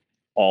take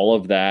all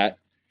of that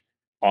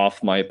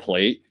off my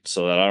plate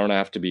so that I don't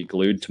have to be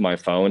glued to my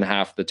phone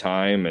half the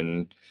time,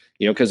 and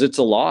because it's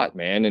a lot,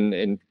 man.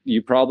 And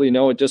you probably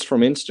know it just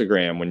from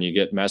Instagram, when you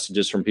get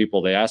messages from people,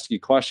 they ask you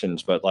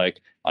questions, but like,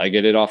 I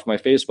get it off my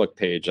Facebook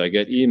page, I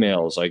get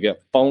emails, I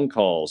get phone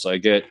calls, I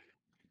get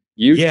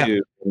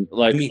YouTube,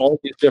 all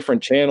these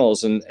different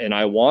channels, and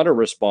I want to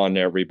respond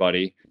to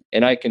everybody,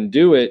 and I can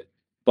do it,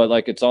 but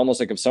like, it's almost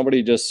like if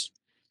somebody just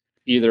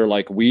either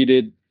like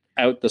weeded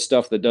out the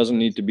stuff that doesn't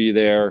need to be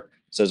there,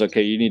 says,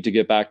 okay, you need to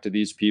get back to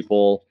these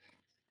people,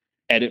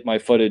 edit my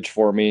footage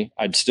for me,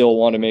 I'd still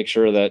want to make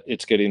sure that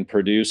it's getting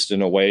produced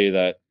in a way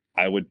that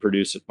I would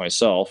produce it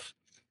myself.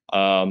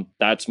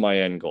 That's my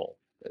end goal.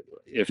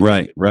 If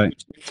right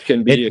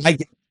can be,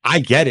 I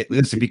get it.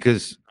 Listen,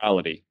 because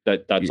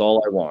that's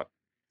all I want.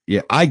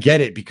 Yeah, I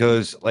get it,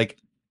 because like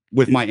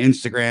with my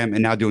Instagram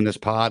and now doing this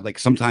pod, like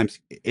sometimes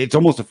it's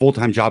almost a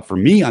full-time job for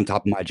me on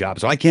top of my job.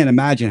 So I can't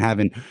imagine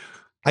having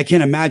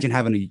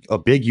a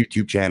big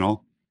YouTube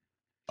channel,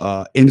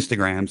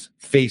 Instagrams,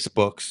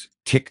 Facebooks,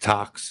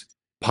 TikToks,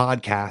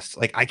 podcasts.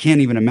 Like, I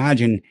can't even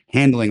imagine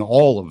handling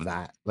all of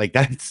that. Like,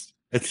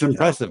 it's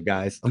impressive,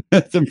 guys.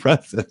 That's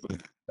impressive.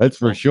 That's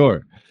for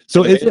sure.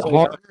 So is it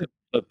hard?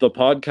 The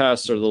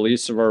podcasts are the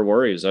least of our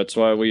worries. That's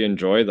why we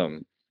enjoy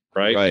them,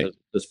 right?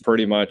 Just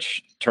pretty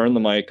much turn the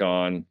mic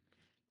on,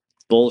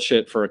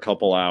 bullshit for a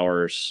couple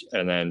hours,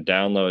 and then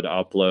download,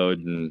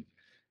 upload, and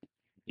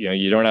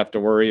you don't have to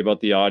worry about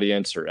the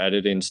audience or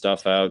editing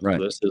stuff out. Right.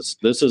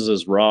 This is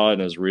as raw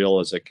and as real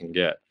as it can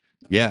get.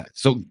 Yeah.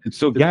 So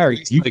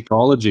Gary,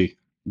 psychology.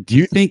 Do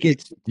you think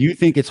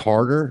it's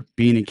harder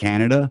being in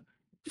Canada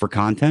for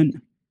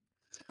content?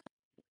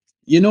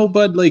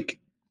 Bud, like,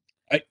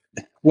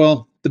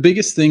 the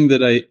biggest thing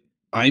that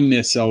I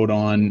miss out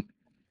on,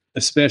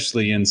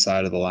 especially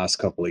inside of the last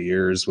couple of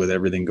years with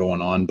everything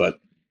going on, but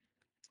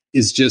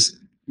is just,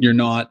 you're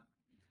not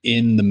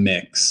in the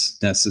mix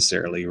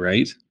necessarily,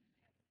 right?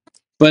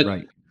 But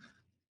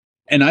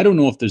and I don't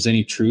know if there's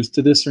any truth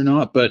to this or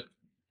not, but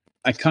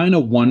I kind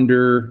of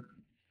wonder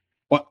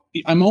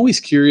I'm always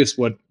curious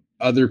what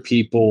other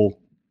people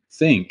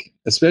think,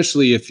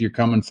 especially if you're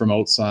coming from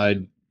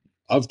outside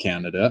of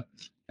Canada.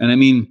 And I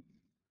mean,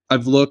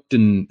 I've looked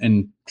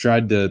and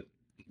tried to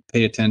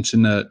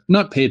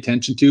not pay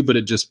attention to, but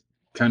it just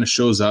kind of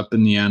shows up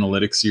in the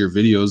analytics of your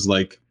videos,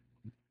 like,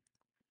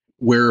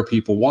 where are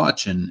people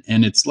watching?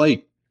 And it's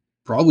like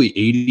probably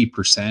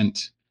 80% in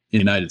the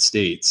United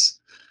States.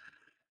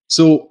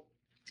 So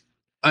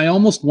I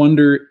almost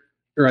wonder,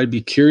 or I'd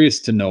be curious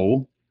to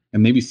know,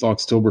 and maybe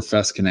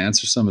Foxtoberfest can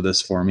answer some of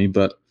this for me,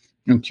 but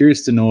I'm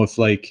curious to know if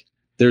like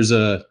there's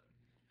a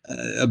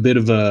bit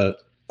of a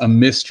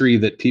mystery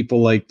that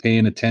people like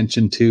paying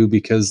attention to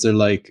because they're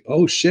like,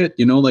 oh shit,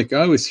 like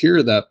I always hear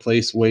of that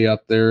place way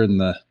up there in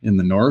the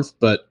north,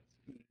 but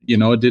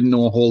I didn't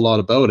know a whole lot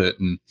about it.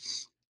 And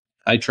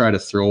I try to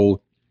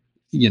throw,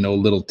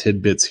 little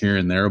tidbits here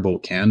and there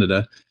about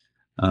Canada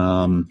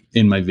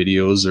in my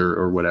videos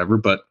or whatever.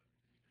 But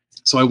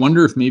so I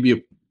wonder if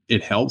maybe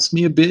it helps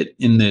me a bit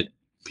in that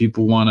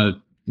people want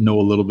to know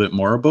a little bit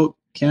more about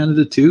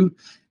Canada too,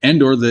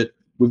 and or that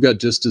we've got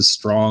just as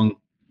strong.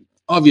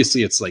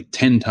 Obviously, it's like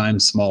 10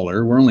 times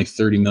smaller. We're only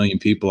 30 million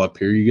people up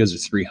here. You guys are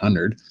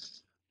 300,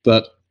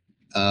 but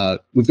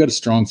we've got a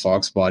strong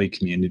fox body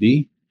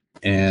community,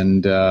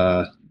 and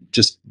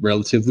just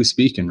relatively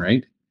speaking,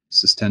 right?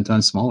 It's just 10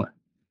 times smaller.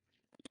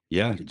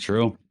 Yeah,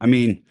 true. I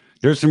mean,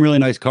 there's some really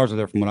nice cars out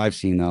there from what I've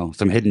seen, though.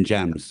 Some hidden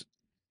gems.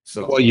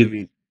 So, Well,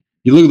 you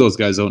look at those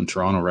guys out in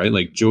Toronto, right?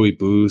 Like Joey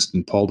Boost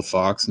and Paul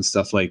DeFox and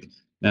stuff. Like,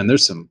 man,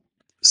 there's some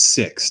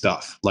sick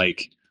stuff.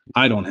 Like,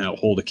 I don't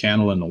hold a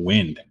candle in the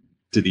wind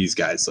to these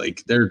guys.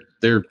 Like, they're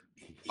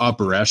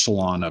upper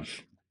echelon of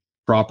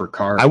proper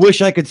car. I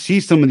wish I could see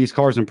some of these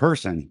cars in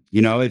person.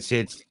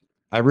 It's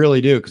I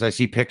really do, because I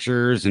see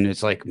pictures and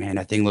it's like, man,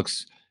 that thing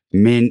looks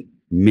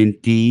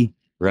minty,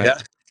 right? Yeah.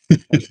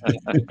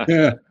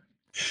 Yeah.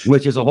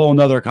 Which is a whole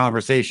nother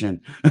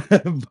conversation.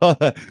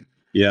 But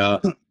Yeah.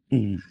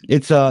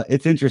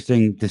 it's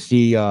interesting to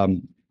see.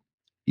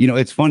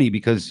 It's funny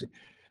because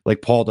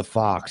like Paul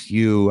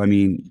DeFox, I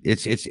mean,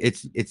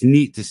 it's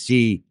neat to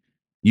see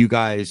you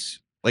guys,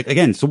 like,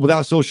 again, so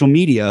without social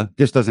media,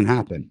 this doesn't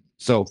happen.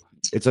 So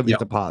it's a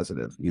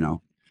positive,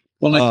 Well,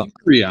 I think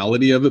the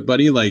reality of it,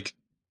 buddy, like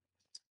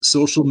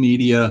social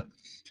media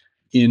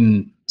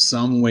in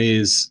some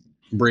ways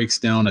breaks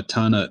down a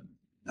ton of,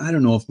 I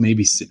don't know if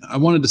maybe I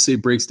wanted to say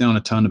breaks down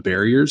a ton of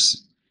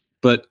barriers,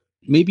 but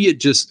maybe it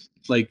just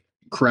like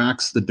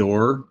cracks the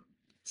door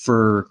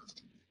for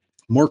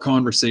more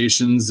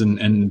conversations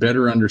and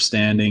better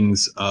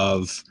understandings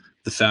of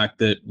the fact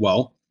that,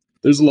 well,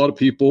 there's a lot of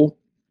people.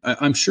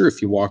 I'm sure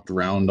if you walked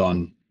around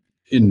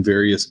in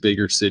various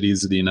bigger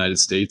cities of the United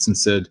States and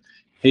said,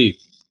 hey,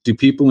 do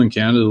people in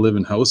Canada live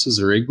in houses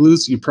or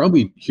igloos? You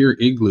probably hear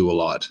igloo a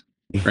lot,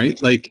 right?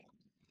 Like,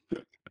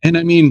 and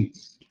I mean,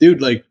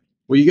 dude, like,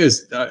 well, you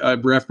guys, I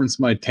referenced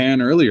my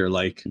tan earlier.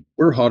 Like,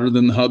 we're hotter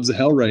than the hubs of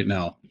hell right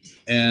now.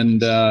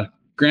 And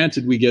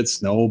granted, we get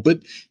snow,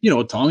 but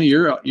Tommy,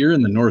 you're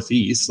in the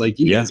Northeast. Like,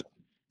 you guys,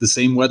 the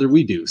same weather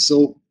we do.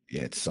 So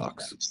yeah, it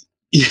sucks.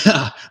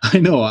 Yeah, I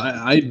know.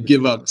 I'd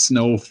give up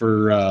snow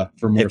for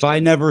more. If I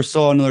never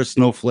saw another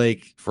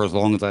snowflake for as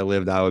long as I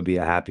lived, I would be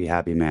a happy,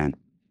 happy man.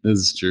 This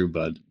is true,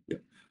 bud.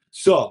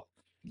 So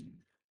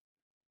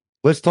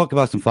let's talk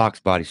about some Fox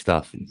body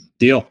stuff.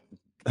 Deal.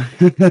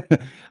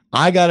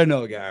 I gotta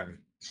know, Gary.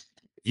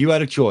 You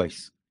had a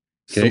choice,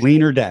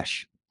 Celine or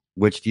Dash.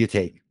 Which do you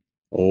take?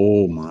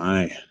 Oh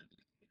my!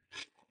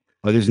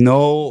 Oh, there's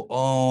no.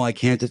 Oh, I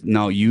can't.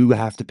 No, you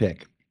have to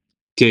pick.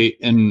 Okay,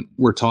 and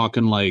we're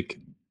talking like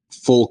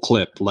full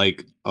clip,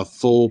 like a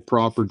full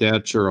proper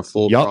Dutch or a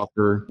full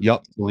proper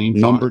Celine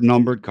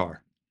numbered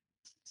car.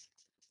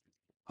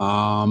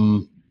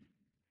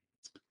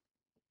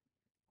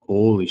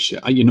 Holy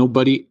shit!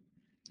 Buddy.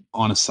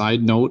 On a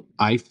side note,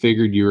 I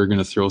figured you were going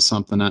to throw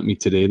something at me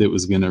today that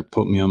was going to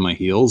put me on my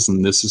heels,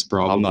 and this is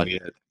probably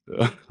it.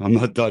 I'm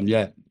not done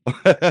yet.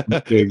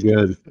 Okay,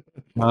 good.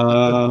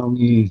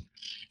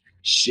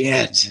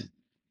 Shit.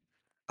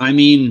 I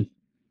mean,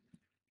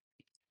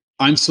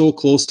 I'm so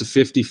close to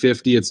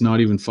 50-50. It's not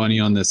even funny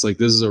on this. Like,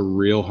 this is a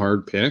real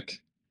hard pick.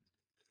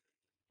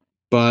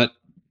 But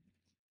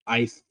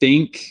I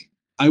think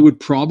I would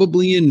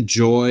probably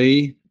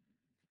enjoy,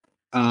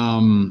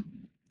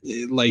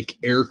 like,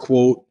 air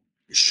quote,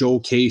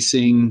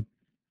 showcasing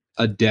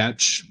a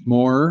Dutch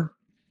more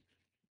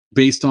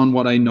based on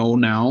what I know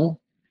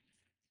now,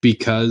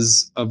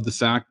 because of the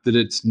fact that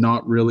it's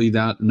not really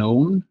that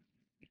known.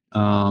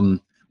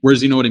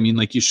 Whereas, you know what I mean?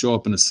 Like, you show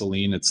up in a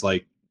Celine, it's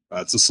like,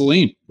 that's a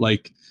Celine.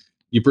 Like,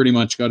 you pretty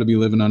much got to be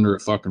living under a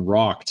fucking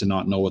rock to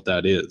not know what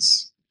that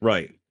is.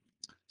 Right.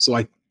 So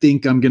I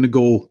think I'm going to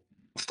go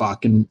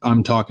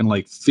I'm talking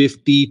like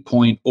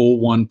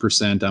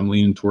 50.01%. I'm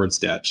leaning towards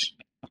Dutch.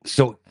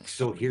 So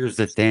here's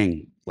the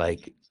thing.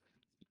 Like,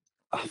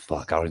 oh,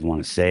 fuck, I don't even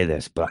want to say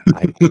this, but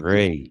I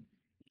agree.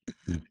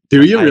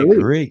 Do you really? I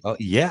agree. Oh,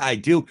 yeah, I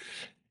do.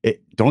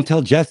 Don't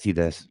tell Jesse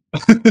this.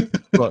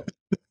 Look,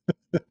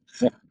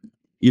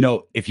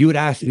 if you had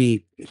asked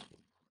me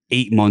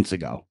 8 months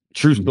ago,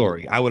 true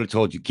story, I would have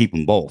told you keep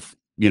them both.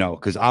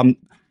 Because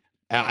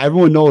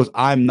everyone knows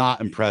I'm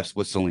not impressed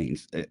with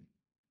Celine's.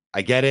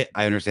 I get it.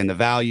 I understand the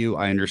value.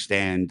 I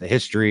understand the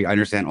history. I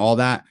understand all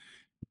that.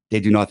 They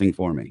do nothing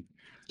for me.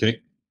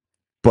 Okay.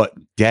 But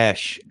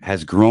Dash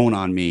has grown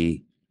on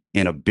me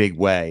in a big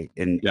way.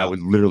 And I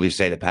would literally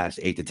say the past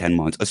 8 to 10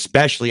 months,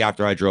 especially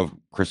after I drove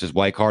Chris's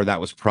white car,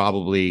 that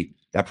probably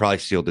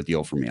sealed the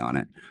deal for me on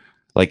it.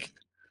 Like,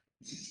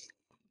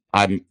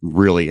 I'm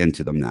really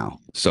into them now.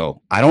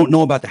 So I don't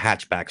know about the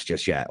hatchbacks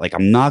just yet. Like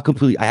I'm not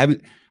completely.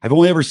 I've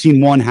only ever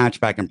seen one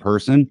hatchback in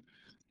person,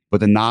 but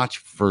the notch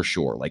for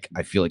sure. Like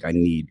I feel like I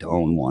need to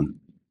own one.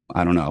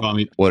 I don't know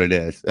what it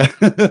is,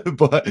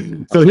 but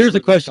so here's a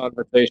question.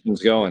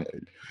 Conversation's going.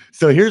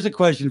 So here's a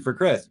question for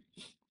Chris.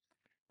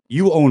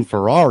 You own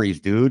Ferraris,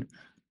 dude.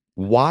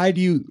 Why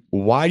do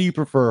you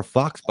prefer a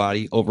Fox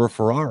body over a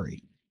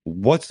Ferrari?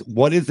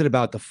 What is it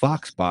about the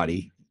Fox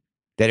body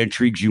that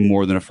intrigues you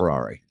more than a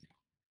Ferrari?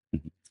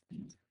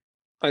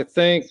 I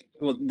think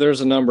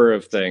there's a number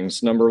of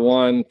things. Number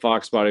one,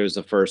 Fox body was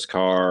the first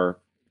car.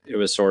 It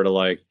was sort of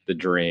like the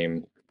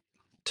dream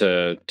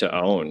to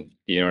own.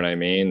 You know what I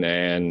mean?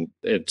 And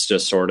it's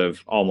just sort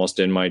of almost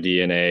in my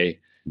DNA.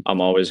 I'm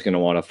always going to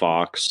want a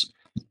Fox.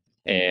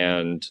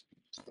 And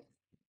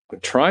I'm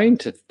trying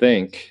to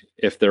think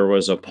if there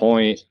was a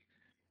point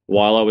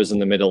while I was in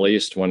the Middle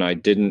East when I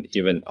didn't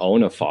even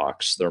own a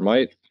Fox.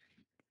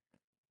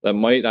 That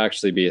might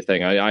actually be a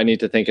thing. I need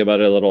to think about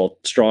it a little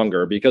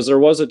stronger because there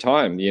was a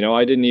time,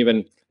 I didn't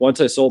even, once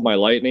I sold my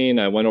Lightning,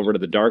 I went over to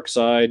the dark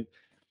side.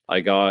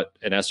 I got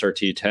an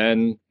SRT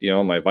 10,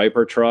 my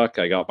Viper truck.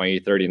 I got my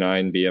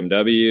E39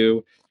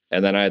 BMW,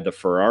 and then I had the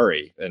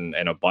Ferrari and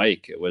a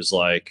bike. It was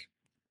like,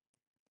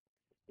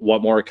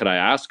 what more could I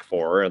ask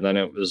for? And then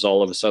it was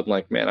all of a sudden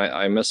like, man,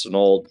 I miss an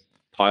old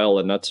pile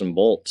of nuts and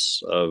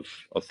bolts of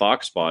a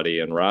Fox body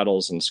and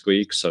rattles and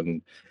squeaks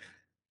and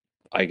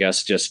I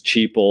guess just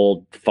cheap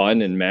old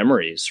fun and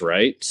memories,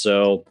 right?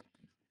 So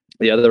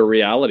the other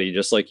reality,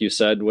 just like you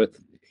said,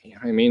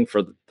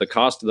 for the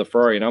cost of the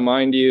Ferrari. Now,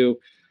 mind you,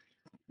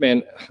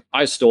 man,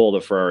 I stole the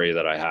Ferrari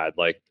that I had,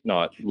 like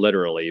not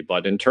literally,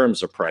 but in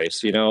terms of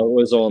price, it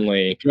was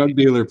only drug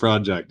dealer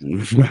project.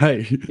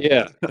 Right.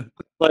 Yeah.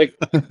 Like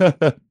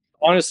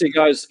honestly,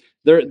 guys,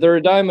 they're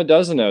a dime a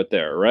dozen out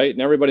there, right?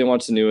 And everybody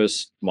wants the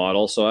newest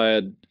model. So I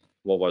had,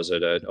 what was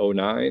it, at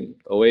 09,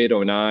 08,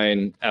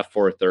 09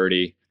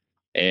 F430.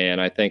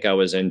 And I think I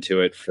was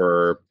into it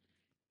for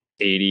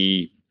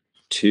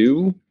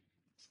 82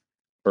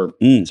 or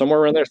somewhere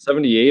around there,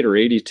 78 or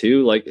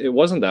 82. Like it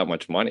wasn't that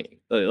much money,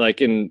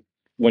 like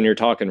when you're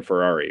talking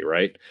Ferrari,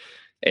 right?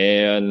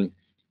 And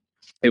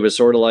it was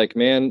sort of like,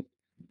 man,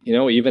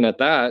 even at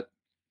that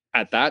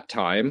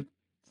time,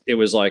 it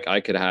was like I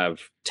could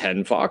have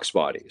 10 Fox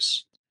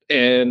bodies.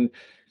 And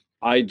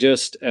I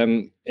just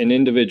am an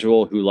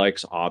individual who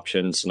likes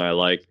options and I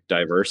like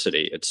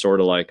diversity. It's sort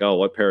of like, oh,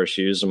 what pair of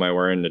shoes am I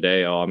wearing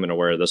today? Oh, I'm going to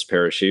wear this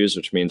pair of shoes,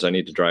 which means I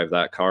need to drive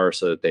that car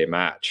so that they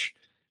match.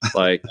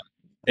 Like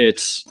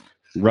it's,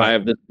 right. I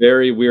have this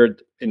very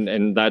weird,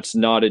 and that's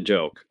not a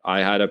joke. I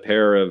had a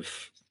pair of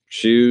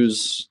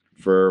shoes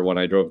for when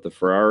I drove the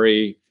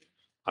Ferrari.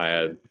 I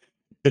had,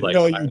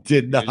 no, you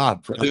did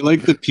not, bro. They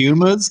like the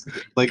Pumas?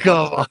 Like,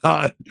 come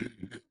on.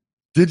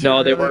 Did you?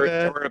 No, they were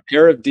a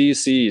pair of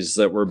DCs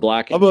that were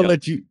black. I'm gonna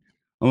let you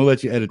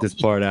edit this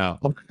part out.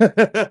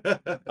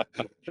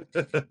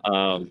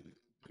 Well,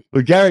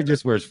 Garrett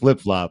just wears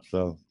flip flops,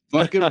 so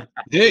fucking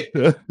hey.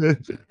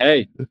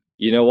 Hey,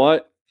 you know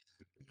what,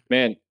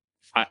 man?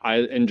 I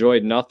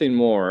enjoyed nothing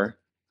more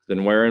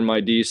than wearing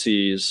my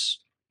DCs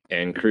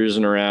and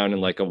cruising around in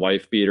like a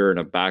wife beater and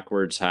a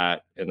backwards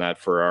hat in that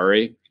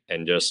Ferrari,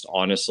 and just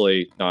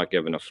honestly not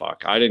giving a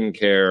fuck. I didn't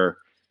care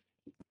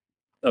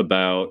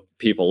about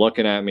people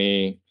looking at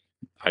me.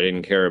 I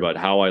didn't care about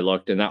how I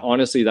looked. And that,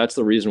 honestly, that's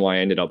the reason why I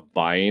ended up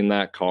buying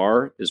that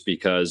car, is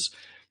because,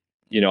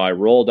 I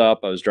rolled up,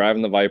 I was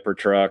driving the Viper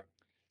truck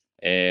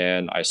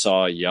and I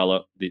saw this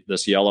yellow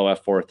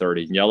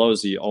F430. Yellow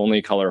is the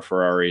only color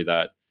Ferrari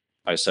that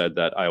I said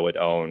that I would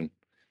own,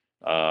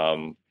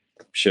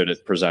 should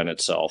it present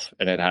itself.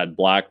 And it had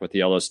black with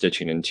yellow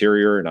stitching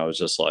interior. And I was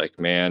just like,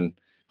 man,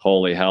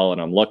 holy hell. And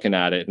I'm looking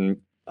at it and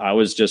I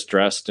was just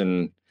dressed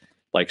in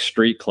like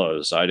street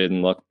clothes. I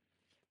didn't look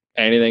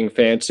anything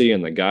fancy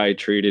and the guy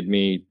treated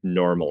me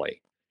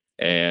normally.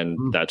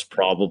 And that's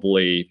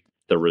probably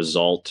the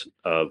result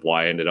of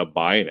why I ended up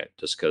buying it,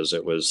 just because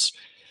it was,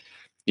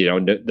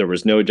 there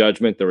was no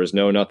judgment. There was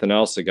no nothing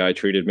else. The guy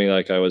treated me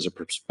like I was a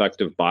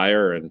prospective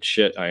buyer, and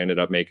shit, I ended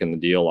up making the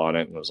deal on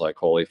it and was like,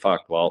 holy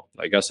fuck. Well,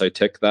 I guess I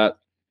ticked that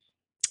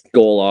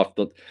goal off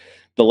the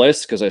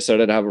list because I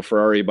said I'd have a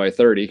Ferrari by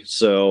 30.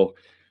 So,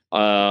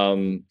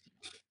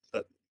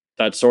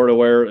 that's sort of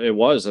where it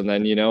was. And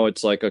then,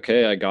 it's like,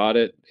 okay, I got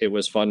it. It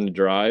was fun to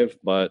drive,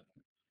 but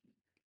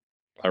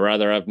I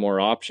rather have more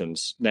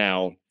options.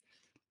 Now,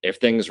 if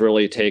things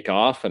really take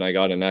off and I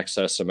got an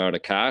excess amount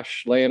of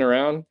cash laying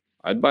around,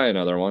 I'd buy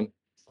another one.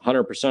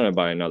 100% I'd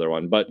buy another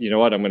one. But you know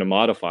what? I'm going to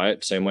modify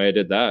it same way I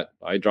did that.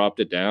 I dropped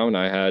it down.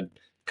 I had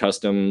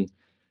custom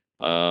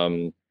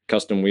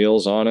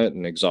wheels on it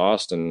and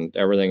exhaust and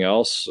everything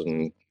else.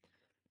 And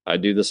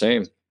I'd do the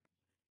same.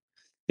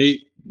 Hey,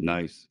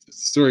 nice.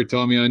 Sorry,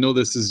 Tommy. I know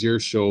this is your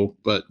show,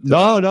 but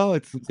no,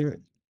 it's here.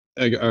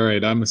 All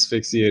right, I'm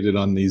asphyxiated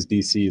on these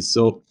DCs.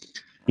 So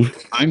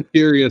I'm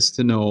curious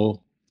to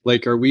know,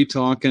 like, are we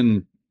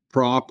talking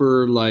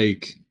proper,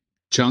 like,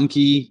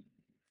 chunky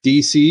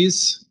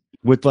DCs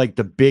with like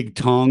the big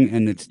tongue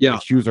and the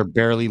shoes are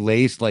barely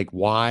laced, like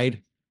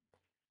wide?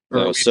 Or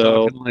are we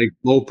So talking like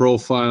low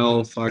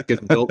profile,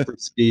 fucking built for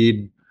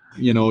speed?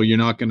 You know, you're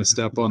not going to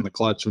step on the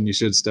clutch when you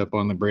should step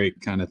on the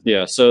brake, kind of thing.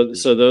 yeah, so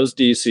those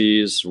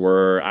DCs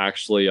were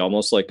actually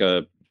almost like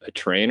a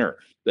trainer.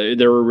 They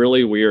were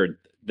really weird.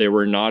 They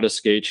were not a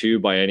skate shoe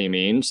by any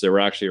means. They were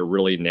actually a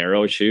really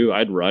narrow shoe.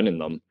 I'd run in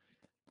them.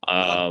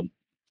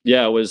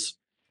 Yeah, it was.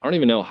 I don't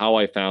even know how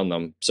I found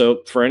them.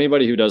 So for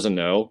anybody who doesn't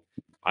know,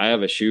 I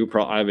have a shoe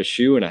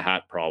and a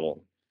hat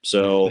problem.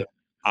 So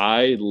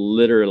I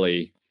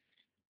literally,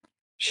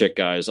 shit,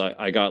 guys,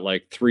 I got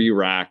like 3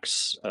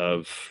 racks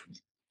of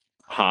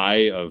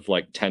high of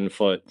like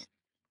 10-foot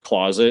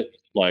closet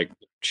like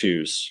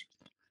shoes,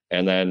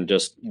 and then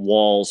just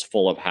walls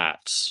full of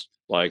hats,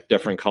 like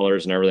different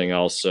colors and everything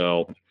else.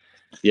 So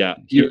yeah,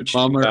 huge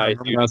guy,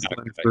 huge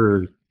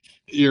guy.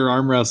 You're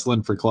arm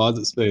wrestling for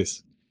closet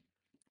space.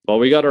 Well,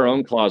 we got our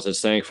own closets,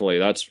 thankfully.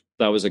 That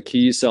was a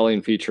key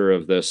selling feature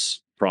of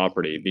this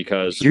property,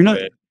 because You're not.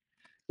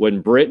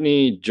 when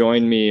Brittany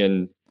joined me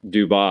in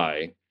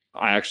Dubai,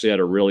 I actually had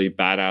a really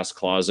badass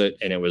closet,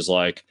 and it was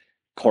like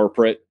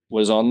corporate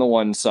was on the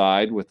one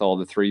side with all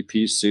the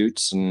 3-piece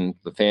suits and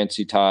the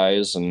fancy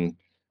ties and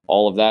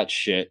all of that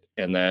shit,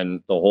 and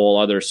then the whole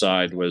other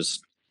side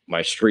was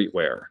my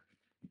streetwear.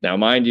 Now,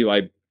 mind you,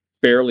 I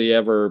barely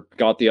ever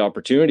got the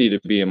opportunity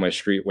to be in my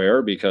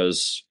streetwear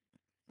because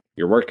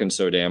you're working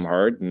so damn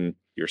hard and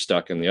you're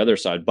stuck in the other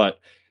side. But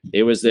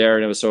it was there,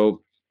 and it was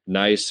so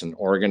nice and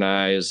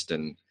organized,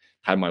 and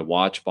had my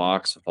watch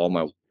box with all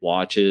my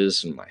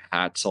watches and my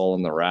hats all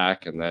in the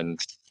rack. And then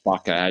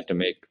fuck, I had to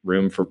make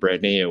room for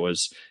Brittany. It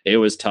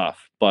was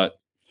tough, but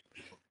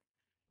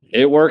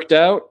it worked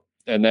out.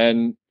 And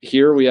then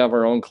here we have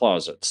our own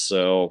closets.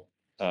 So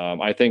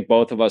I think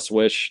both of us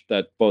wish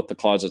that both the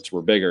closets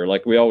were bigger.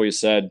 Like we always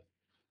said,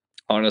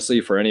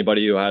 honestly, for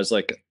anybody who has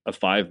like a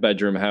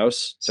 5-bedroom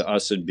house, to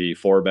us it'd be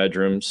 4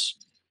 bedrooms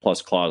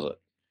plus closet.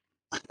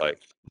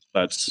 Like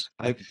that's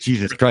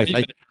Jesus Christ.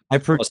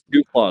 plus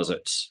 2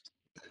 closets.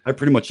 I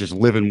pretty much just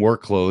live in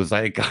work clothes.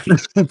 I got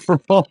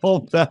for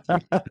all that.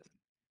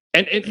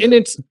 And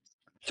it's,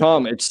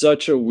 Tom, it's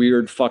such a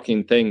weird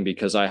fucking thing,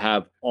 because I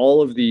have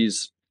all of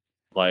these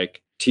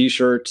like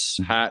t-shirts,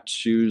 hats,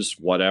 shoes,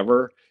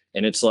 whatever,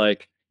 and it's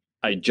like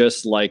I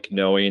just like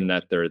knowing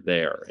that they're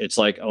there. It's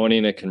like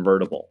owning a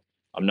convertible.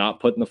 I'm not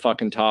putting the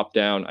fucking top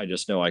down. I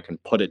just know I can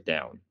put it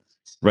down.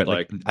 Right.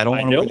 Like I don't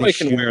I want to know I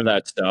can wear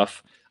that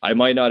stuff. I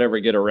might not ever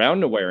get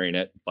around to wearing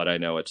it, but I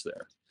know it's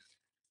there.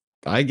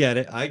 I get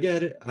it.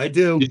 I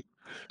do.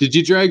 Did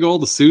you drag all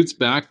the suits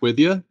back with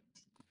you?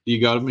 You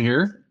got them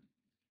here?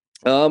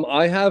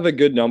 I have a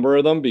good number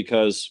of them,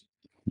 because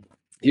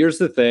here's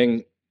the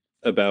thing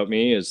about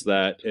me is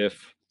that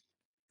if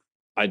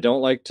I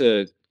don't like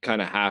to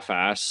kind of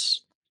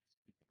half-ass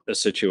a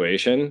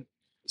situation,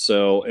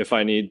 so if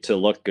I need to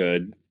look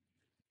good,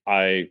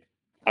 I'm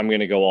going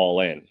to go all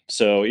in.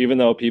 So even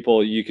though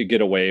you could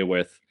get away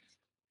with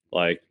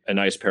like a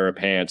nice pair of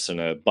pants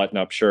and a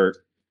button-up shirt,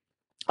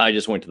 I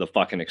just went to the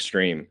fucking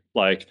extreme.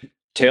 Like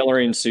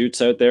tailoring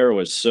suits out there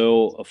was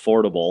so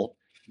affordable,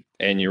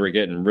 and you were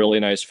getting really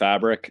nice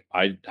fabric.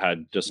 I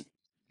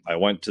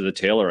went to the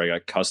tailor. I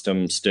got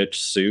custom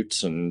stitched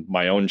suits and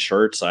my own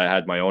shirts. I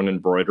had my own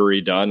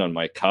embroidery done on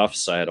my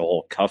cuffs. I had a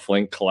whole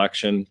cufflink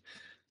collection.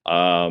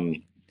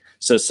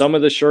 So some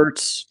of the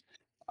shirts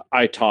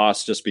I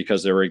tossed just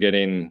because they were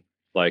getting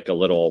like a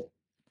little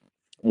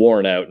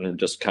worn out and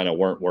just kind of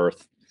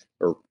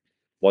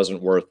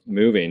wasn't worth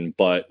moving.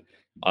 But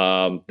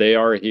they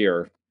are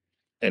here.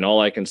 And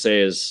all I can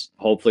say is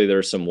hopefully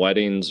there's some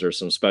weddings or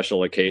some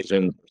special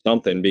occasions or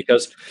something,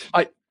 because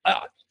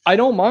I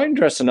don't mind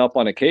dressing up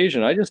on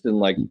occasion. I just didn't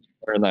like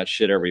wearing that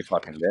shit every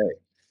fucking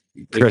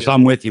day. Chris,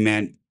 I'm with you,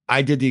 man.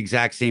 I did the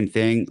exact same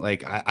thing.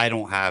 Like I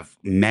don't have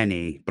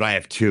many, but I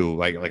have 2,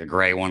 like a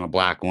gray one, a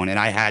black one, and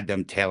I had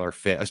them tailor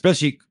fit.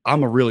 Especially,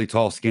 I'm a really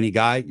tall, skinny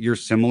guy. You're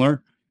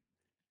similar.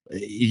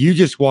 You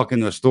just walk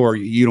into a store,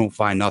 you don't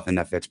find nothing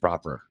that fits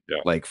proper. Yeah.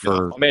 Like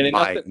for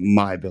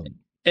my build.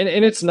 And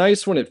it's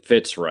nice when it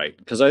fits right,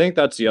 because I think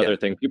that's the other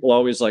thing. People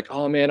always like,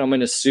 oh man, I'm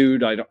in a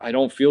suit. I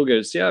don't feel good.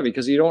 It's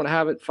because you don't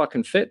have it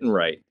fucking fitting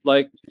right.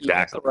 Like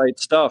exactly the right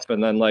stuff,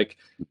 and then like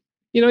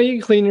you can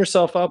clean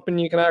yourself up,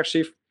 and you can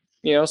actually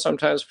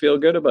sometimes feel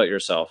good about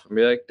yourself and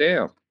be like,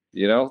 damn,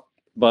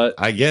 But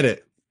I get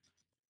it.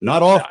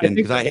 Not often,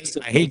 because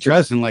I hate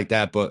dressing like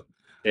that, but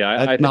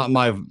that's not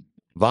my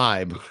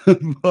vibe.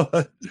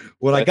 But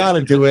when I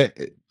gotta do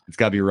it, it's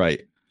gotta be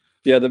right.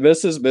 Yeah, the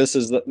misses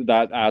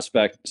that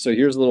aspect. So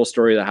here's a little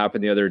story that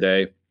happened the other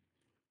day.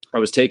 I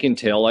was taking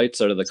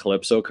taillights out of the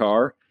Calypso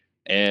car,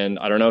 and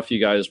I don't know if you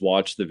guys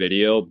watched the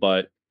video,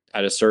 but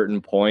at a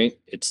certain point,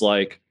 it's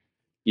like,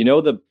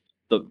 the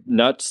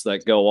nuts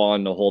that go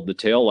on to hold the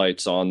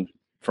taillights on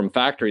from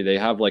factory, they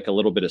have like a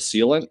little bit of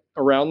sealant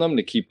around them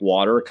to keep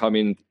water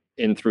coming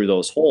in through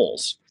those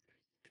holes.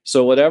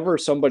 So whatever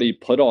somebody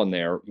put on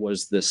there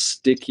was the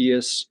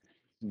stickiest,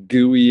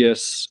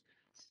 gooeyest,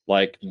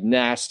 like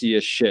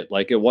nastiest shit.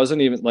 Like it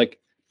wasn't even like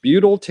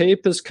butyl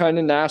tape is kind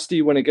of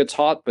nasty when it gets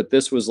hot, but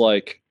this was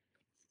like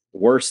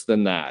worse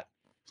than that.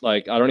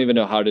 Like, I don't even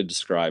know how to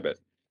describe it.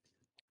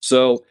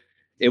 So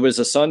it was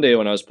a Sunday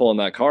when I was pulling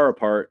that car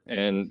apart,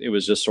 and it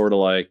was just sort of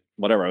like,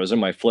 whatever. I was in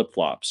my flip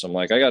flops. I'm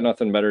like, I got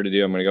nothing better to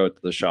do. I'm going to go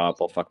to the shop.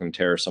 I'll fucking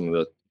tear some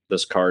of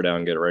this car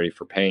down, get it ready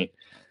for paint.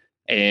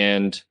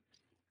 And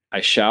I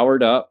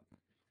showered up.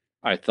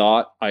 I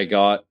thought I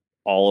got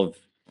all of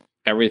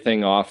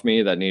everything off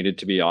me that needed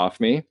to be off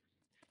me.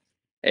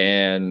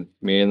 And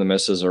me and the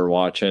missus are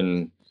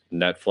watching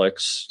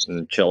Netflix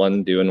and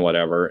chilling, doing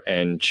whatever.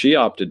 And she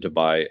opted to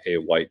buy a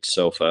white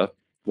sofa,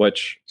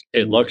 which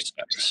it looks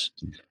nice.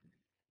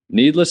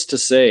 Needless to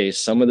say,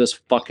 some of this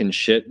fucking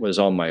shit was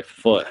on my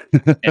foot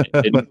and it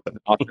didn't come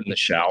off in the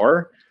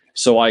shower.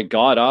 So I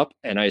got up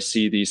and I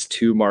see these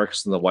 2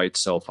 marks in the white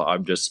sofa. I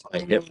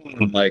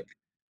hit like,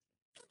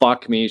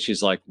 fuck me.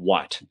 She's like,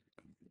 what?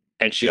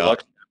 And she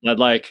looked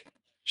like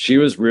she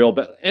was real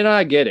bad. And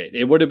I get it.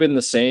 It would have been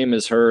the same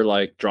as her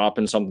like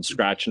dropping something,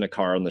 scratching a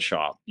car in the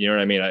shop. You know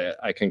what I mean?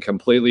 I can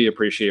completely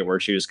appreciate where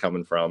she was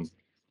coming from.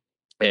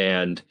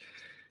 And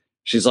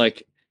she's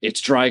like,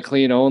 it's dry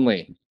clean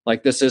only.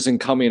 Like, this isn't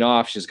coming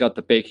off. She's got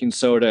the baking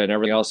soda and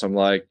everything else. I'm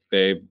like,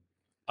 babe,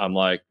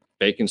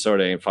 baking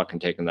soda ain't fucking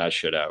taking that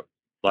shit out.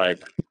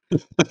 Like,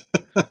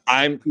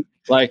 I'm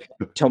like,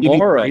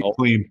 tomorrow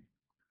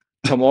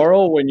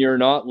when you're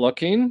not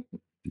looking,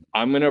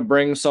 I'm going to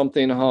bring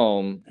something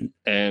home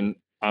and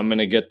I'm going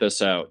to get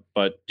this out,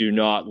 but do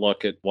not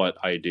look at what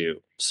I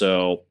do.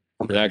 So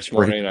the next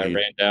morning I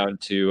ran down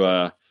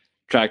to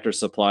Tractor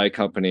Supply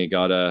Company,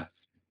 got a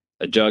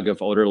jug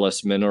of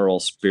odorless mineral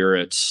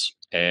spirits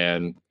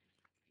and,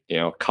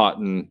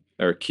 cotton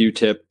or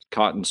Q-tip,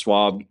 cotton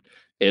swab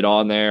it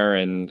on there.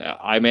 And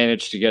I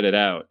managed to get it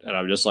out. And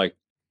I'm just like,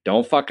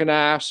 don't fucking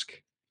ask.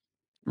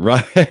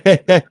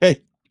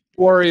 Right.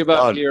 Worry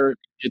about here.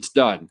 It's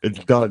done. It's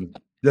done.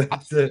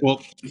 That's it.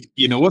 Well,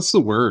 you know what's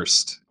the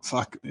worst?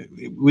 Fuck,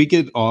 we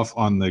get off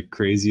on the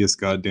craziest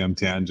goddamn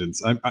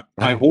tangents.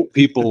 I hope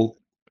people.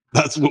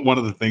 That's one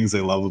of the things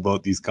they love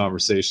about these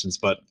conversations.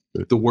 But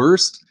the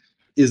worst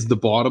is the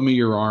bottom of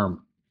your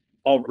arm.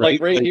 Oh, right?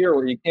 Like here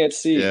where you can't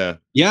see.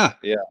 Yeah.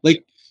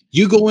 Like,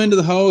 you go into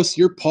the house,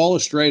 you're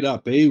polished right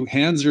up.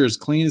 Hands are as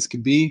clean as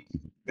can be,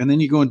 and then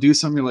you go and do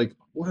something. You're like,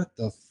 what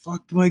the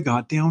fuck do I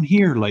got down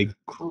here? Like,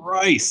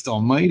 Christ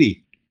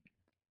Almighty.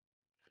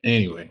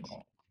 Anyway.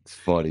 It's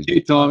funny. Hey,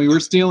 Tommy, we're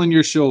stealing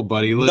your show,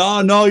 buddy.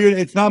 No,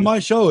 it's not my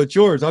show. It's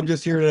yours. I'm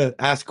just here to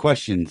ask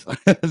questions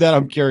that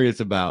I'm curious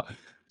about.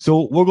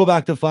 So we'll go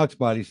back to Fox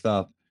Body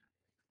stuff.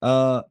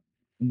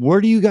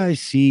 Where do you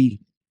guys see?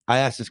 I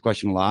ask this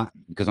question a lot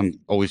because I'm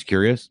always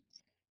curious.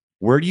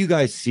 Where do you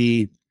guys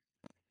see,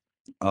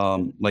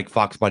 like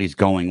Fox Body's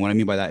going? What I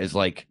mean by that is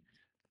like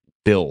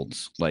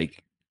builds,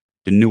 like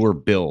the newer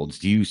builds.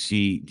 Do you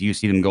see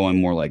them going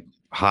more like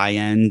high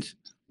end,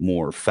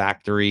 more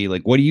factory?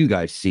 Like, what are you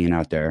guys seeing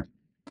out there?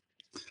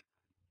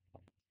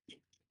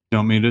 You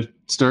want me to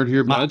start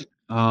here, bud?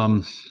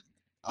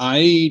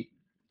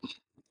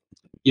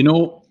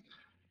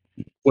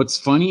 What's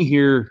funny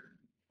here,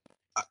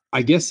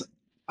 I guess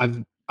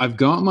I've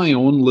got my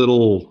own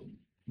little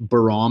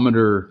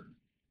barometer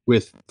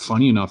with,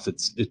 funny enough,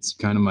 it's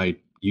kind of my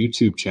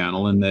YouTube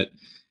channel, and that,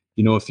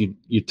 if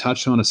you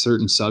touch on a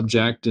certain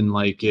subject and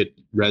like it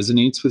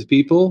resonates with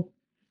people,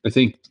 I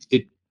think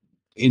it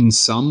in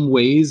some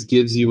ways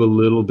gives you a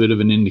little bit of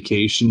an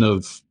indication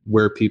of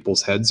where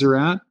people's heads are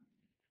at.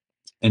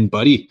 And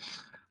buddy,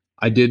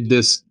 I did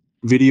this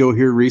video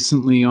here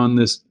recently on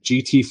this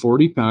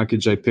GT40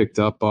 package I picked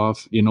up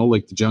off,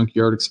 like the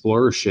Junkyard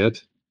Explorer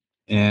shit.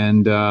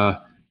 And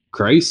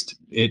Christ,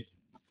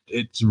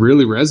 it's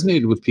really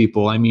resonated with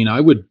people. I mean,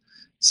 I would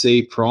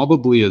say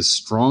probably as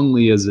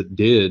strongly as it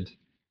did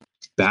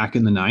back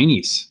in the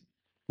 90s,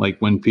 like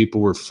when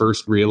people were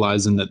first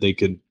realizing that they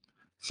could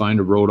find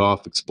a road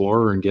off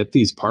Explorer and get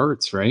these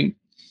parts, right?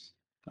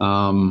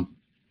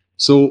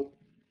 So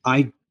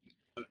I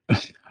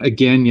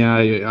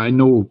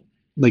know,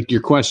 like,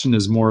 your question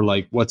is more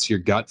like, what's your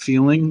gut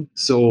feeling?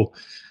 So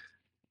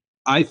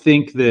I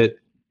think that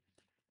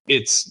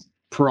it's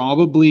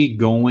probably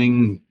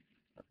going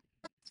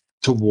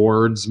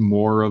towards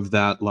more of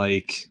that,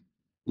 like,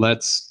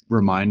 let's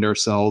remind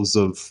ourselves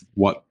of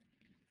what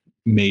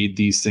made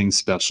these things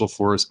special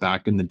for us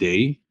back in the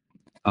day.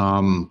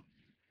 Well,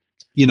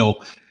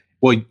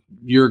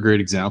 you're a great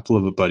example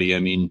of it, buddy. I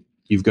mean,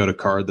 you've got a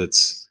car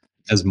that's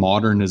as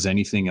modern as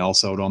anything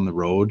else out on the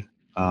road.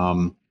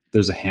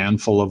 There's a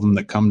handful of them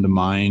that come to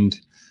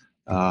mind.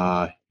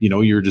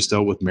 You were just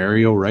out with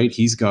Mario, right?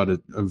 He's got a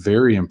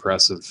very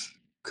impressive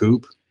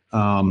coupe.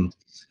 I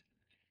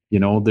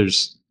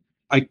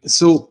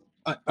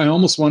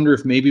almost wonder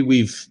if maybe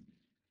we've,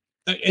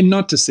 and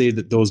not to say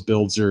that those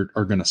builds are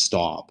going to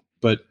stop,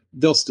 but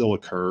they'll still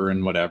occur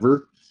and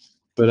whatever.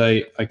 But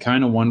I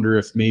kind of wonder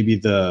if maybe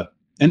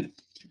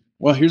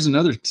here's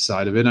another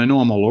side of it. I know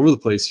I'm all over the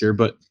place here,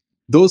 but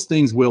those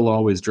things will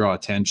always draw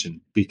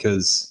attention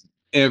because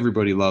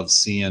everybody loves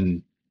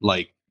seeing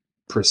like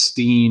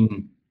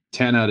pristine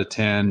 10 out of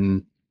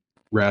 10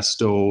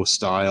 resto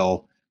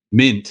style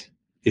mint,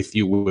 if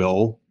you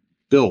will,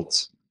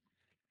 builds.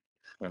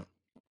 Yeah.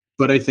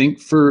 But I think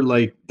for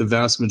like the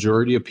vast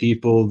majority of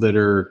people that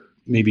are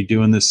maybe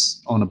doing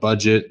this on a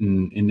budget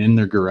and in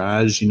their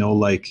garage,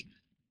 like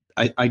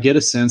I get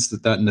a sense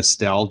that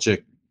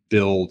nostalgic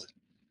build,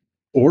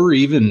 or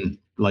even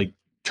like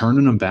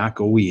turning them back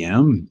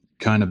OEM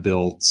kind of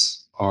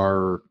builds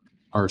are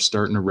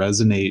starting to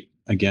resonate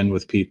again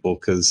with people,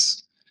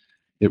 because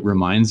it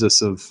reminds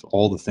us of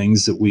all the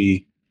things that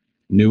we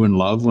knew and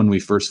loved when we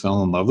first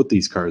fell in love with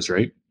these cars,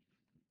 right?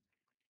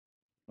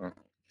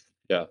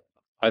 Yeah.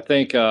 I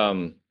think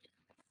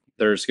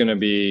there's going to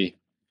be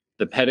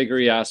the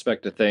pedigree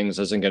aspect of things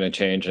isn't going to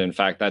change. And in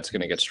fact, that's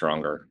going to get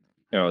stronger.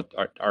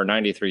 Our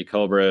 93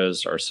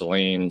 Cobras, our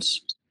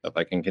Celines, if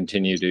I can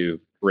continue to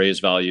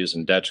raise values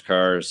in Dutch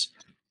cars,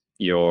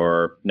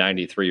 your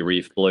 93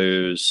 Reef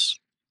Blues,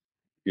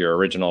 your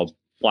original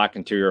black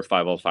interior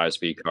 505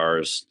 speed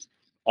cars,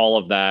 all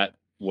of that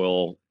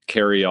will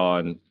carry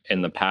on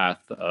in the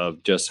path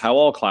of just how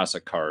all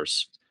classic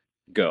cars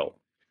go.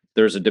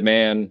 There's a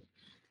demand.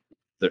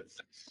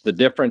 The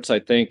difference, I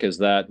think, is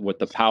that with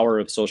the power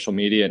of social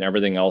media and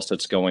everything else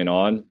that's going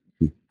on,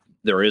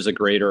 there is a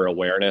greater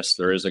awareness.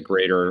 There is a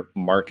greater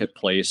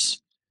marketplace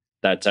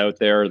that's out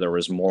there. There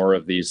was more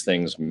of these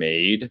things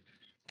made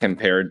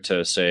compared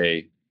to,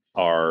 say,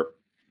 our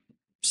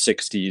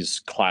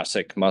 60s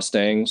classic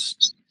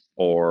Mustangs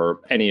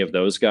or any of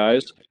those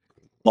guys.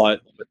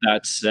 But with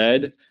that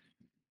said,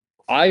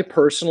 I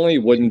personally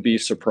wouldn't be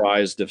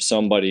surprised if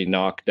somebody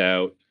knocked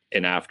out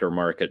an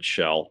aftermarket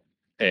shell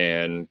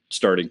and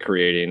started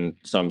creating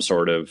some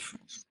sort of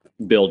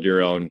build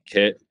your own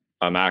kit.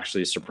 I'm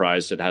actually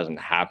surprised it hasn't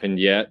happened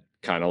yet,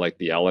 kind of like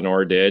the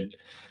Eleanor did.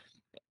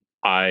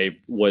 I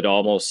would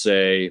almost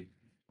say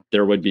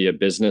there would be a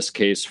business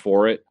case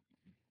for it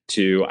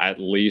to at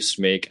least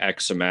make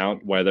X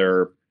amount,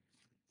 whether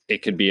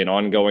it could be an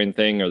ongoing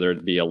thing or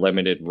there'd be a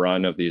limited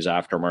run of these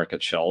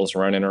aftermarket shells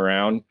running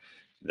around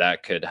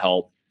that could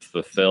help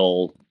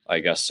fulfill, I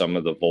guess, some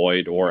of the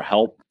void, or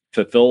help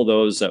fulfill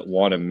those that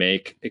want to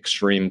make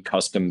extreme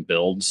custom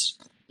builds,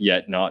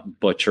 yet not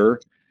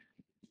butcher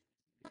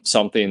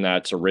something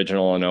that's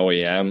original and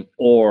OEM,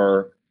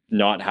 or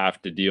not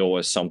have to deal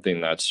with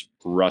something that's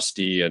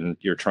rusty and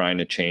you're trying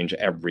to change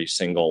every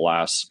single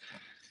last.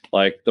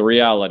 Like, the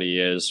reality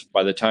is,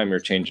 by the time you're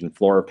changing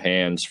floor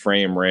pans,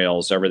 frame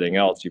rails, everything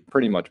else, you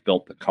pretty much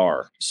built the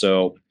car.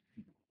 So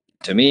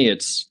to me,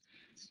 it's,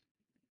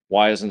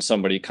 why hasn't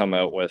somebody come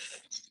out with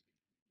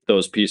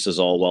those pieces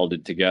all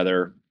welded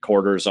together,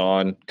 quarters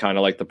on, kind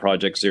of like the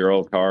Project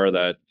Zero car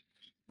that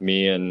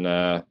me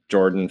and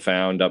Jordan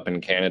found up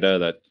in Canada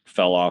that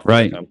fell off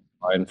Right. the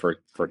line for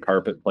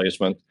carpet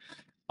placement.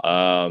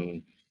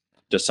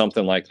 Just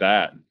something like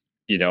that,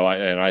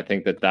 and I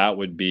think that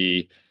would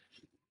be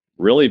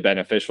really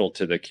beneficial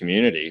to the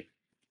community,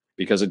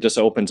 because it just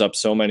opens up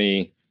so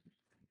many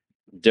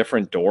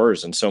different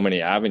doors and so many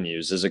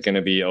avenues. Is it going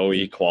to be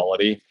OE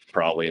quality?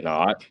 Probably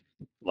not.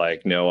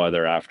 Like no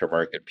other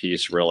aftermarket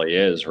piece really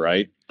is,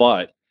 right?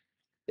 But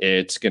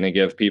it's going to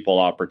give people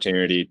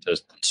opportunity to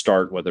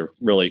start with a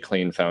really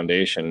clean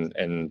foundation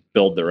and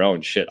build their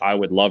own shit. I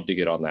would love to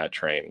get on that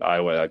train. I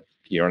would,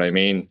 you know what I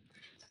mean?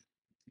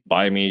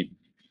 Buy me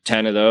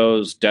 10 of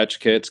those Dutch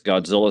kits,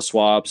 Godzilla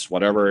swaps,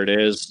 whatever it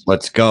is.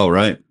 Let's go,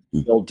 right?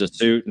 Build to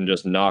suit and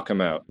just knock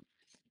them out.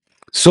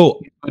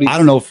 So I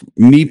don't know if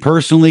me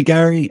personally,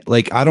 Gary,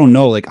 like, I don't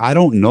know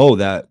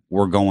that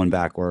we're going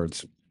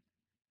backwards.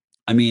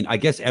 I mean, I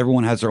guess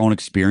everyone has their own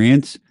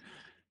experience,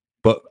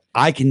 but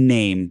I can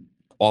name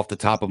off the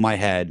top of my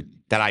head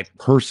that I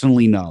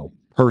personally know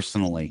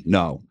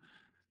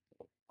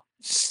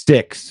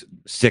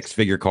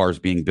six-figure cars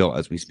being built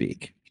as we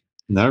speak.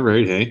 Not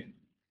right, hey?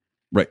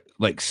 Right.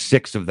 Like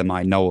 6 of them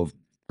I know of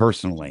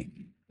personally.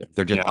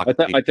 They're just,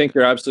 I think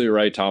you're absolutely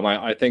right, Tom.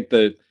 I think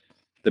that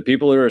the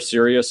people who are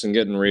serious and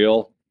getting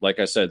real, like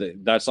I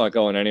said, that's not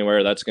going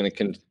anywhere. That's going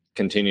to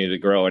continue to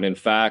grow. And in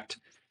fact,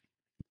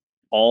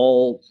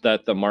 all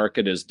that the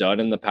market has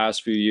done in the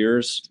past few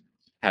years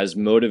has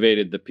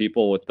motivated the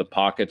people with the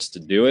pockets to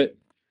do it,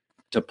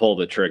 to pull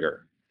the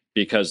trigger,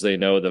 because they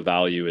know the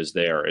value is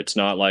there. It's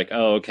not like,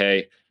 oh,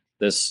 okay,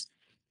 this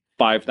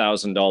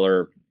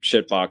 $5,000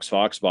 shitbox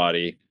Fox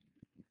body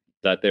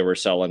that they were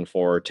selling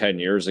for 10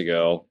 years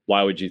ago,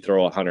 why would you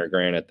throw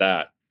 $100,000 at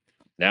that?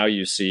 Now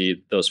you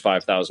see those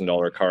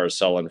 $5,000 cars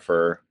selling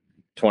for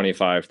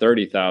 25,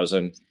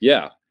 30,000.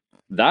 Yeah,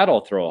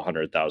 that'll throw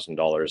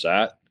 $100,000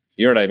 at.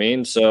 You know what I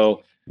mean?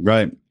 So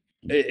right.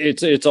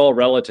 It's all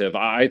relative.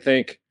 I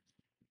think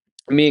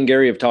me and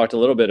Gary have talked a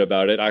little bit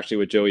about it actually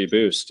with Joey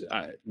Boost.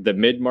 The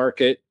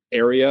mid-market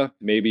area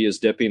maybe is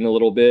dipping a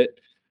little bit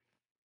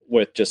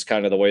with just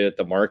kind of the way that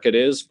the market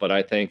is. But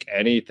I think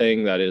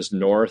anything that is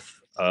north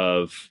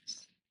of,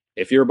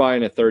 if you're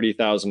buying a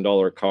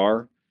 $30,000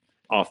 car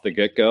off the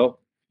get-go,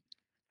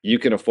 you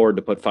can afford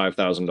to put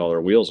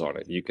 $5,000 wheels on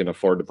it. You can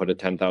afford to put a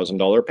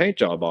 $10,000 paint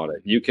job on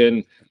it. You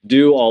can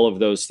do all of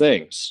those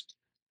things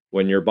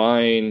when you're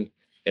buying.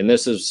 And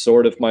this is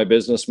sort of my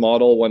business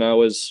model when I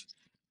was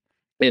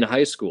in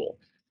high school.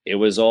 It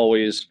was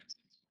always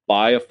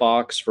buy a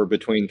Fox for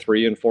between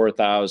 3,000 and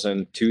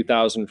 4,000,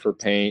 2,000 for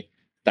paint,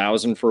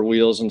 1,000 for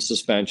wheels and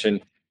suspension,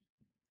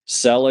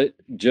 sell it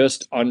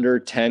just under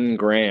 10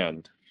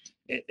 grand,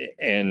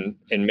 and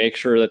make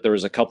sure that there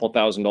was a couple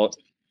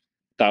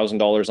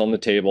 $1,000 on the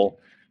table,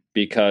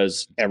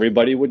 because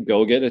everybody would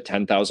go get a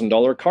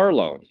 $10,000 car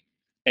loan,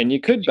 and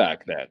you could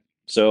back then.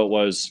 So it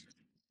was,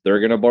 they're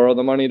going to borrow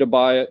the money to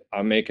buy it.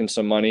 I'm making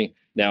some money.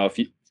 Now, if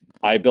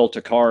I built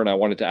a car and I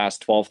wanted to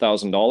ask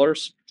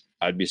 $12,000,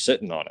 I'd be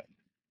sitting on it,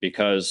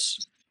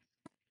 because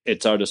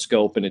it's out of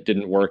scope and it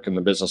didn't work in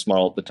the business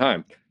model at the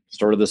time.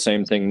 Sort of the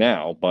same thing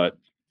now, but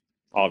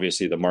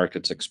obviously the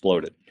market's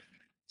exploded.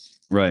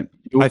 Right.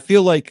 I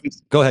feel like,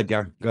 go ahead,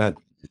 Gary. Go ahead.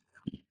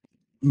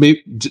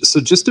 Maybe, so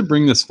just to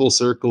bring this full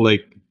circle,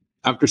 like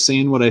after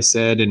saying what I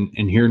said and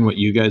hearing what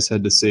you guys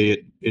had to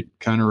say, it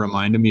kind of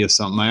reminded me of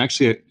something. I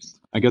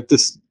got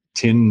this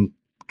tin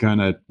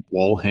kind of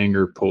wall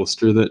hanger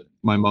poster that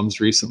my mom's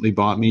recently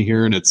bought me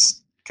here, and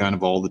it's kind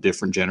of all the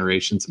different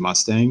generations of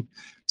Mustang.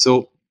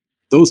 So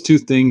those two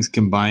things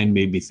combined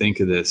made me think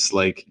of this.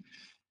 Like,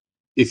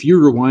 if you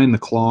rewind the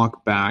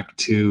clock back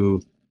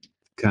to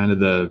kind of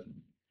the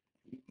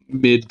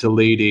mid to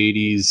late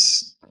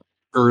 80s,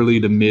 early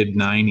to mid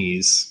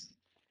 90s,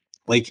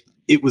 like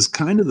it was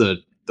kind of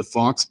the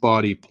Fox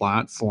body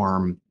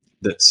platform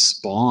that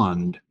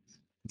spawned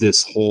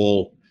this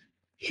whole,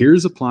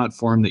 here's a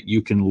platform that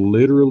you can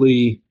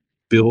literally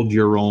build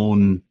your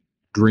own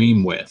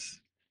dream with,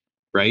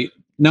 right?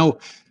 Now,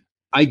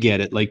 I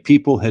get it. Like,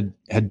 people had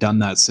done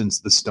that since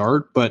the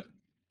start, but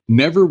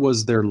never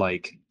was there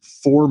like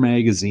 4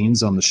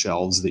 magazines on the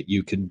shelves that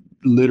you could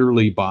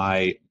literally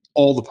buy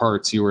all the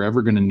parts you were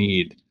ever going to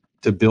need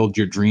to build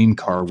your dream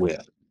car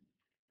with.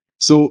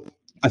 So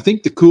I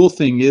think the cool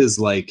thing is,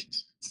 like,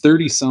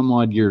 30 some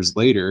odd years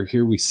later,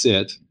 here we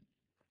sit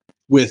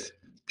with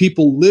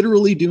people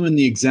literally doing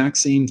the exact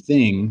same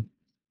thing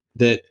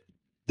that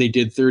they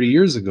did 30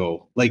 years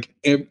ago. Like,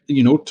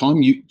 you know,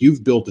 Tom,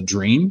 you've built a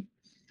dream.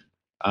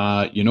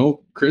 You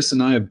know, Chris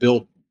and I have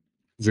built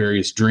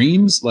various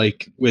dreams,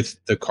 like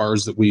with the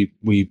cars that we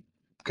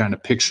kind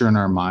of picture in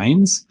our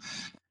minds,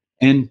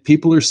 and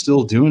people are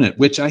still doing it,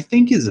 which I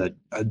think is a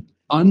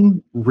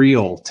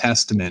unreal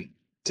testament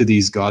to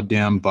these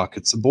goddamn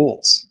buckets of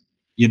bolts.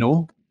 You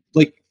know,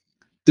 like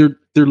they're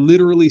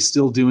literally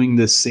still doing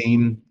the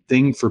same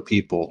thing for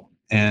people,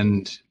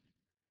 and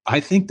I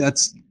think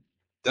that's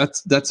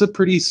a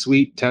pretty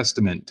sweet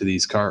testament to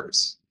these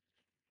cars.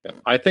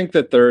 I think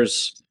that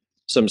there's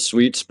some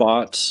sweet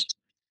spots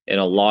in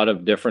a lot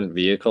of different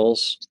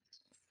vehicles,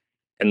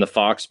 and the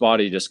Fox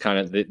body just kind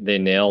of, they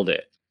nailed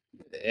it.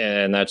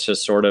 And that's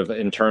just sort of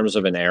in terms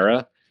of an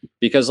era,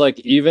 because like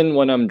even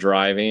when I'm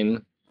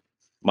driving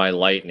my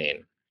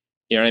Lightning,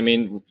 you know what I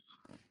mean?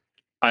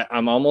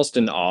 I'm almost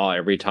in awe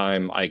every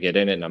time I get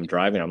in it and I'm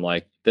driving. I'm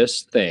like,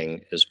 this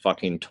thing is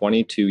fucking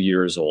 22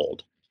 years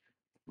old,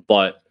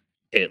 but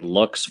it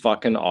looks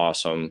fucking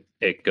awesome.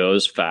 It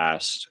goes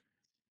fast.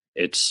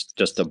 It's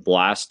just a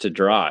blast to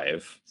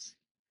drive.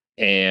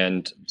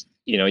 And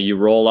you know, you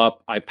roll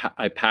up, I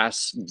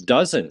pass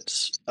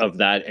dozens of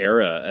that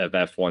era of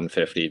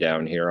F-150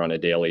 down here on a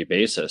daily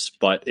basis,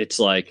 but it's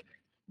like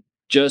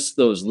just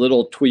those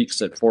little tweaks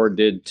that Ford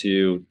did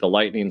to the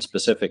Lightning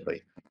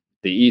specifically.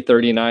 The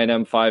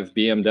E39 M5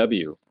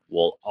 BMW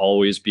will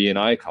always be an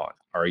icon,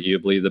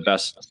 arguably the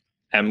best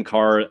M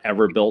car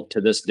ever built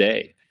to this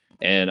day.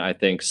 And I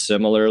think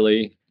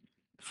similarly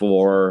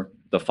for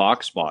the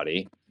Fox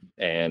body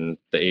and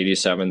the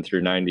 87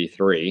 through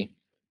 93,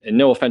 and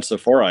no offense to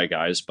 4i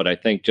guys, but I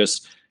think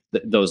just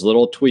those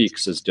little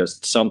tweaks is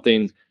just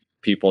something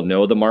people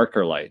know. The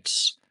marker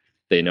lights,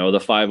 they know the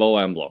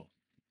 5.0 emblem,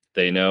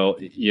 they know,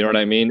 you know what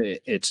I mean?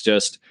 It's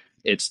just,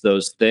 it's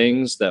those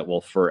things that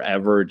will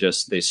forever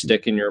just, they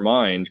stick in your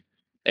mind.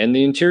 And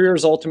the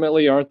interiors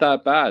ultimately aren't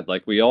that bad.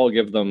 Like, we all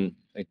give them,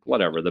 like,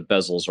 whatever, the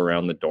bezels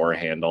around the door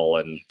handle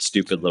and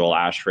stupid little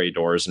ashtray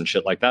doors and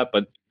shit like that.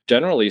 But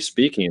generally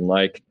speaking,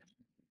 like,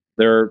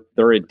 they're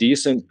a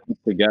decent put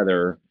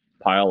together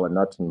pile of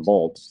nuts and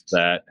bolts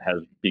that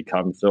has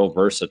become so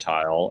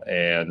versatile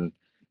and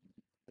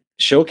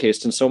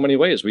showcased in so many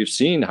ways. We've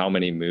seen how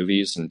many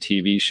movies and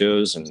TV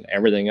shows and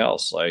everything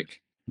else. Like,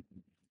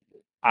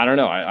 I don't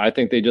know. I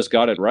think they just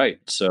got it right.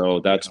 So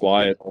that's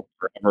why it'll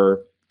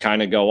forever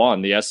kind of go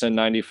on. The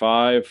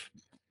SN95,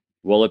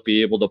 will it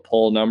be able to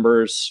pull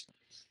numbers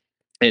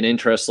and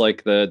interest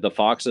like the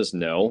Foxes?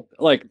 No.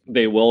 Like,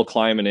 they will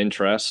climb an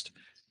interest.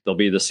 They'll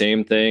be the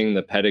same thing,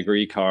 the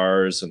pedigree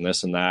cars and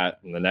this and that.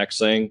 And the next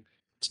thing,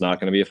 it's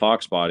not going to be a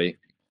Fox body.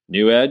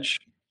 New Edge,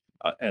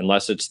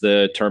 unless it's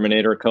the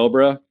Terminator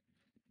Cobra,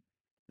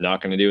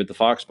 not going to do what the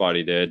Fox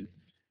body did.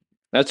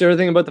 That's the other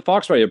thing about the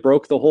Fox body. It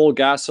broke the whole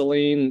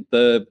gasoline,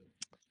 the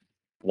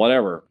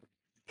whatever,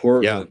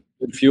 poor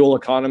fuel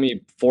economy,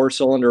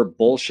 4-cylinder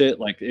bullshit.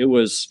 Like, it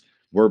was,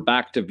 we're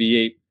back to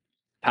V8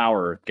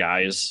 power,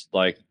 guys.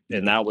 Like,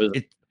 and that was,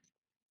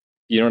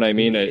 you know what I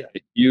mean? A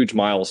huge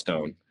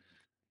milestone.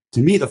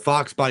 To me, the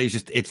Fox body is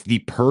just, it's the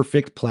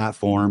perfect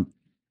platform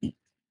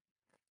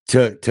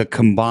to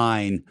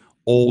combine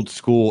old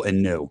school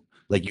and new.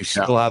 Like you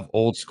still have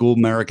old school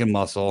American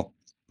muscle,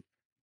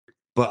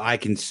 but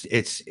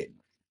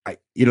the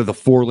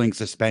 4-link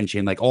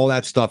suspension, like all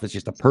that stuff is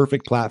just a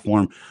perfect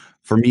platform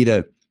for me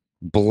to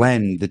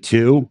blend the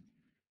two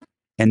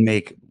and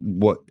make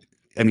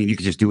you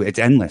could just do it. It's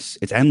endless.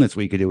 It's endless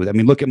what you could do with it. I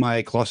mean, look at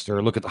my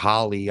cluster, look at the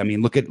Holly. I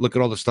mean, look at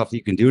all the stuff that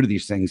you can do to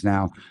these things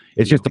now.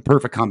 It's just the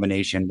perfect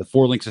combination. The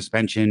 4-link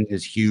suspension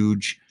is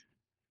huge.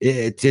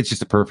 It's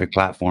just a perfect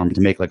platform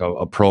to make like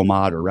a pro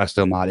mod or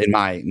resto mod, in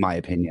my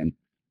opinion.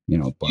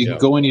 But you can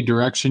go any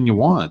direction you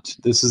want.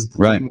 This is the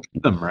thing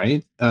with them,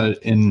 right?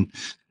 And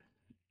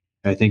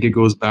I think it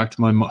goes back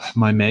to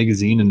my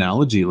magazine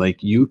analogy.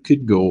 Like you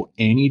could go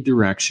any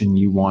direction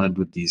you wanted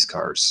with these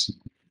cars.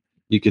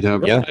 You could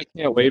have. Yeah, I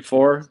can't wait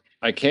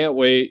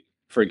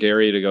for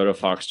Gary to go to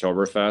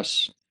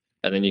Foxtoberfest,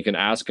 and then you can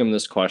ask him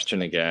this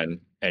question again,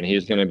 and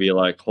he's going to be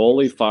like,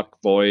 "Holy fuck,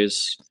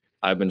 boys!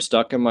 I've been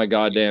stuck in my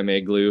goddamn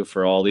igloo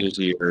for all these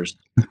years.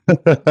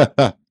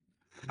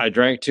 I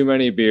drank too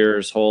many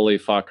beers. Holy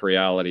fuck,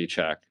 reality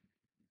check.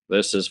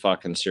 This is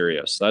fucking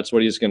serious." That's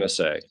what he's going to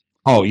say.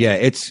 Oh yeah,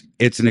 it's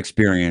an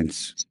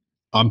experience.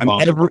 I'm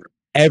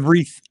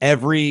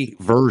every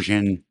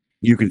version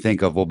you can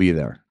think of will be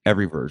there.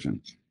 Every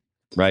version,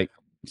 right?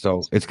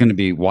 So it's going to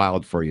be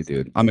wild for you,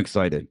 dude. I'm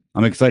excited.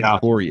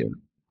 For you.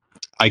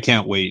 I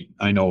can't wait.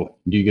 I know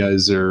you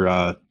guys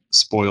are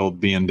spoiled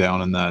being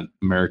down in that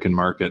American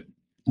market.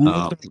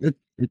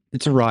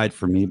 It's a ride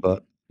for me,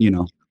 but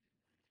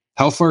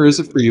how far is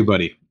it for you,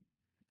 buddy?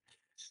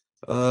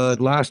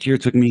 Last year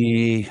took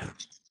me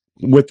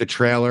with the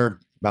trailer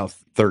about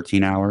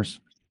 13 hours.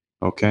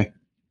 Okay.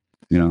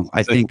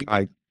 I think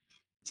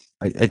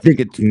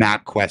it's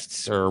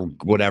MapQuests or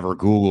whatever,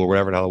 Google or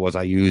whatever the hell it was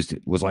I used.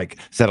 It was like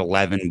said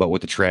 11, but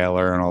with the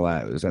trailer and all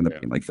that, it was ended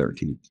up being like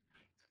 13.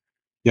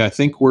 Yeah, I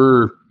think what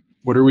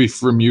are we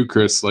from you,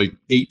 Chris? Like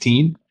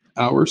 18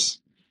 hours?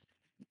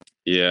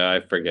 Yeah, I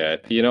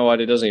forget. You know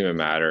what? It doesn't even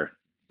matter.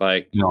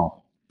 Like,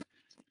 no.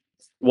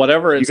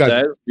 Whatever it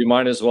says, you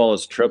might as well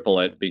as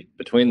triple it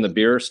between the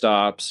beer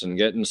stops and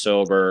getting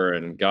sober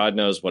and God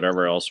knows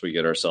whatever else we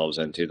get ourselves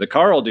into. The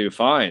car will do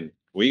fine.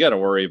 We got to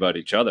worry about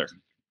each other.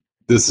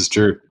 This is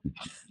true.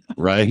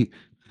 Right?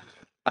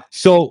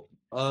 So,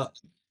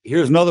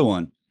 here's another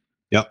one.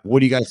 Yep. What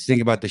do you guys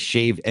think about the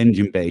shaved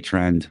engine bay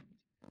trend?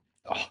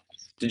 Oh,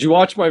 did you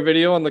watch my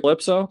video on the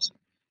Calypso?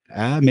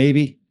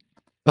 Maybe.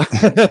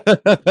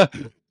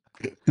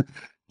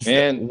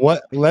 And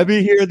let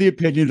me hear the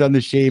opinions on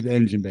the shaved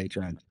engine bay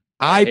trend.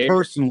 I'm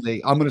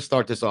going to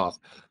start this off.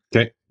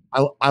 Okay.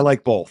 I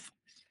like both.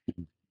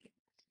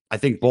 I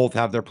think both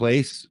have their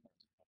place.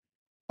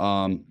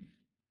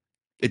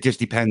 It just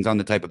depends on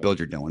the type of build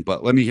you're doing,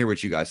 but let me hear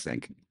what you guys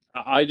think.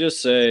 I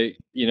just say,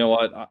 you know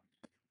what?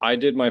 I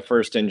did my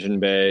first engine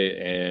bay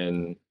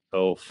in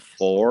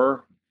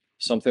 2004,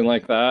 something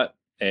like that.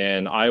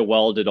 And I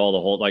welded all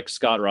the holes. Like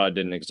Scott Rod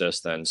didn't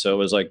exist then. So it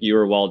was like you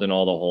were welding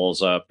all the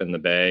holes up in the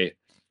bay.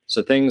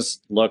 So things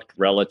looked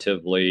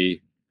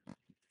relatively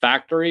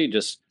factory,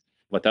 just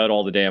without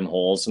all the damn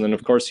holes. And then,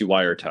 of course, you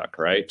wire tuck,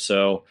 right?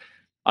 So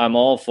I'm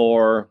all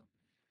for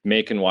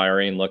making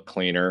wiring look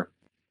cleaner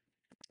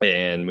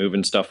and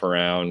moving stuff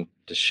around.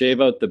 To shave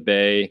out the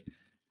bay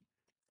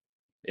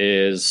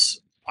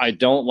I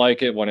don't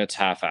like it when it's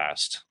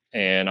half-assed.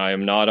 And I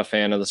am not a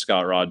fan of the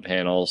Scott Rod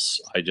panels.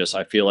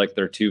 I feel like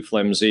they're too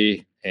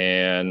flimsy.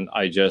 And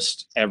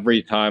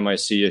every time I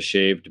see a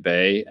shaved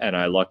bay and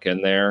I look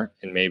in there,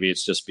 and maybe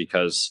it's just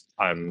because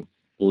I'm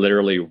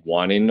literally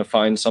wanting to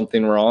find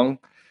something wrong,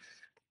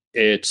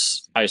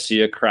 I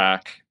see a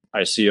crack,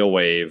 I see a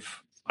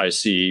wave, I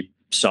see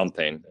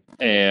something.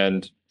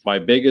 And my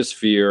biggest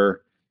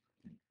fear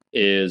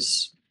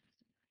is,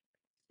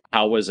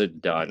 how was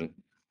it done?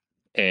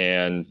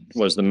 And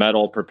was the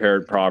metal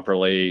prepared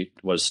properly?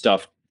 Was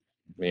stuff,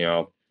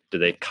 did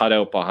they cut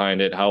out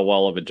behind it? How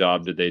well of a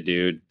job did they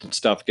do? Did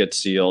stuff get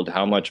sealed?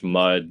 How much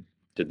mud?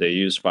 Did they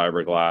use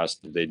fiberglass?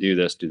 Did they do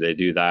this? Do they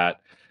do that?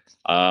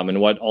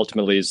 And what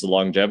ultimately is the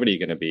longevity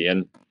going to be?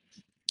 And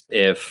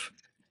if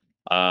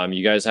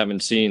you guys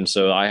haven't seen,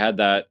 so I had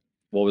that,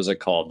 what was it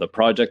called? The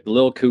project, the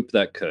little coupe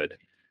that could.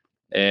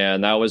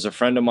 And that was a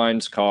friend of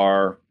mine's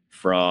car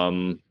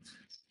from,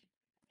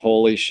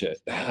 holy shit,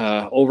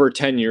 over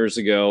 10 years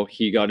ago.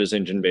 He got his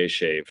engine bay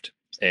shaved,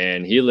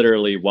 and he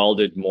literally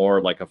welded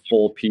more like a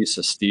full piece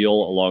of steel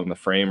along the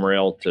frame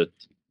rail to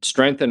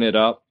strengthen it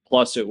up.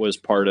 Plus it was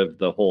part of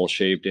the whole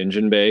shaved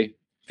engine bay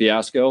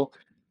fiasco.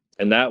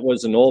 And that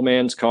was an old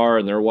man's car,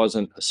 and there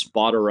wasn't a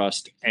spot of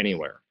rust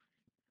anywhere.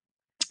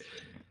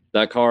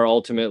 That car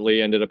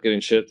ultimately ended up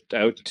getting shipped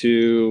out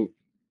to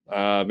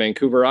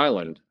Vancouver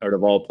Island, out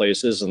of all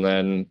places. And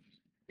then,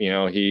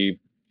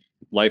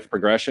 life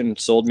progression,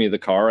 sold me the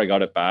car. I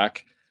got it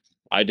back.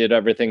 I did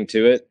everything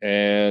to it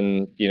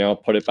and,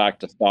 put it back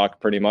to stock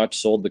pretty much,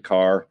 sold the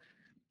car.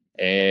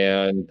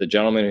 And the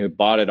gentleman who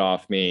bought it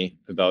off me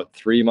about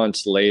 3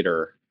 months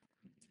later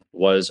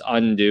was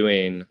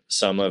undoing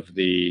some of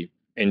the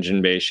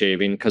engine bay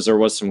shaving because there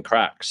was some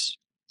cracks.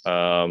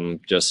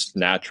 just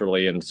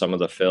naturally in some of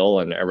the fill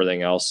and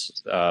everything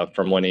else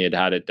from when he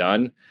had it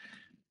done.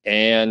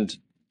 And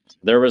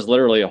there was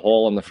literally a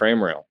hole in the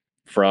frame rail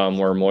from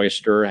where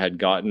moisture had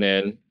gotten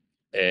in,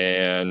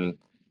 and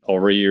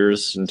over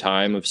years and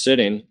time of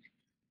sitting,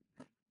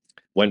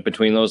 went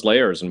between those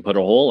layers and put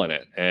a hole in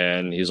it.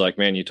 And he's like,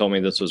 man, you told me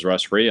this was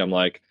rust free. I'm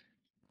like,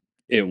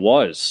 it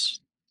was.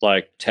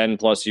 Like 10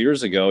 plus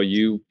years ago,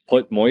 you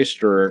put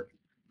moisture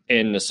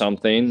into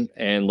something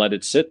and let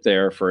it sit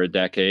there for a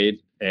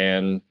decade,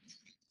 and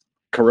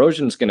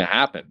corrosion's going to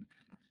happen.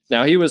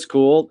 Now, he was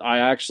cool. I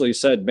actually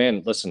said,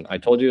 man, listen, I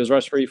told you it was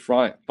rust free.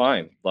 Fine.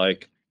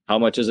 Like, how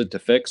much is it to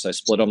fix? I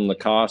split him the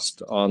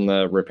cost on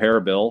the repair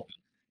bill.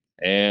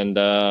 And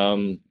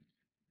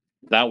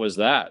that was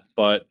that.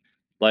 But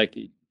like,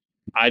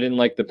 I didn't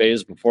like the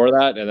bays before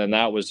that. And then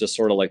that was just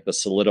sort of like the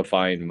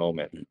solidifying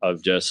moment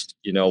of just,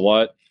 you know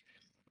what?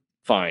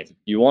 Fine.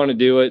 You want to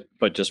do it,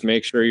 but just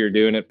make sure you're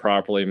doing it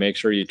properly. Make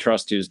sure you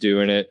trust who's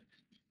doing it.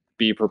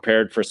 Be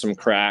prepared for some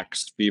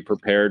cracks. Be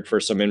prepared for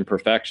some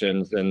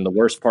imperfections. And the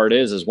worst part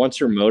is once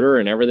your motor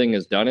and everything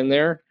is done in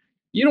there,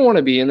 you don't want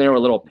to be in there with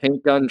a little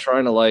paint gun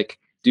trying to like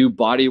do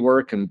body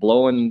work and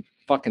blowing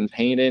fucking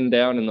paint in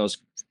down in those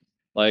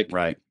like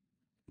Right.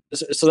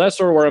 So that's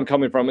sort of where I'm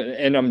coming from,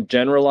 and I'm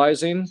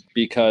generalizing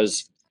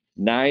because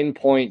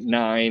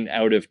 9.9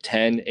 out of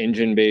 10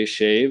 engine bay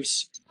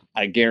shaves,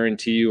 I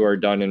guarantee you, are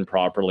done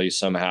improperly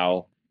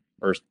somehow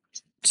or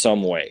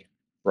some way,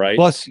 right?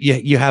 Plus,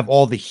 you have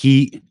all the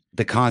heat,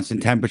 the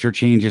constant temperature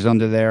changes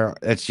under there.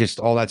 It's just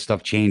all that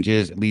stuff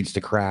changes. It leads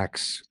to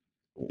cracks.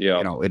 Yeah,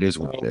 you know, it is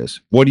what it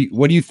is. What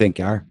do you think,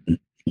 Gar?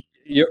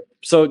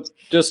 So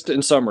just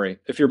in summary,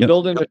 if you're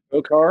building a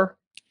show car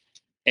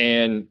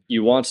and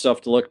you want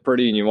stuff to look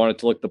pretty and you want it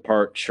to look the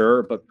part,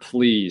 sure, but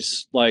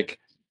please, like,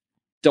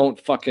 don't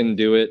fucking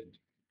do it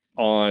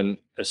on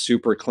a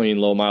super clean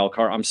low mile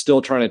car. I'm still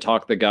trying to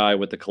talk the guy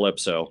with the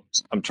Calypso.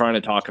 I'm trying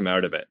to talk him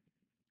out of it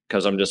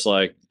because I'm just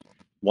like,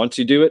 once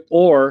you do it,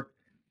 or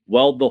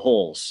weld the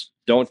holes.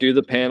 Don't do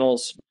the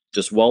panels.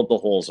 Just weld the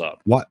holes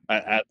up. What?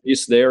 At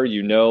least there,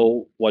 you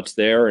know what's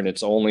there, and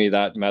it's only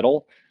that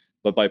metal.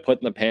 But by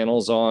putting the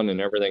panels on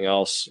and everything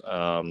else,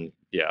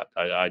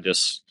 I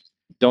just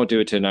don't do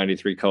it to a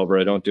 93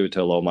 Cobra. Don't do it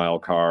to a low mile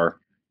car.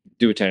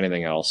 Do it to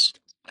anything else.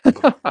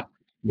 What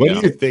do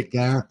you think,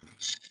 Gar?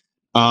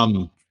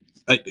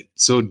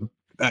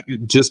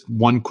 Just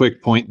one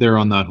quick point there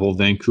on that whole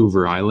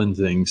Vancouver Island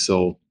thing.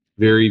 So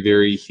very,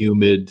 very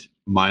humid,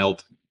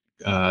 mild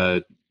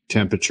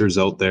temperatures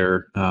out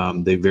there.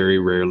 They very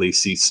rarely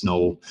see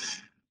snow.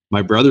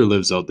 My brother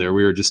lives out there.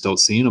 We were just out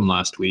seeing him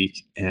last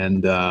week,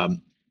 and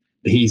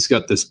he's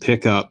got this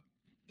pickup,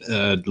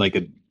 like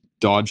a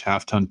Dodge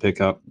half-ton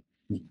pickup.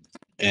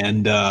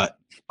 And I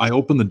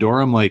open the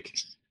door. I'm like,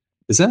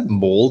 is that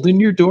mold in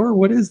your door?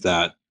 What is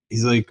that?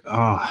 He's like,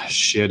 oh,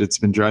 shit, it's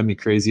been driving me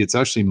crazy. It's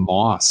actually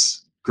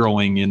moss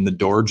growing in the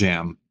door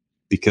jamb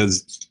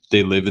because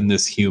they live in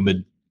this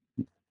humid,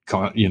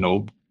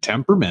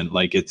 temperament.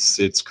 Like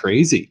it's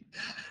crazy.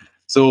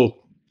 So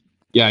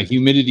yeah,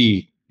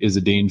 humidity is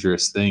a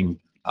dangerous thing.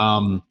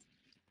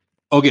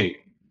 Okay.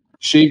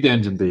 Shaved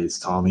engine bays,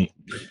 Tommy.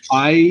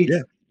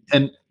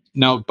 And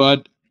now,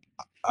 Bud,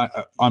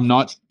 I'm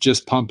not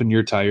just pumping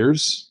your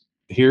tires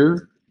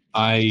here.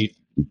 I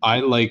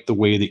like the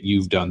way that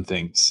you've done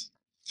things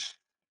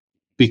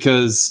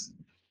because,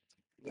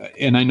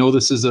 and I know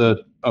this is a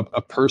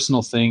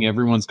personal thing.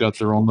 Everyone's got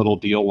their own little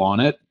deal on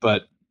it,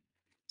 but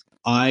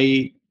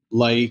I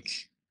like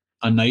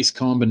a nice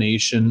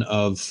combination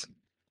of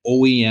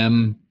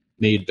OEM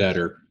made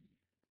better,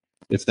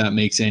 if that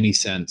makes any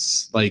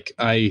sense. Like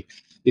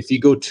if you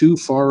go too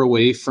far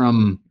away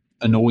from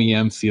an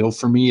OEM feel,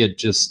 for me,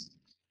 it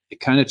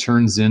kind of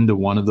turns into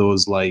one of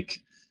those like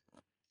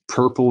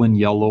purple and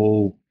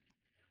yellow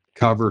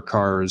cover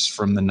cars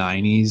from the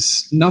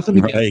 90s. Nothing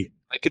against them.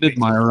 I could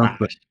admire them,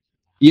 but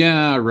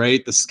yeah,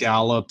 right. The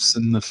scallops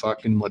and the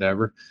fucking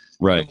whatever.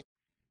 Right.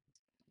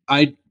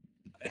 I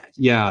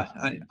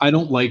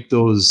don't like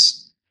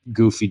those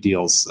goofy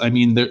deals. I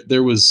mean,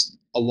 there was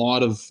a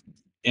lot of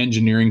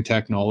engineering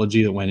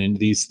technology that went into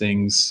these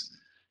things.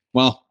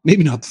 Well,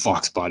 maybe not the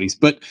Fox bodies,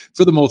 but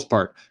for the most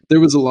part, there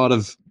was a lot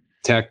of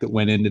tech that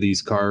went into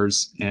these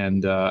cars.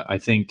 And I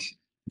think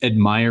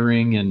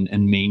admiring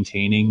and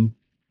maintaining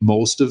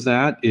most of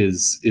that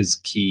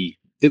is key,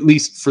 at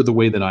least for the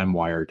way that I'm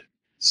wired.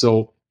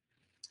 So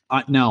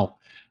now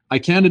I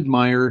can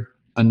admire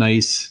a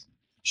nice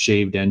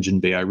shaved engine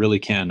bay. I really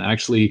can.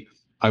 Actually,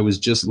 I was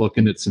just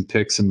looking at some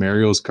pics of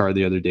Mario's car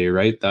the other day,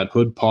 right? That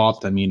hood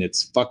popped. I mean,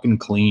 it's fucking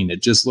clean.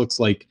 It just looks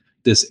like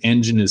this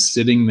engine is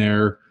sitting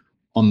there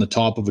on the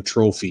top of a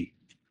trophy,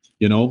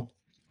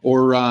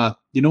 Or,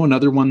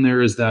 another one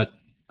there is that...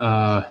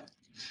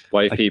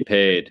 Wifey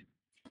paid.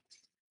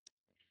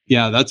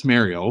 Yeah, that's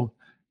Mario.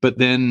 But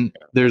then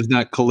there's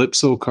that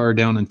Calypso car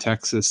down in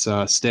Texas,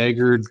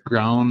 staggered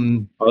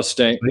ground. Oh,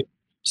 stay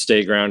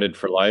grounded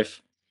for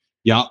life.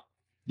 Yeah.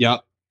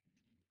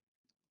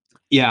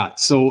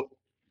 So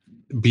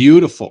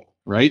beautiful,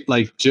 right?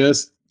 Like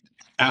just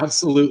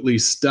absolutely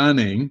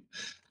stunning.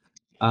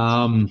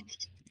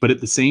 But at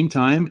the same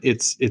time,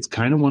 it's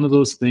kind of one of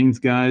those things,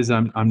 guys.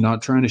 I'm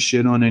not trying to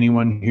shit on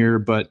anyone here,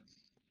 but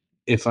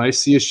if I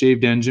see a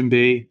shaved engine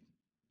bay,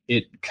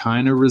 it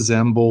kind of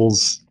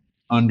resembles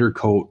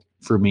undercoat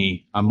for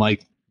me. I'm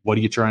like, what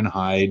are you trying to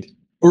hide?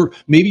 Or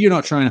maybe you're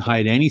not trying to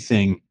hide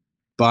anything,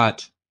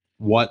 but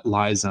what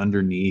lies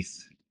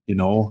underneath, you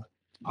know?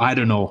 I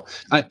don't know.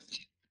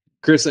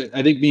 Chris,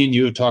 I think me and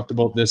you have talked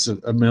about this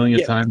a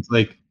million times.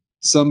 Like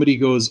somebody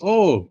goes,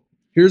 "Oh,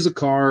 here's a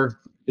car.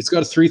 It's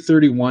got a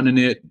 331 in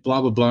it,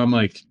 blah, blah, blah." I'm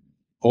like,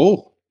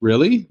 "Oh,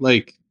 really?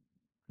 Like,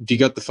 do you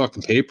got the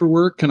fucking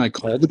paperwork? Can I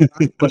call the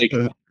guy?" Like,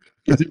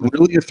 is it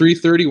really a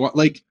 331?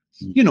 Like,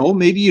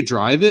 maybe you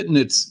drive it and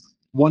it's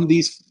one of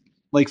these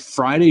like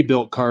Friday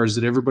built cars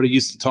that everybody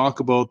used to talk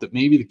about, that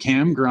maybe the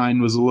cam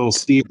grind was a little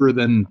steeper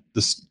than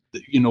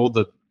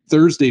the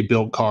Thursday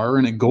built car,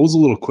 and it goes a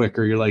little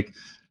quicker. You're like,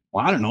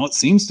 well, I don't know. It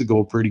seems to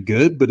go pretty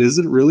good, but is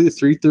it really a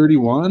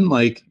 331?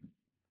 Like,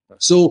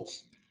 so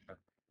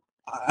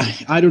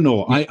I don't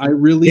know. I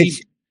really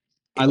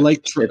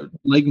like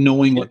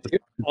knowing what the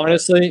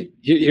honestly,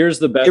 here's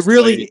the best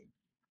really way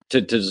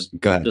to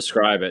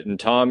describe it. And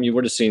Tom, you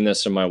would have seen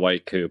this in my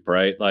white coupe,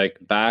 right? Like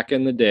back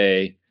in the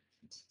day,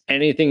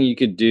 anything you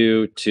could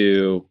do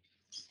to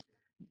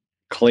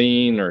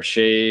clean or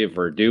shave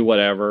or do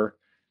whatever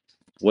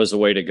was the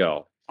way to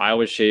go. I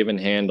was shaving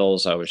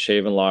handles, I was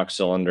shaving lock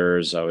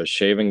cylinders, I was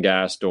shaving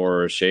gas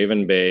doors,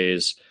 shaving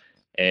bays,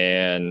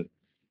 and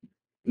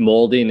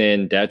molding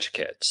in detch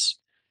kits.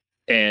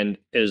 And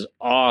as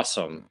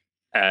awesome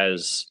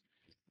as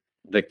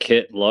the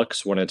kit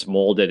looks when it's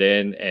molded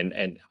in,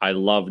 and I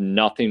love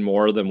nothing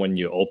more than when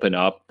you open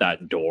up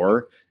that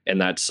door and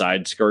that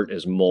side skirt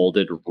is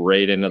molded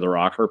right into the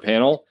rocker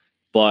panel.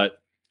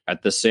 But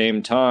at the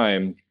same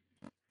time,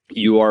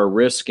 you are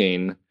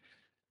risking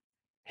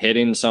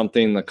hitting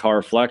something, the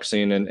car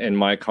flexing, and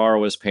my car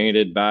was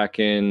painted back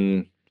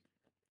in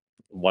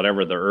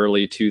whatever the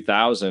early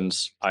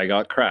 2000s. I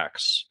got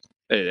cracks,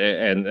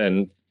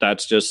 and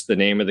that's just the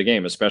name of the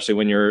game, especially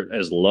when you're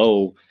as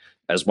low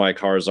as my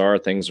cars are.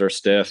 Things are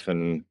stiff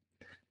and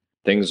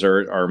things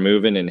are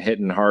moving and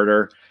hitting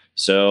harder.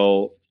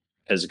 So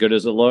as good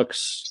as it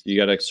looks, you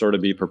got to sort of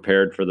be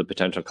prepared for the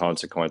potential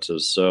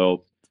consequences.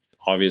 So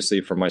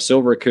obviously for my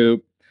silver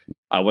coupe,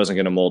 I wasn't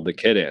going to mold the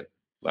kit in.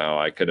 Now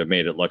I could have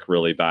made it look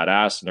really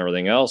badass and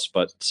everything else,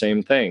 but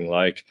same thing,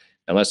 like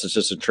unless it's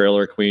just a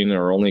trailer queen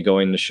or only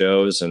going to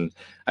shows. And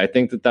I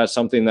think that that's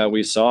something that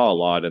we saw a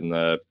lot in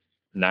the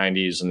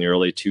 90s and the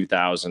early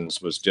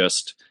 2000s, was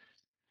just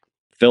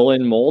fill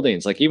in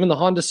moldings. Like even the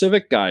Honda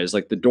Civic guys,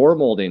 like the door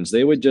moldings,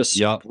 they would just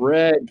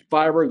spread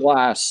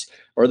fiberglass,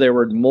 or they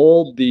would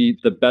mold the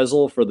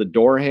bezel for the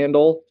door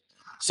handle.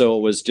 So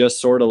it was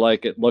just sort of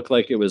like, it looked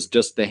like it was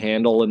just the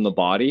handle in the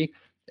body.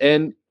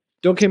 And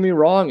don't get me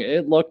wrong,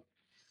 it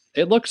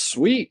looked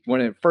sweet when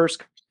it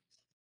first,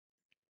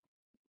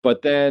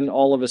 but then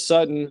all of a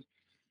sudden,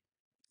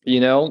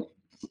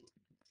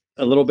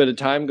 a little bit of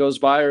time goes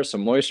by or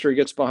some moisture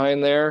gets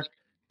behind there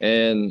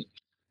and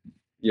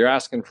you're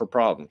asking for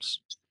problems.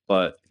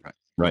 But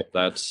right.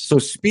 That's so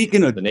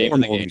speaking of the name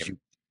of the game.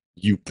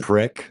 You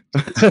prick.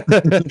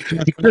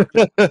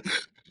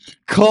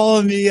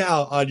 Calling me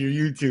out on your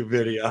YouTube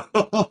video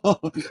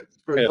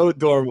for no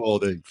door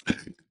molding.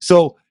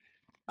 So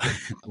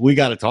we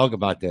got to talk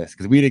about this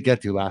because we didn't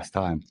get to last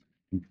time.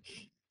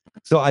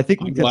 So I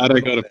think I'm glad I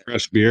got a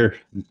fresh beer.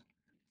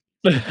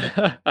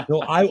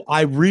 So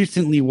I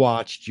recently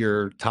watched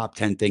your top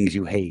 10 things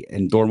you hate,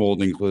 and door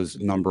molding was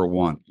number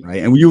one,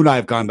 right? And you and I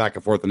have gone back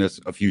and forth on this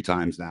a few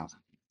times now.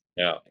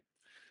 Yeah.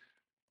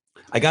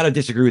 I got to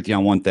disagree with you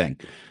on one thing.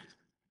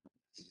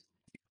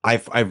 I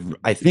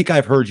think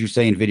I've heard you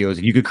say in videos,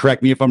 and you could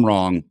correct me if I'm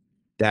wrong,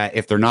 that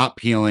if they're not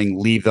peeling,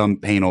 leave them,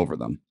 paint over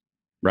them,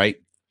 right?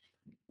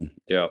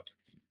 Yeah.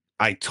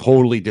 I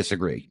totally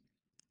disagree.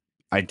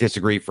 I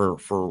disagree for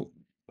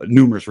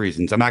numerous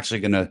reasons. I'm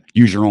actually going to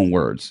use your own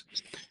words.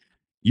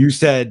 You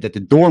said that the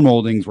door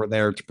moldings were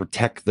there to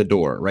protect the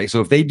door, right? So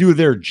if they do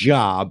their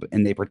job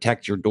and they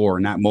protect your door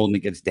and that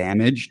molding gets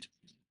damaged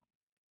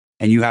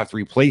and you have to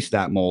replace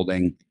that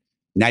molding,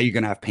 now you're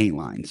going to have paint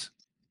lines,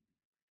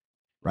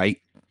 right?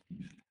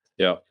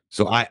 Yeah.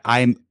 So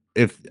I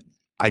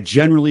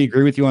generally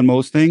agree with you on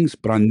most things,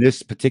 but on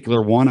this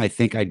particular one, I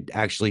think I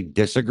actually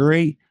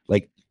disagree.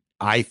 Like,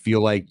 I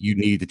feel like you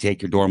need to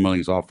take your door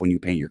moldings off when you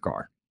paint your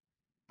car.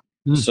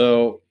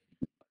 So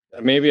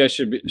maybe I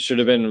should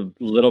have been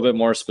a little bit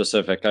more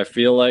specific. I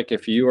feel like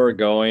if you are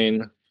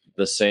going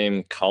the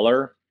same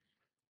color,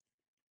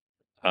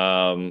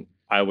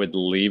 I would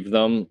leave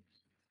them.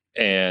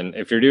 And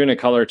if you're doing a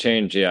color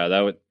change,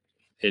 yeah,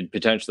 it'd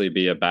potentially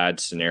be a bad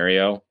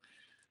scenario,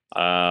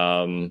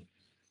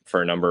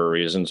 for a number of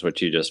reasons,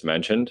 which you just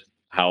mentioned.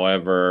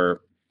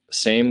 However,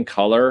 same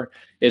color,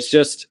 it's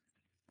just,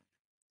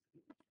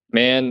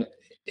 man,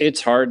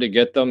 it's hard to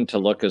get them to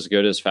look as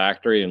good as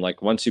factory. And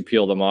like once you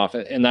peel them off,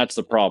 and that's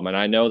the problem. And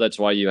I know that's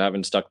why you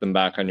haven't stuck them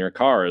back on your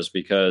car, is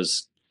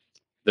because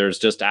there's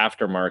just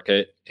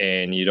aftermarket,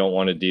 and you don't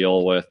want to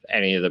deal with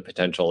any of the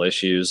potential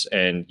issues,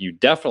 and you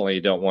definitely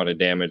don't want to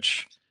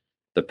damage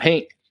the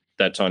paint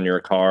that's on your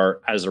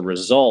car as a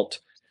result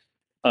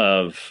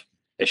of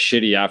a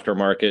shitty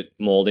aftermarket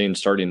molding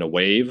starting to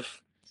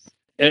wave.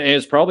 And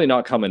it's probably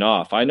not coming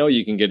off. I know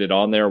you can get it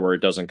on there where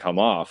it doesn't come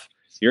off.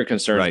 Your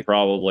concern is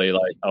probably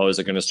like, oh, is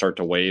it going to start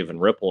to wave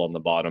and ripple on the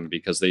bottom?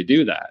 Because they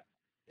do that.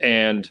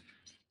 And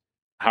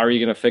how are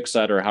you going to fix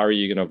that, or how are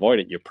you going to avoid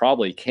it? You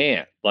probably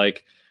can't.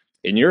 Like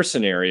in your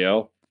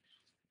scenario,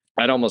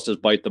 I'd almost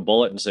just bite the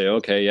bullet and say,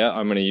 okay, yeah,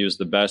 I'm going to use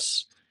the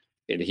best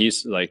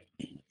adhesive, like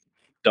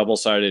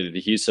double-sided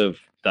adhesive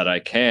that I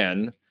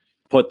can,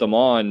 put them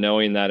on,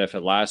 knowing that if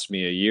it lasts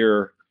me a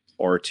year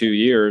or 2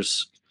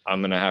 years,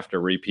 I'm going to have to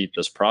repeat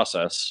this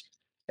process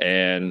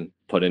and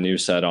put a new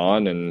set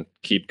on and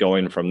keep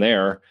going from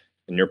there.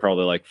 And you're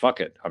probably like,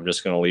 fuck it, I'm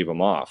just going to leave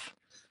them off.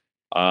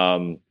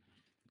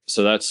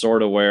 So that's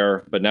sort of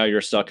where, but now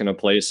you're stuck in a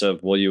place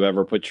of, will you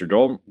ever put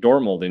your door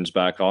moldings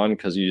back on?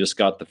 Because you just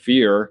got the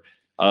fear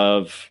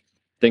of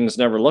things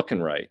never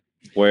looking right.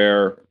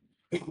 Where,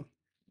 you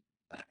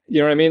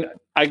know what I mean?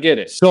 I get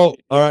it. So,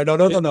 all right, no,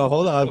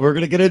 hold on. We're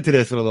gonna get into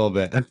this in a little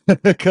bit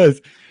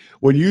because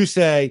when you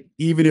say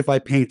even if I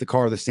paint the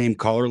car the same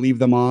color, leave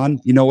them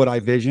on, you know what I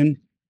vision?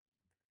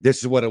 This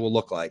is what it will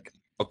look like: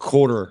 a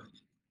quarter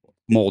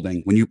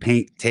molding. When you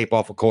tape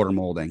off a quarter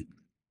molding,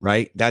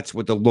 right? That's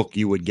what the look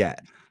you would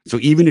get. So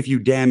even if you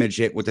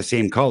damage it with the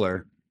same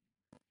color,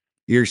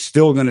 you're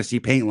still going to see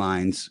paint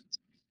lines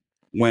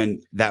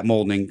when that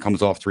molding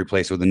comes off to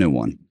replace with a new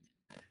one.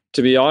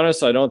 To be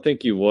honest, I don't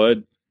think you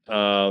would.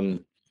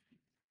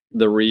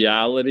 The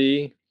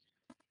reality,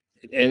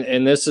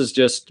 and this is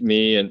just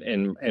me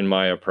and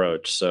my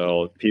approach,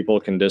 so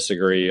people can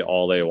disagree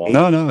all they want.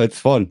 No, it's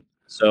fun.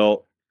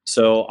 So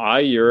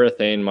I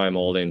urethane my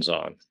moldings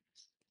on.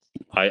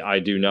 I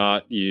do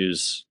not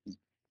use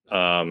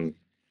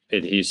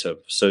adhesive.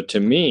 So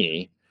to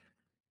me,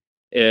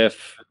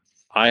 if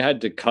I had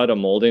to cut a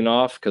molding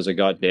off because it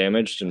got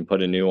damaged and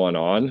put a new one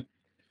on,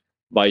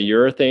 by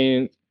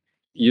using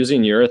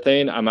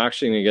urethane, I'm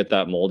actually going to get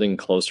that molding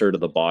closer to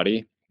the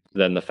body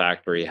than the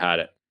factory had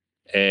it.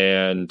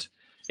 And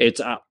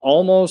it's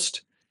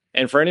almost,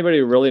 and for anybody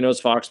who really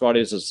knows Fox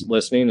bodies is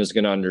listening is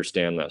going to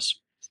understand this.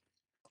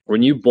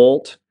 When you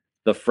bolt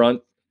the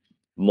front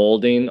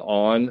molding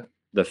on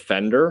the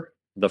fender,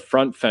 the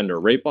front fender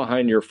right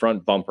behind your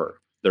front bumper,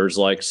 there's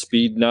like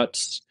speed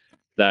nuts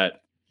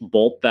that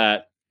bolt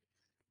that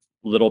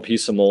little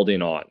piece of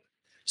molding on.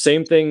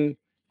 Same thing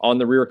on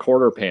the rear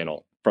quarter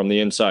panel from the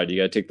inside. You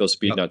got to take those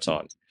speed nuts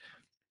on.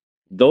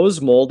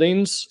 Those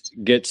moldings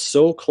get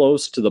so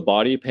close to the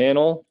body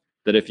panel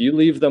that if you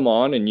leave them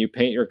on and you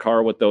paint your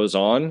car with those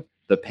on,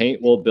 the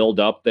paint will build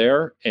up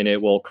there and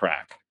it will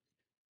crack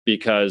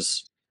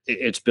because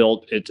it's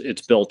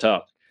built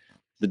up.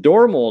 The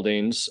door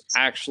moldings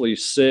actually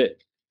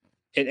sit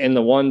in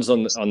the ones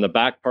on the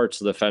back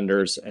parts of the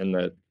fenders, and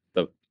the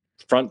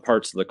front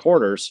parts of the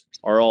quarters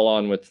are all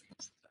on with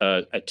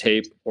a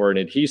tape or an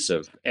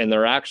adhesive, and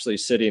they're actually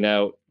sitting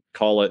out,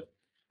 call it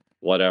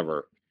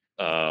whatever,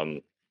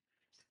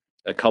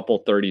 a couple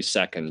 30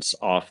 seconds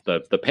off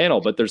the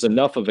panel, but there's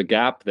enough of a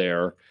gap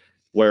there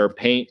where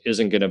paint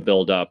isn't going to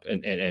build up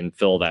and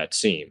fill that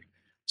seam.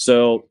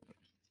 So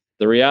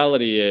the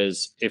reality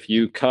is, if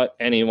you cut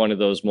any one of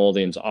those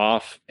moldings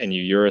off and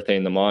you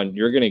urethane them on,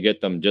 you're going to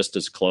get them just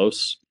as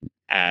close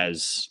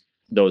as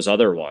those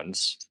other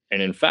ones,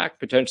 and in fact,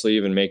 potentially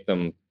even make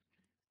them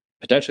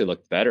potentially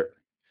look better.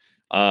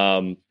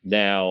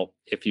 Now,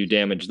 if you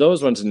damage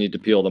those ones and need to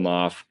peel them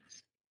off,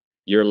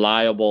 you're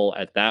liable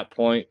at that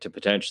point to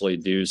potentially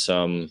do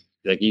some,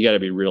 like, you got to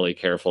be really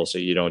careful so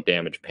you don't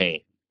damage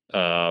paint.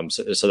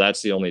 So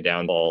that's the only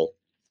downfall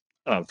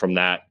from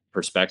that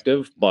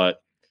perspective,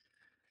 but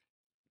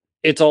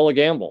it's all a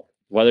gamble,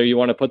 whether you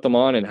want to put them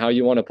on and how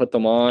you want to put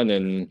them on.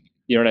 And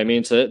you know what I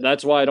mean? So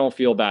that's why I don't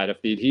feel bad.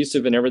 If the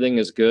adhesive and everything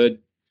is good,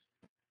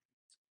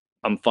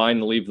 I'm fine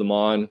to leave them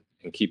on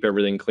and keep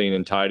everything clean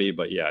and tidy.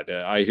 But yeah,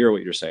 I hear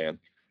what you're saying.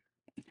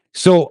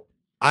 So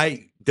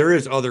there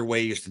is other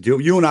ways to do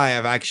it. You and I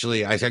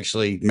actually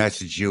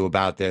messaged you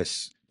about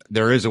this.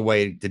 There is a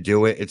way to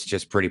do it. It's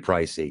just pretty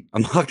pricey.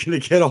 I'm not going to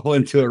get all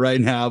into it right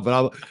now,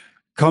 but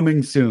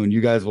coming soon. You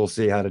guys will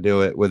see how to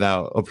do it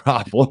without a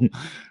problem.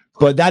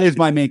 But that is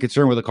my main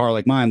concern with a car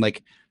like mine.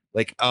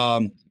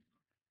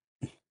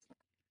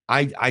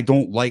 I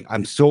don't like,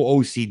 I'm so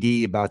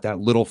OCD about that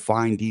little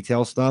fine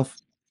detail stuff.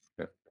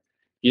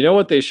 You know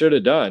what they should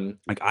have done?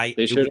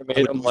 They should have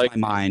made them like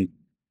mine.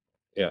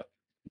 Yeah.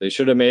 They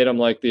should have made them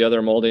like the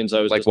other moldings I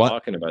was just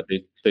talking about.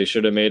 They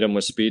should have made them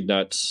with speed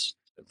nuts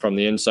from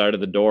the inside of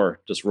the door.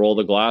 Just roll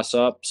the glass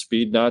up,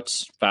 speed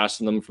nuts,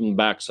 fasten them from the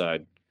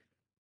backside.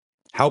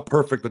 How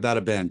perfect would that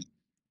have been?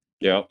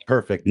 Yeah.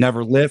 Perfect.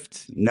 Never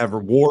lift, never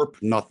warp,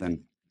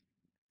 nothing.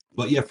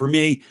 But yeah, for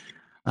me,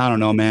 I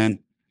don't know, man.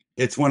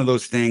 It's one of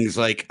those things,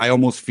 like, I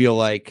almost feel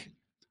like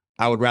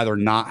I would rather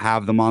not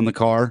have them on the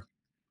car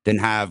than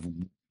have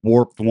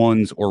warped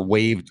ones or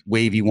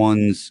wavy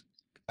ones.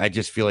 I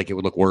just feel like it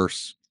would look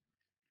worse.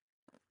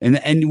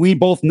 And we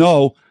both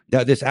know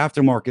that this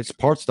aftermarket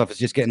parts stuff is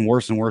just getting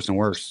worse and worse and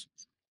worse.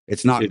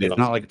 It's not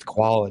like it's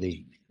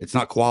quality. It's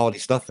not quality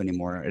stuff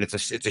anymore. And it's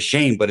a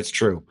shame, but it's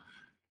true.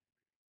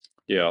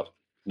 Yeah.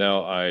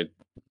 No,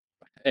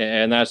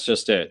 and that's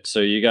just it. So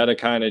you got to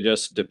kind of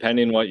just,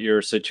 depending what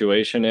your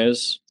situation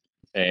is,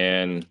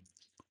 and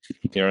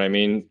you know what I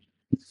mean,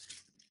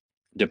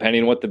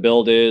 depending what the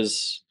build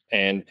is,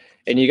 and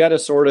you got to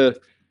sort of,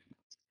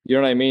 you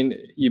know what I mean,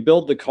 you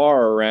build the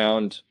car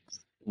around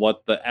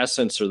what the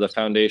essence or the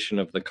foundation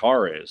of the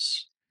car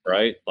is,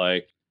 right?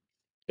 Like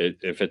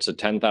if it's a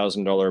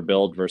 $10,000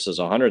 build versus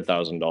a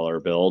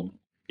 $100,000 build,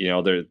 you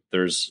know,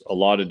 there's a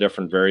lot of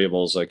different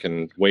variables that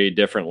can weigh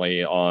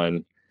differently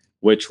on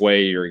which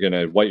way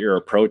what your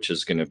approach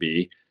is gonna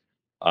be,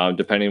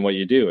 depending on what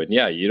you do. And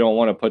yeah, you don't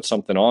want to put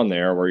something on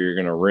there where you're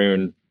gonna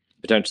ruin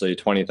potentially a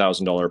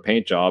 $20,000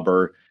 paint job,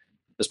 or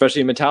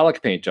especially a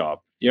metallic paint job.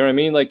 You know what I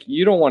mean? Like,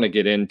 you don't want to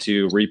get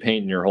into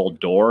repainting your whole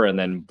door and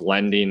then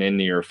blending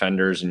into your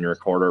fenders and your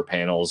quarter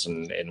panels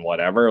and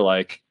whatever.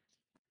 Like,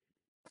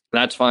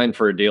 that's fine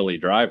for a daily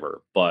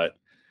driver, but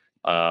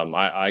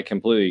I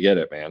completely get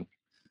it, man.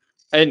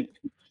 And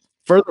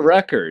for the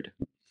record,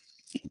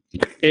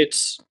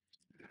 it's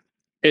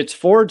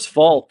Ford's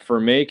fault for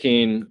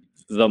making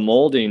the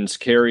moldings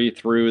carry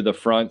through the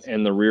front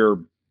and the rear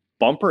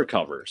bumper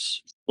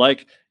covers.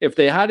 Like, if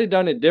they had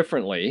done it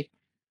differently,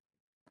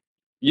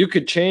 you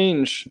could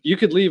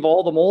leave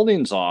all the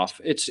moldings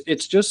off.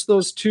 It's just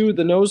those two,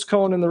 the nose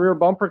cone and the rear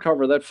bumper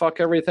cover, that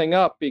fuck everything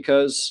up,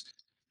 because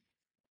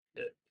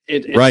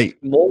it's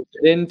molded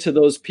into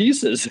those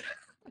pieces.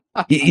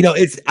 You know,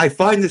 I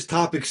find this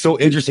topic so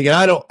interesting, and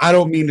I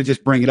don't mean to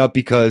just bring it up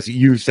because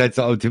you said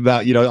something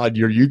about, you know, on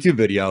your YouTube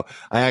video.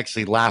 I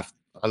actually laughed.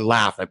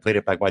 I played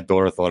it back. My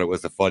daughter thought it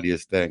was the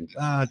funniest thing.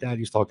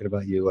 Daddy's talking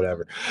about you,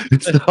 whatever.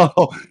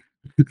 So,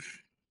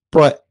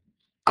 but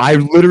I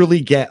literally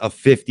get a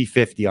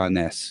 50-50 on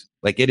this.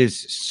 Like, it is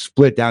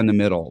split down the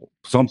middle.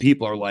 Some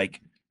people are like,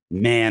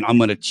 man, I'm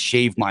going to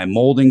shave my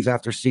moldings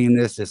after seeing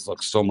this. This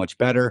looks so much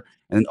better.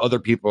 And other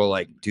people are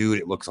like, dude,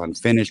 it looks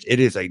unfinished. It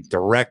is a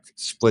direct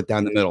split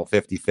down the middle,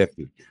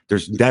 50-50.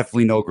 There's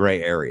definitely no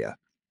gray area.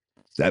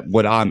 That's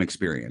what I'm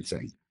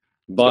experiencing.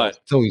 But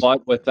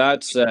with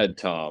that said,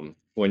 Tom,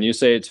 when you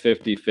say it's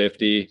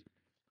 50-50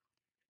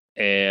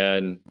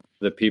 and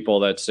the people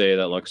that say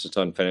that looks it's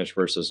unfinished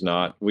versus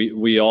not,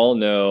 we all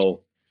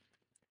know,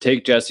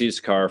 take Jesse's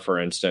car, for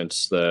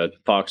instance, the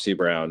Foxy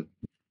Brown.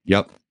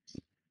 Yep.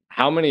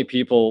 How many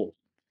people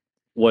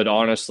would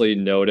honestly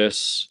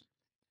notice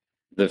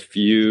the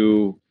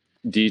few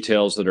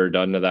details that are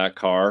done to that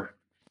car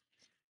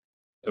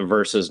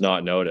versus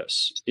not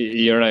notice?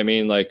 You know what I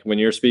mean? Like, when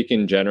you're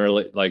speaking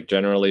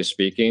generally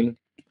speaking,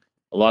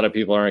 a lot of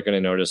people aren't going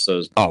to notice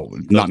those.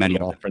 Not many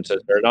at all.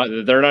 Differences. They're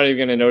not even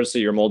going to notice that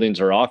your moldings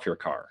are off your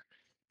car.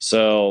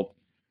 So,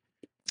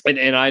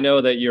 and I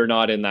know that you're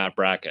not in that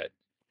bracket,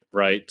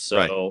 right?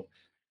 So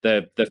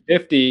the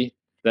 50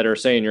 that are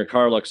saying your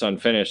car looks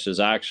unfinished is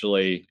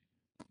actually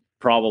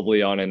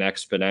probably on an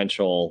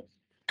exponential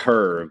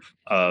curve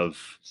of,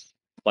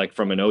 like,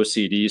 from an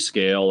OCD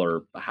scale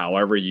or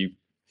however you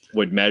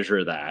would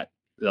measure that.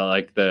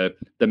 Like, the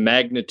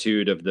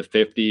magnitude of the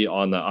 50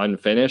 on the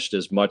unfinished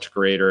is much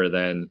greater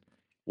than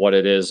what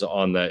it is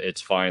on the it's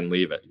fine,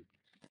 leave it.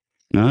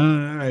 All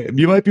right.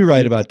 You might be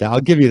right about that.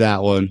 I'll give you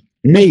that one.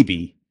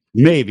 Maybe.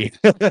 You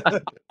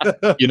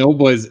know,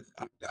 boys,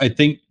 I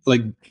think,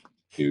 like,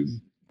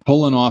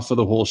 pulling off of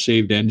the whole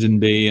shaved engine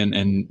bay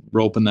and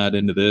roping that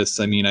into this,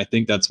 I mean, I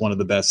think that's one of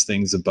the best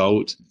things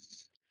about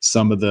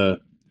some of the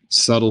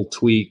subtle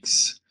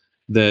tweaks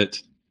that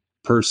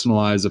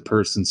personalize a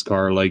person's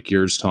car, like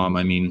yours, Tom.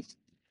 I mean,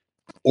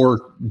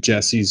 or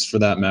Jesse's for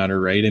that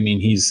matter, right? I mean,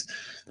 he's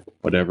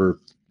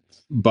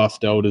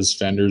buffed out his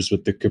fenders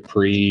with the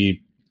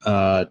Capri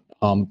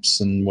humps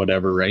and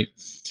whatever, right?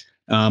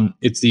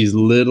 It's these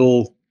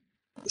little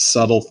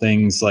subtle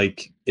things,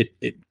 like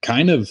it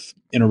kind of,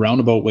 in a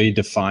roundabout way,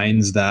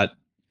 defines that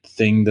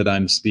thing that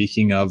I'm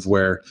speaking of,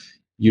 where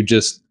you're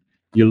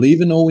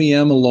leaving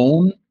OEM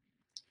alone,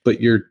 but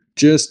you're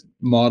just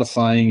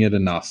modifying it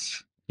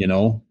enough, you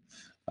know.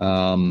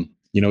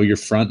 Your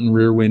front and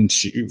rear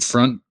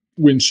front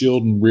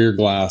windshield and rear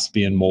glass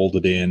being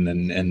molded in,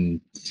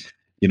 and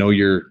you know,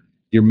 your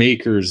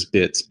maker's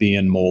bits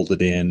being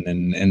molded in,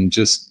 and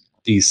just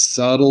these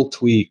subtle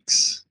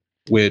tweaks,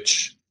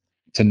 which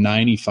to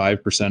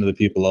 95% of the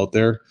people out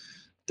there,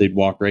 they'd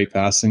walk right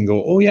past and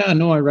go, oh yeah,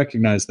 no, I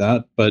recognize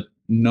that, but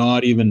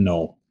not even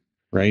know,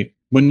 right?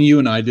 When you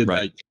and I did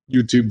that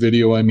YouTube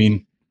video, I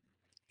mean,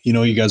 you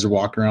know, you guys are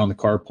walking around the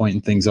car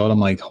pointing things out. I'm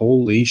like,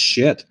 holy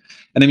shit.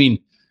 And I mean,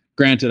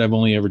 granted, I've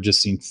only ever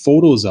just seen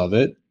photos of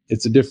it.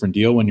 It's a different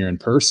deal when you're in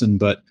person,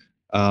 but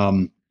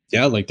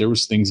yeah, like, there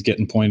was things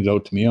getting pointed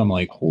out to me. I'm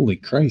like, holy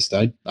Christ,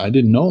 I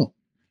didn't know,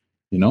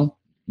 you know?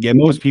 Yeah,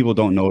 most people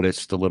don't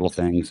notice the little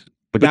things,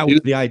 but that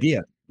was the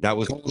idea. That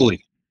was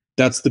totally,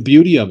 that's the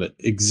beauty of it.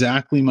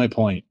 Exactly my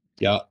point.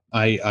 Yeah,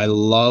 I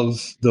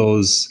love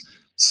those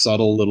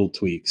subtle little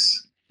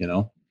tweaks, you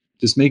know,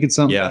 just make it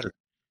something better.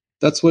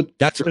 That's what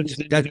That's what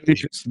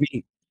interests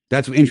me.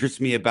 That's what interests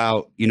me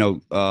about,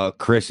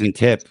 Chris and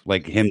Tip,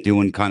 like him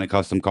doing kind of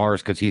custom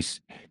cars, because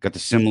he's got the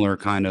similar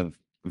kind of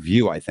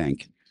view, I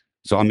think.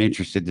 So I'm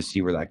interested to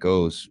see where that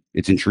goes.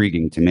 It's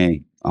intriguing to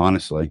me,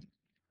 honestly.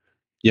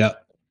 Yeah.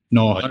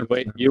 No,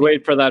 Well, you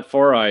wait for that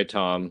 4i,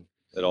 Tom.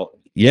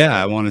 Yeah,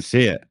 I want to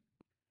see it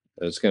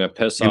It's going to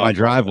piss in off my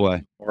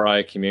driveway. the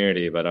 4i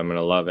community, but I'm going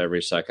to love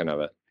every second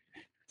of it.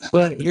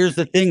 But here's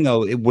the thing,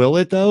 though. Will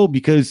it, though?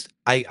 Because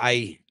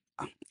I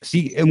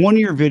see in one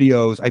of your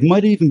videos, it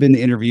might have even been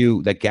the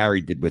interview that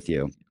Gary did with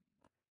you.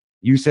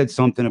 You said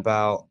something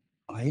about,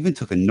 I even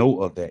took a note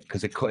of it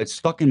because it's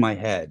stuck in my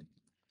head.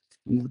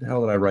 What the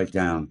hell did I write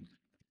down?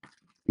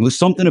 It was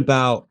something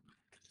about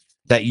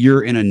that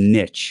you're in a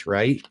niche,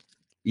 right?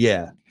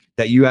 Yeah.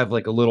 That you have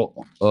like a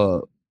little,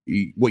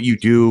 what you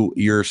do,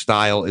 your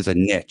style is a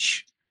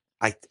niche.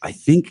 I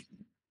think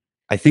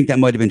that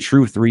might have been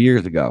true 3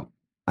 years ago.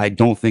 I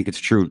don't think it's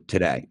true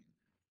today.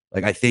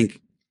 Like, I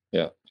think,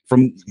 yeah,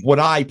 from what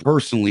I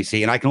personally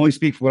see, and I can only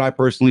speak for what I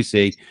personally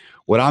see,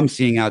 what I'm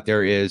seeing out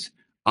there is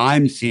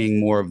I'm seeing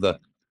more of the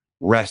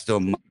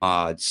resto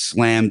mods,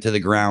 slam to the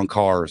ground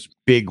cars,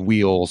 big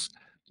wheels,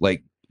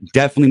 like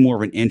definitely more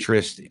of an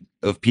interest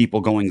of people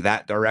going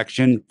that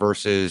direction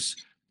versus,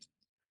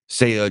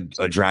 say,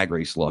 a drag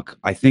race look.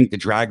 I think the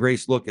drag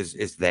race look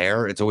is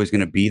there. It's always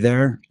going to be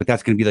there, but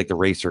that's going to be like the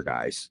racer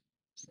guys.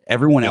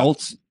 Everyone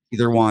else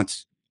either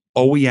wants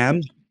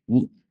OEM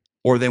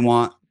or they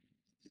want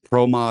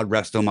pro mod,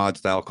 resto mod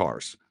style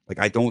cars. Like,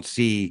 I don't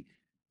see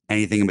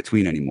anything in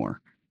between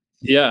anymore.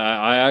 Yeah,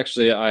 I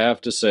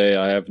have to say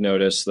I have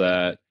noticed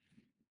that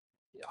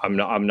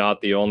I'm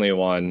not the only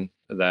one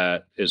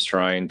that is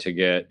trying to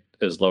get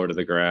as low to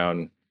the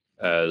ground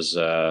as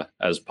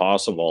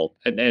possible,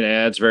 and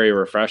it's very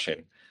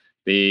refreshing.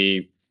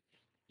 That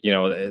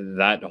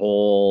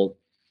whole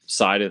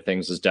side of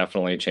things has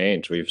definitely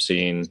changed. We've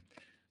seen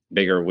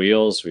bigger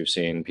wheels, we've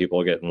seen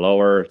people getting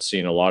lower,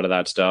 seen a lot of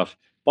that stuff.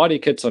 Body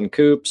kits on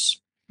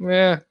coupes,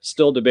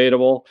 still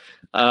debatable,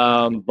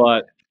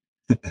 but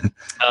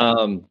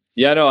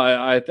yeah, no,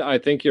 I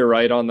think you're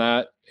right on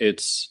that.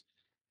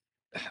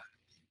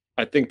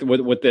 I think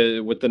with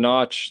the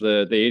notch,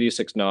 the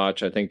 86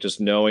 notch, I think just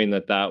knowing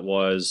that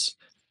was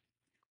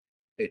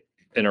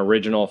an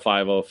original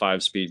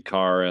 505 speed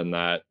car, and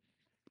that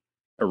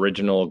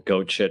original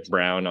goat shit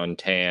brown on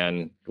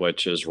tan,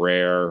 which is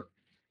rare,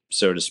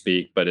 so to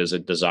speak, but is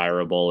it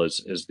desirable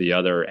is the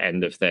other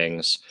end of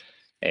things.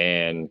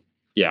 And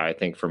yeah, I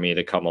think for me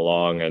to come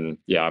along and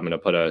I'm going to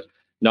put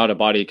not a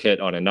body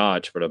kit on a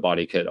notch, but a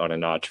body kit on a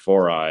notch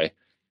 4i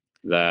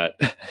that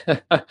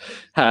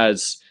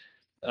has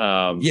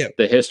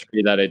the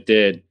history that it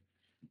did.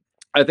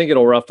 I think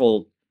it'll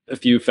ruffle a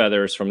few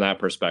feathers from that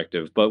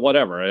perspective, but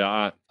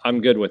whatever. I'm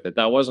good with it.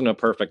 That wasn't a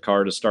perfect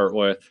car to start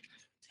with.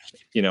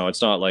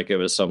 It's not like it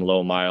was some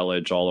low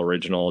mileage, all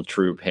original,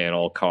 true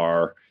panel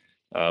car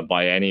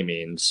by any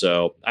means.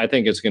 So I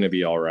think it's going to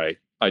be all right.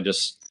 I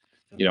just,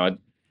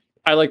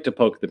 I like to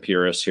poke the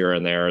purists here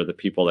and there, the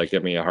people that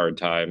give me a hard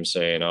time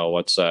saying, "Oh,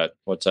 what's that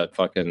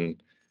fucking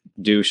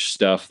douche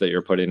stuff that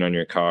you're putting on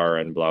your car?"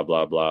 and blah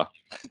blah blah.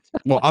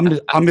 Well,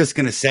 I'm just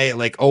gonna say it,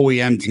 like,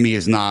 OEM to me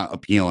is not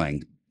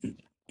appealing.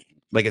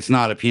 Like, it's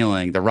not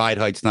appealing. The ride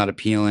height's not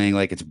appealing.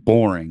 Like, it's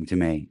boring to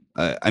me.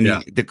 I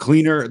mean, the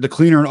cleaner an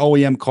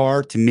OEM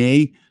car, to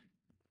me,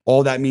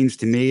 all that means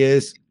to me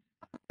is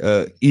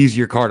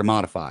easier car to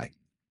modify,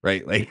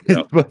 right? Like,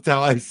 that's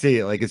how I see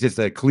it. Like, it's just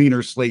a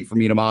cleaner slate for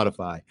me to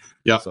modify.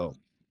 Yeah. So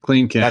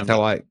clean cam. That's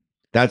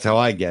how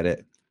I get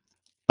it.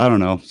 I don't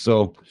know.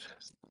 So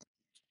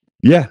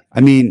yeah, I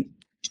mean,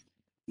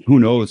 who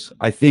knows?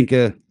 I think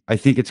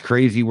it's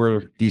crazy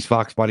where these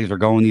Fox bodies are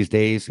going these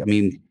days. I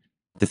mean,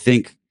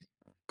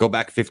 go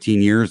back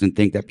 15 years and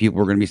think that people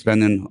were going to be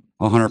spending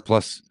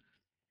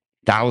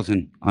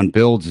 100,000+ on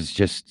builds is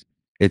just,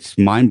 it's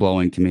mind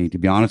blowing to me, to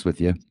be honest with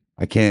you.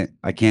 I wouldn't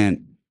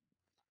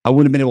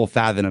have been able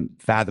to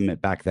fathom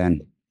it back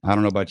then. I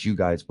don't know about you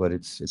guys, but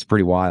it's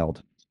pretty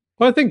wild.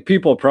 Well, I think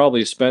people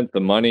probably spent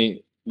the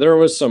money. There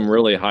was some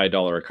really high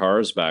dollar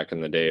cars back in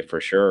the day for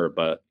sure,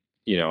 but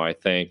I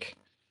think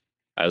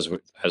as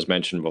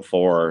mentioned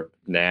before,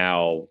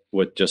 now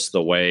with just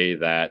the way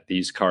that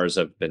these cars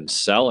have been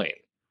selling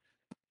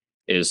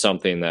is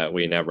something that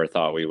we never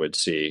thought we would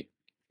see,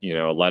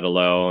 let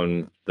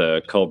alone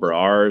the Cobra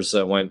R's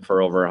that went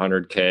for over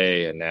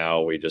 100K. And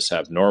now we just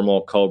have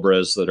normal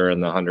Cobras that are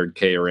in the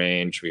 100K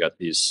range. We got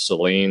these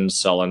Celines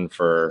selling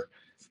for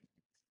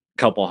a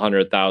couple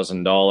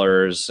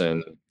 $100,000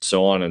 and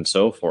so on and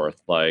so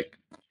forth. Like,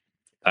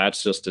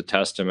 that's just a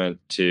testament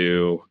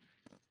to,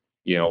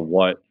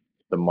 what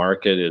the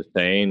market is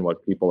saying,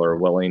 what people are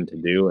willing to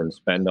do and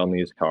spend on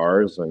these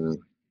cars. And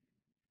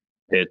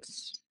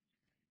it's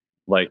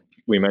like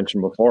we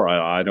mentioned before,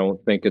 I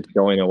don't think it's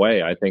going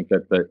away. I think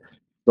that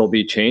there'll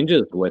be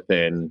changes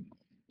within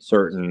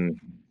certain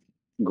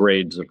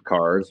grades of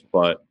cars,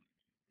 but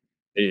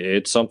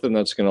it's something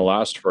that's going to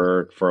last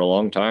for a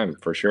long time,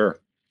 for sure.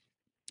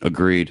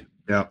 Agreed.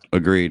 Yeah.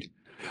 Agreed.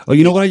 Oh,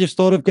 you know what I just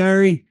thought of,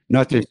 Gary?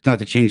 Not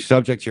to change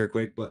subjects here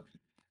quick, but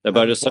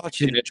About was just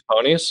watching. teenage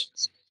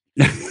ponies.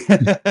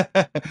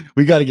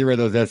 We got to get rid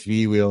of those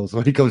SVE wheels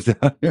when he comes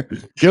down here.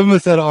 Give him a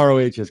set of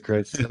ROHs,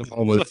 Chris. Send him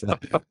home with a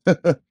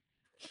set.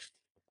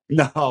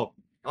 No,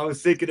 I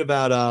was thinking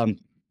about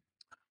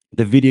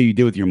the video you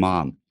did with your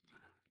mom.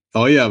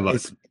 Oh yeah,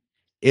 but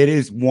It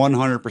is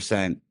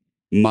 100%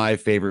 my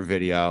favorite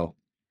video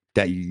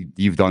that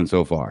you've done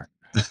so far.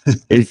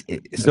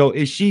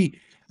 Is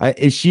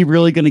she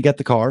really going to get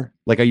the car?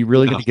 Like, are you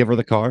really going to give her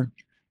the car?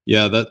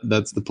 yeah,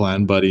 that's the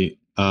plan, buddy.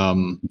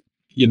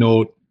 You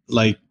know,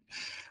 like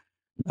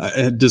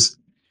I just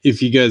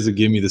if you guys would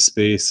give me the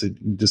space, I'd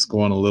just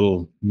go on a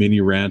little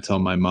mini rant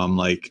on my mom.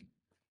 Like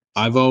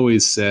I've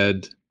always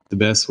said, the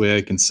best way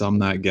I can sum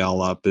that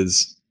gal up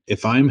is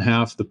if I'm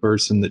half the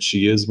person that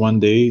she is one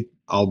day,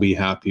 I'll be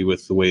happy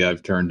with the way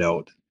I've turned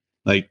out.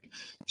 Like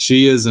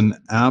she is an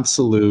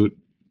absolute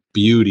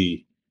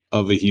beauty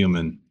of a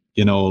human.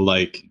 You know,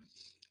 like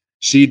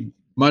she'd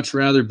much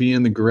rather be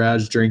in the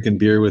garage drinking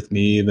beer with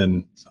me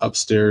than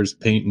upstairs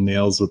painting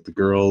nails with the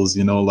girls.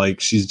 You know, like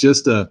she's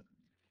just a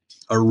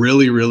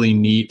really, really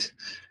neat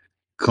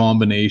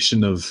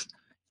combination of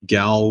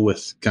gal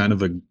with kind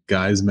of a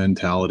guy's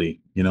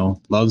mentality, you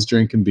know, loves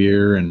drinking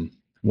beer and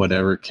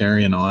whatever,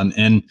 carrying on.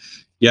 And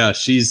yeah,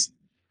 she's,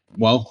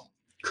 well,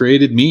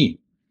 created me,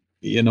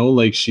 you know,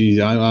 like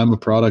I'm a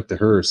product of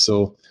her.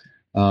 So,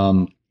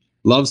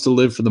 loves to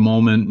live for the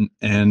moment.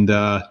 And,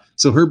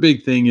 so her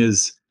big thing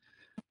is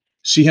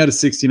she had a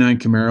 69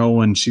 Camaro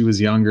when she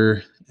was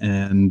younger.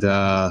 And,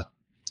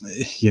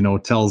 you know,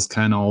 tells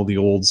kind of all the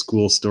old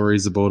school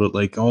stories about it,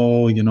 like,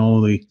 oh, you know,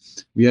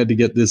 we had to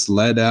get this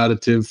lead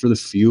additive for the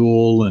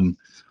fuel and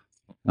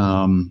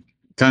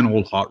kind of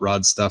old hot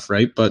rod stuff,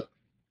 right? But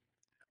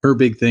her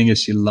big thing is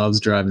she loves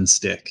driving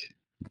stick,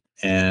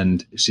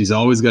 and she's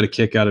always got a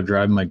kick out of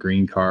driving my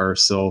green car.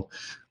 So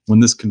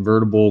when this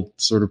convertible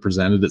sort of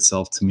presented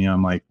itself to me,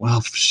 I'm like,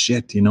 well,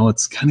 shit, you know,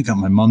 it's kind of got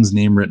my mom's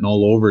name written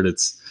all over it.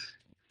 It's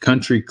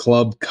country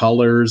club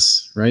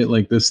colors, right?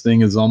 Like this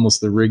thing is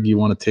almost the rig you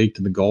want to take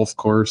to the golf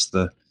course,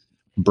 the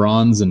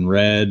bronze and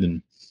red.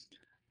 And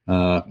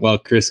well,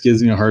 Chris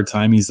gives me a hard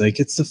time. He's like,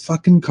 it's the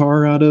fucking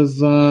car out of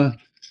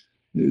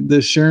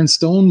the Sharon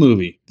Stone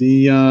movie,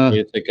 the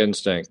Basic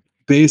Instinct.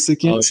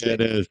 Basic Oh,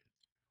 Instinct, yeah, it is.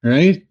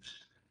 right?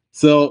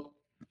 So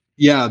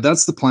yeah,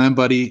 that's the plan,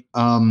 buddy.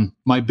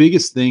 My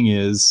biggest thing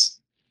is,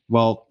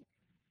 well,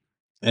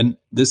 and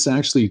this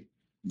actually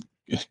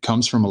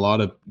comes from a lot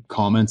of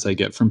comments I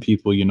get from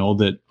people, you know,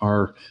 that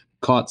are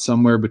caught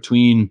somewhere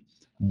between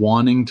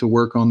wanting to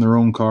work on their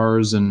own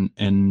cars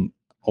and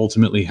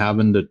ultimately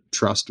having to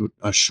trust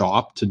a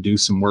shop to do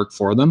some work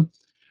for them.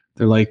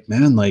 They're like,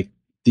 man, like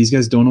these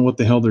guys don't know what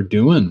the hell they're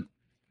doing.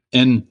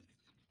 And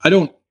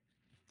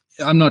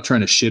I'm not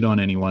trying to shit on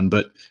anyone,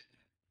 but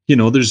you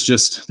know,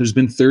 there's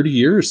been 30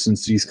 years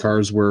since these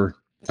cars were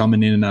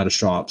coming in and out of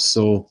shops.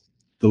 So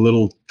the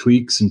little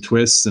tweaks and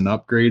twists and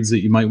upgrades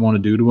that you might want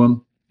to do to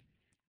them,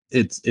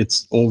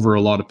 it's over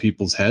a lot of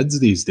people's heads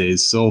these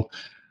days. So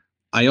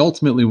I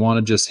ultimately want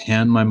to just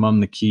hand my mom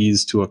the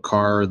keys to a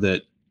car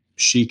that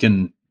she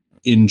can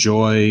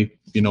enjoy,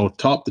 you know,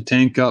 top the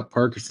tank up,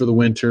 park it for the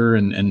winter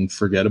and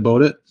forget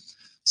about it.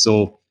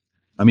 So,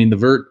 I mean, the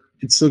Vert,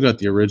 it's still got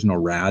the original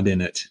rad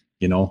in it.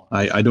 You know,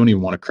 I don't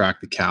even want to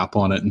crack the cap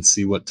on it and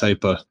see what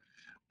type of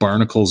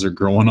barnacles are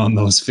growing on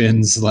those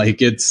fins.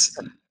 Like it's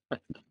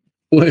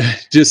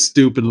just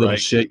stupid little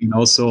shit, you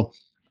know? So,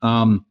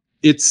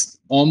 it's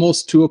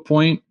almost to a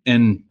point,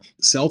 and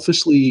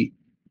selfishly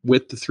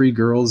with the three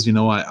girls, you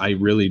know, I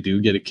really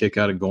do get a kick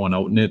out of going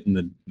out in it,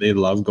 and they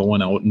love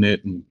going out in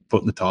it and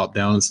putting the top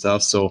down and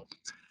stuff. So,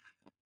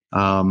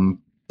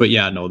 but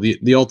yeah, no,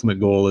 the ultimate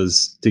goal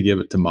is to give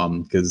it to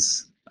mom,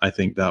 because I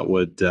think that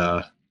would,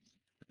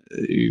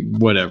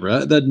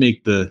 whatever, that'd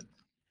make the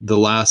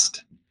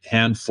last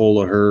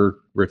handful of her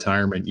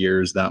retirement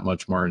years that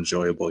much more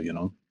enjoyable, you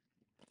know?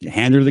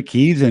 Hand her the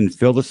keys and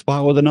fill the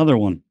spot with another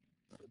one.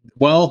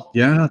 Well,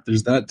 yeah,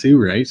 there's that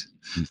too, right?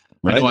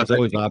 Right? I There's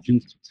always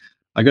options.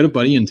 I got a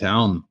buddy in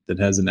town that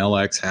has an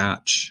LX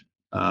hatch.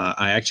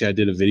 I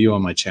did a video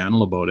on my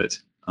channel about it.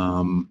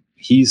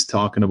 He's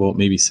talking about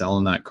maybe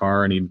selling that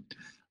car, and he'd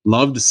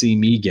love to see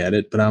me get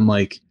it, but I'm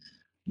like,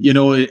 you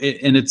know,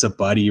 and it's a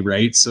buddy,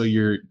 right? So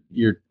you're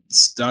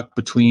stuck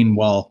between,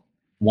 well,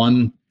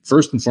 one,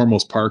 first and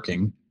foremost,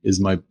 parking is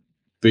my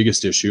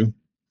biggest issue,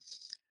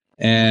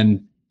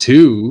 and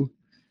two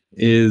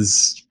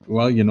is,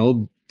 well, you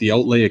know, the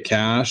outlay of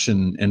cash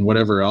and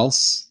whatever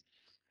else.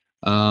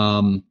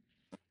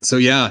 So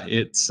yeah,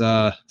 it's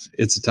a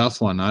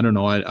tough one. I don't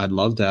know. I'd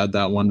love to add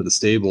that one to the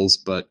stables,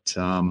 but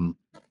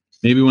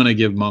maybe when I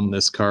give mom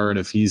this car, and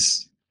if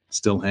he's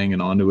still hanging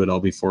on to it, I'll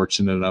be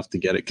fortunate enough to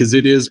get it, because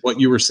it is what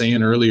you were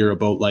saying earlier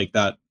about like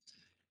that.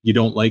 You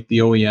don't like the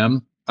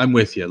OEM. I'm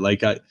with you.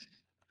 Like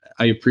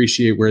I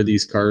appreciate where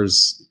these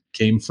cars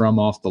came from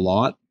off the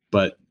lot,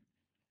 but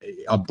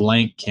a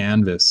blank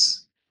canvas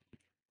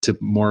to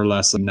more or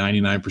less like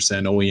 99%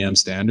 OEM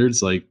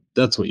standards, like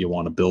that's what you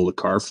want to build a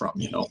car from,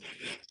 you know?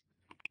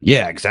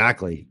 Yeah,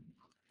 exactly.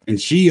 And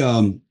she,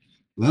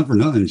 not for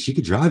nothing, she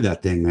could drive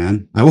that thing,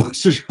 man. I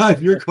watched her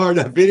drive your car in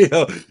that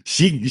video.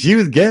 She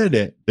was getting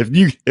it.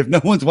 If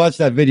no one's watched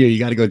that video, you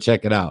got to go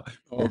check it out.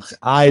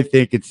 I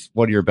think it's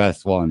one of your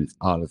best ones,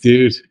 honestly.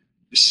 Dude,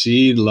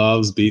 she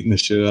loves beating the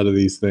shit out of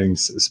these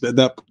things.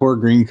 That poor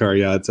green car,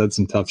 yeah, it's had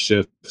some tough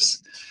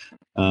shifts.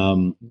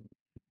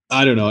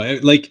 I don't know.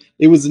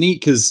 It was neat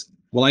because,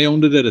 well, I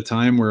owned it at a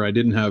time where I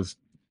didn't have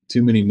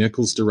too many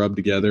nickels to rub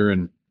together,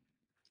 and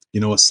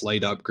a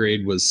slight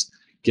upgrade was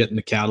getting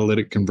the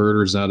catalytic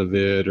converters out of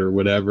it or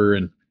whatever.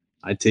 And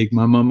I'd take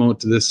my mom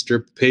out to this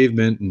strip of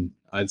pavement, and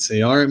I'd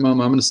say, "All right,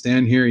 mom, I'm going to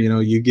stand here.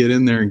 You get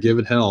in there and give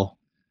it hell,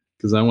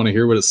 because I want to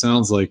hear what it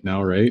sounds like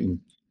now, right?" And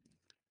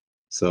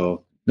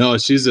so, no,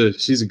 she's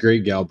a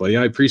great gal, buddy.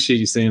 I appreciate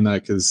you saying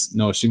that, because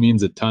no, she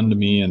means a ton to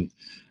me, and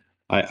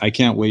I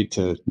can't wait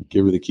to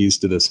give her the keys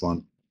to this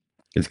one.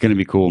 It's going to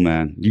be cool,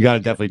 man. You got to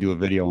definitely do a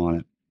video on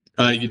it.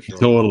 Sure.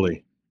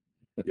 Totally.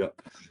 Yeah.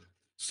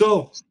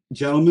 So,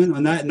 gentlemen,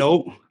 on that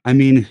note, I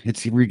mean,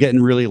 we're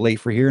getting really late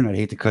for here, and I'd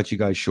hate to cut you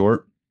guys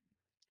short,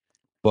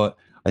 but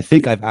I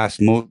think I've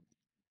asked most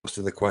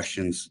of the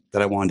questions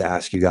that I wanted to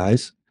ask you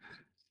guys.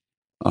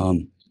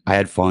 I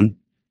had fun.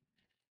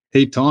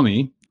 Hey,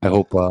 Tommy. I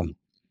hope.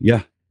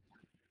 Yeah.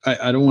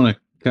 I don't want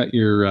to cut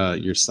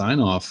your sign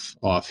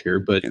off here,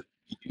 but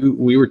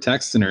we were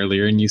texting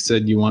earlier, and you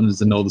said you wanted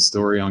to know the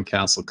story on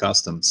KASL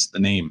Customs, the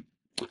name.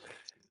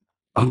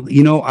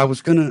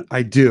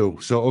 I do.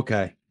 So,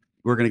 okay.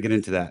 We're going to get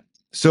into that.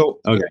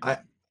 So, okay.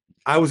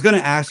 I was going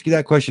to ask you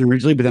that question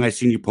originally, but then I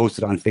seen you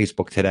posted on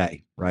Facebook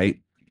today, right?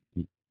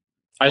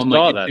 I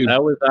saw that.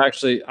 That was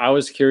actually, I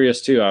was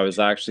curious too. I was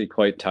actually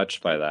quite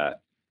touched by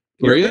that.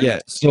 Were you? Yeah.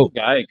 So,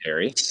 guy,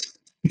 Gary.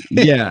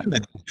 Yeah.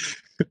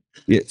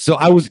 Yeah. So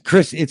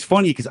Chris, it's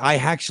funny because I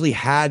actually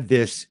had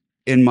this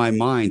in my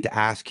mind to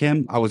ask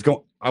him. I was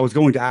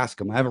going to ask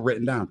him. I have it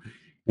written down.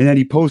 And then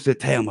he posted it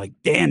today. I'm like,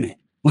 damn it.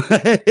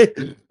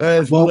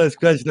 That's one last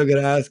question I'm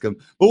going to ask him.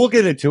 But we'll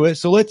get into it.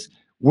 So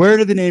where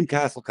did the name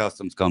KASL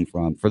Customs come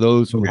from for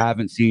those who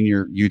haven't seen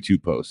your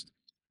YouTube post?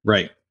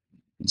 Right.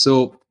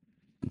 So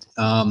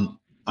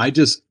I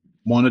just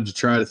wanted to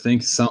try to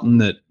think something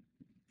that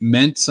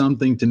meant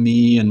something to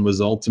me and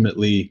was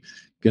ultimately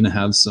going to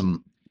have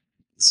some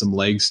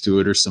legs to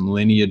it or some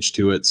lineage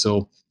to it.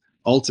 So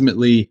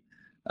ultimately,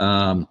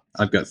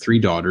 I've got 3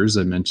 daughters.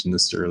 I mentioned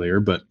this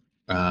earlier, but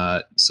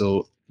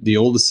so the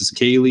oldest is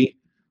Kaylee.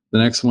 The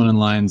next one in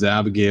line's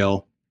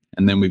Abigail,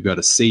 and then we've got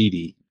a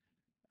Sadie.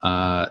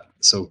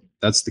 So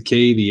that's the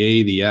K, the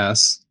A, the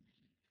S,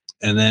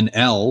 and then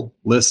L,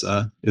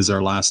 Lissa, is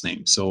our last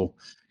name. So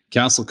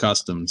KASL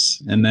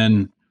Customs. And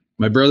then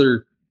my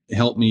brother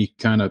helped me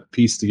kind of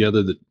piece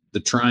together the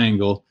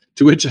triangle,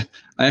 to which I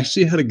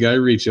actually had a guy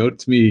reach out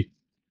to me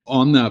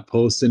on that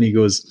post, and he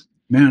goes,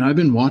 "Man, I've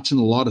been watching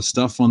a lot of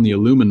stuff on the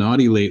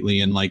Illuminati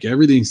lately, and like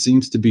everything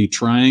seems to be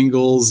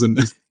triangles." And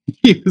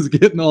he was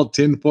getting all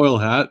tinfoil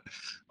hat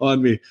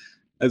on me.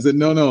 I said,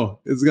 no,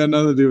 it's got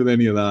nothing to do with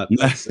any of that.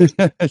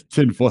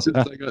 Tinfoil.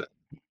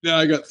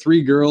 I got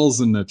 3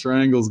 girls, and the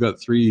triangle's got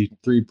three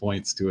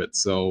points to it.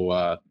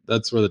 So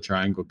that's where the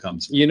triangle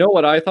comes from. You know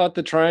what I thought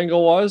the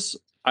triangle was?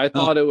 I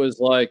thought it was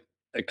like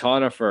a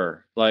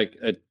conifer, like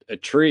a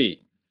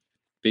tree,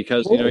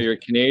 because you're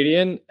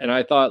Canadian, and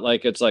I thought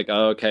it's like,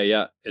 oh, okay,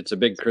 yeah, it's a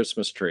big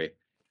Christmas tree.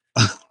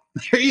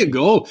 There you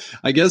go.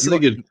 I guess I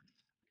could.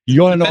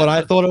 You want to know what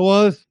I thought it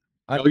was?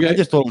 I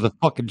just thought it was a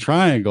fucking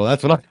triangle.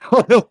 That's what I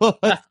thought it was.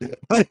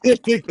 I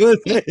didn't think it was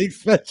anything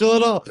special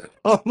at all.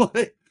 I'm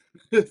like,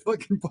 it's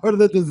fucking part of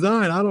the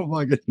design. I don't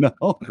fucking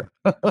know.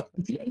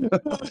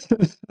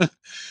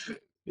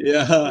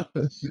 Yeah.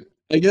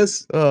 I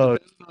guess on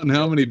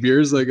how many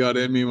beers I got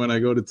in me when I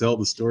go to tell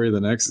the story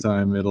the next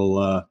time,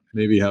 it'll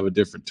maybe have a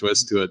different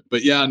twist to it.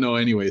 But yeah, no,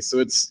 anyway, so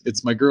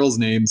it's my girls'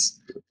 names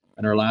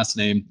and our last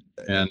name,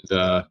 and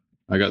I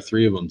got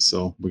 3 of them,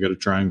 so we got a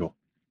triangle.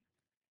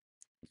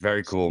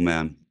 Very cool,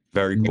 man.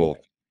 Very cool.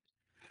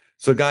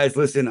 So guys,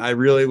 listen, I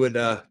really would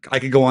I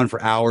could go on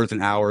for hours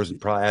and hours and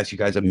probably ask you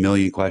guys a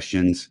million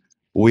questions.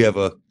 We have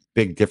a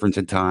big difference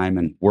in time,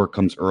 and work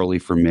comes early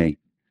for me.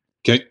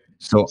 Okay.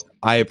 So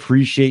I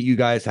appreciate you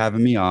guys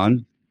having me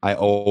on. I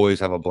always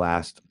have a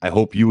blast. I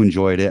hope you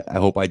enjoyed it. I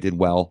hope I did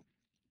well.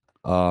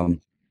 Did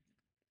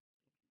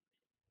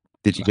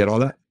you get all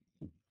that?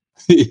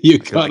 You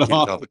cut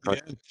off.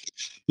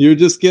 You're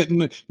just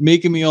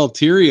making me all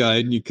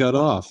teary-eyed, and you cut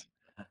off.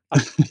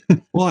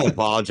 Well, I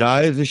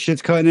apologize. This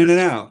shit's cutting in and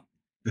out.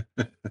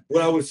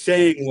 What I was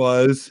saying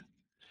was,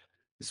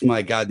 it's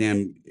my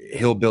goddamn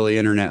hillbilly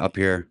internet up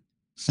here.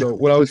 So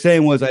what I was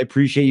saying was, I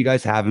appreciate you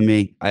guys having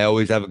me. I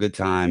always have a good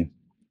time.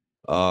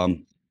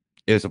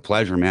 It was a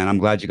pleasure, man. I'm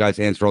glad you guys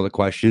answered all the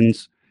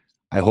questions.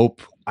 I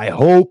hope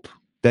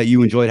that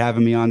you enjoyed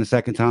having me on the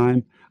second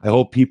time. I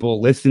hope people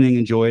listening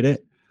enjoyed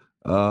it.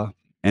 And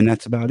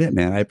that's about it,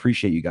 man. I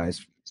appreciate you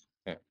guys.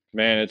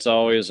 Man, it's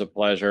always a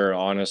pleasure,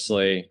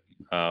 honestly.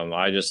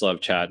 I just love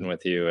chatting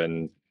with you,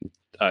 and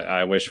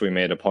I wish we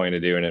made a point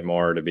of doing it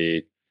more, to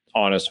be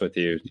honest with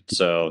you.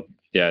 So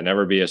yeah,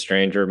 never be a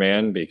stranger,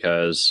 man,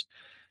 because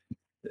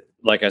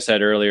like I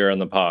said earlier in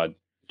the pod,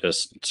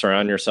 just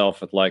surround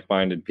yourself with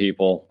like-minded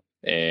people,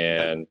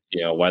 and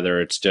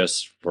whether it's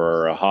just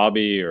for a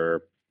hobby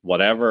or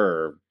whatever,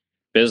 or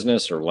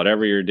business or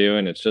whatever you're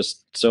doing, it's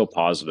just so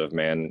positive,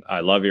 man.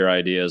 I love your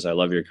ideas. I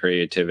love your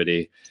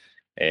creativity.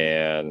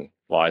 And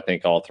well, I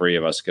think all three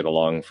of us get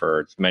along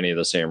for many of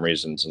the same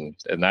reasons, and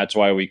that's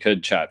why we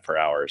could chat for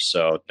hours.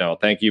 So no,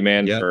 thank you,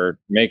 man, for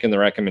making the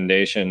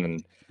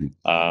recommendation,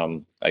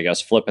 and I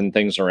guess flipping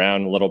things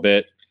around a little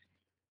bit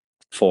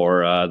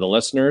for the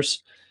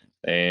listeners.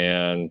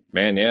 And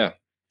man, yeah,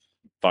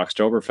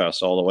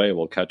 Foxtoberfest all the way.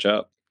 We'll catch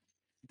up.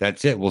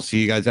 That's it. We'll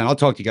see you guys then. I'll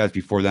talk to you guys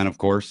before then, of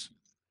course.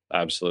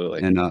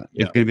 Absolutely. And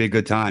it's going to be a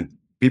good time.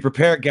 Be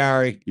prepared,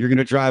 Gary. You're going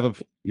to drive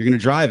it. You're going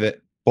to drive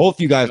it.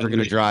 Both you guys are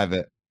going to drive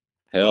it.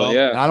 Hell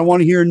yeah. I don't want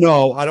to hear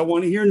no. I don't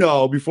want to hear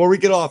no before we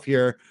get off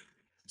here.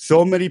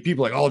 So many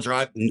people like, I'll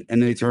drive,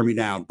 and they turn me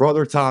down.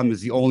 Brother Tom is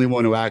the only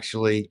one who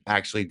actually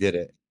did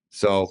it.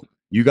 So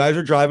you guys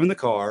are driving the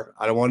car.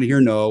 I don't want to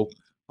hear no.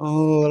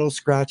 Oh, it'll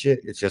scratch it.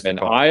 It's just. And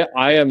I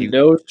am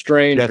no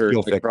stranger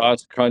to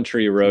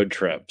cross-country road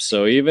trips.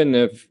 So even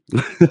if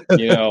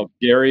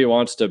Gary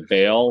wants to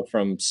bail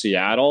from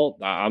Seattle,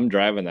 I'm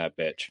driving that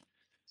bitch.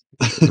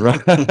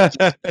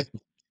 Right.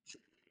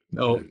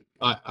 No,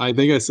 I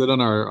think I said on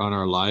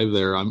our live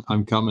there,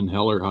 I'm coming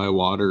hell or high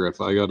water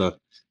if I gotta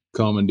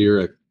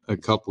commandeer a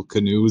couple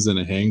canoes and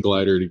a hang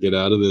glider to get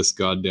out of this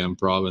goddamn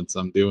province.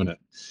 I'm doing it.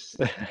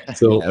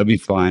 So it'll be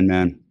fine,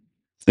 man.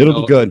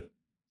 It'll be good.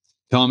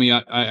 Tommy,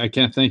 I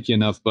can't thank you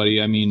enough,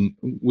 buddy. I mean,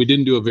 we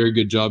didn't do a very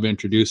good job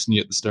introducing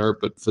you at the start,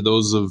 but for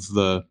those of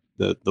the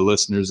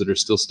listeners that are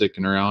still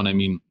sticking around, I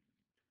mean,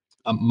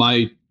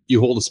 you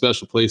hold a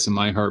special place in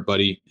my heart,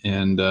 buddy,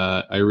 and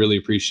I really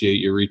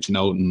appreciate you reaching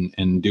out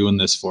and doing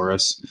this for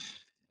us.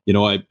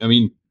 I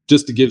mean,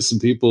 just to give some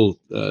people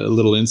a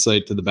little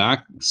insight to the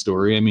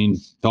backstory, I mean,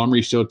 Tom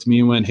reached out to me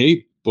and went,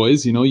 "Hey,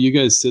 boys, you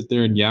guys sit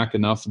there and yak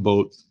enough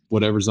about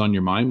whatever's on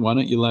your mind. Why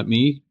don't you let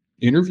me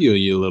interview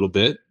you a little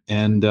bit?"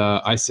 And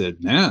I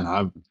said, "Man,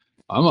 I'm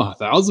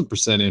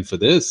 1,000% in for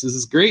this. This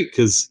is great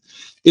because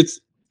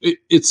it's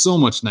so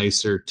much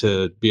nicer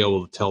to be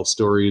able to tell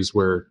stories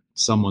where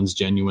someone's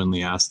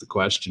genuinely asked the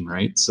question,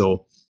 right?"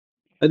 So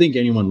I think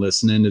anyone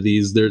listening to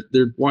these,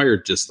 they're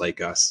wired just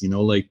like us,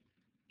 like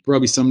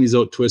probably somebody's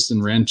out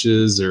twisting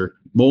wrenches or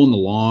mowing the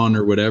lawn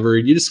or whatever.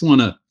 You just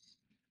want to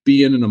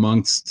be in and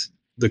amongst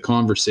the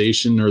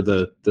conversation or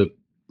the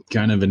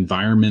kind of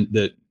environment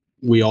that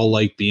we all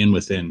like being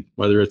within,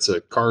 whether it's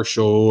a car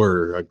show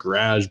or a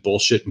garage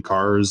bullshitting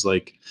cars.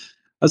 Like,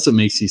 that's what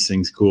makes these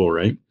things cool,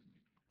 right?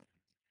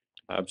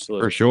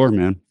 Absolutely. For sure,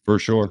 man. For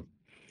sure.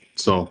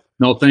 So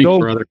no, thank you,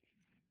 brother.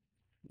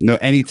 No,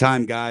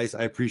 anytime, guys.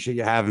 I appreciate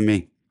you having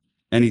me.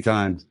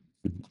 Anytime.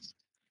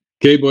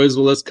 Okay, boys.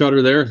 Well, let's cut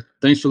her there.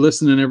 Thanks for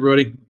listening,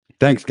 everybody.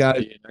 Thanks, guys.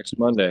 See you next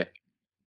Monday.